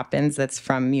resistance that happens that's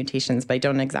from mutations, but I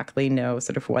don't exactly know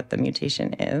sort of what the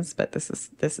mutation is. But this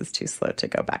is too slow to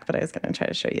go back. But I was going to try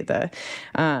to show you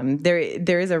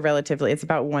there is a relatively, it's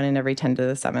about 1 in every 10 to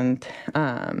the 7th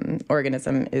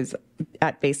organism is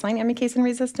at baseline amikacin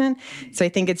resistant. So I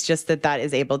think it's just that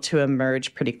is able to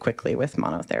emerge pretty quickly with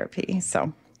monotherapy.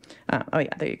 So,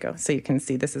 there you go. So you can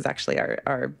see this is actually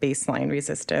our baseline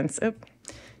resistance,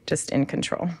 just in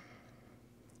control.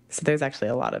 So there's actually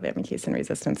a lot of amikacin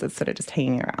resistance that's sort of just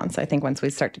hanging around. So I think once we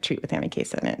start to treat with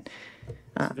amikacin, it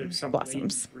there's some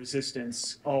blossoms.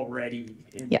 Resistance already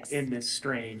in this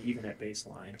strain, even at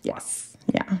baseline. Yes.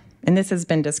 Wow. Yeah. And this has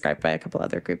been described by a couple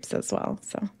other groups as well.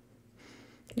 So,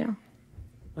 yeah.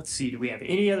 Let's see. Do we have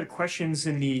any other questions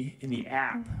in the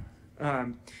app?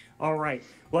 All right.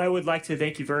 Well, I would like to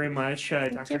thank you very much,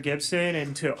 Dr. Gibson,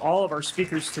 and to all of our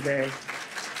speakers today.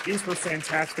 These were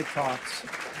fantastic talks.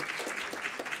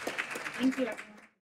 Thank you.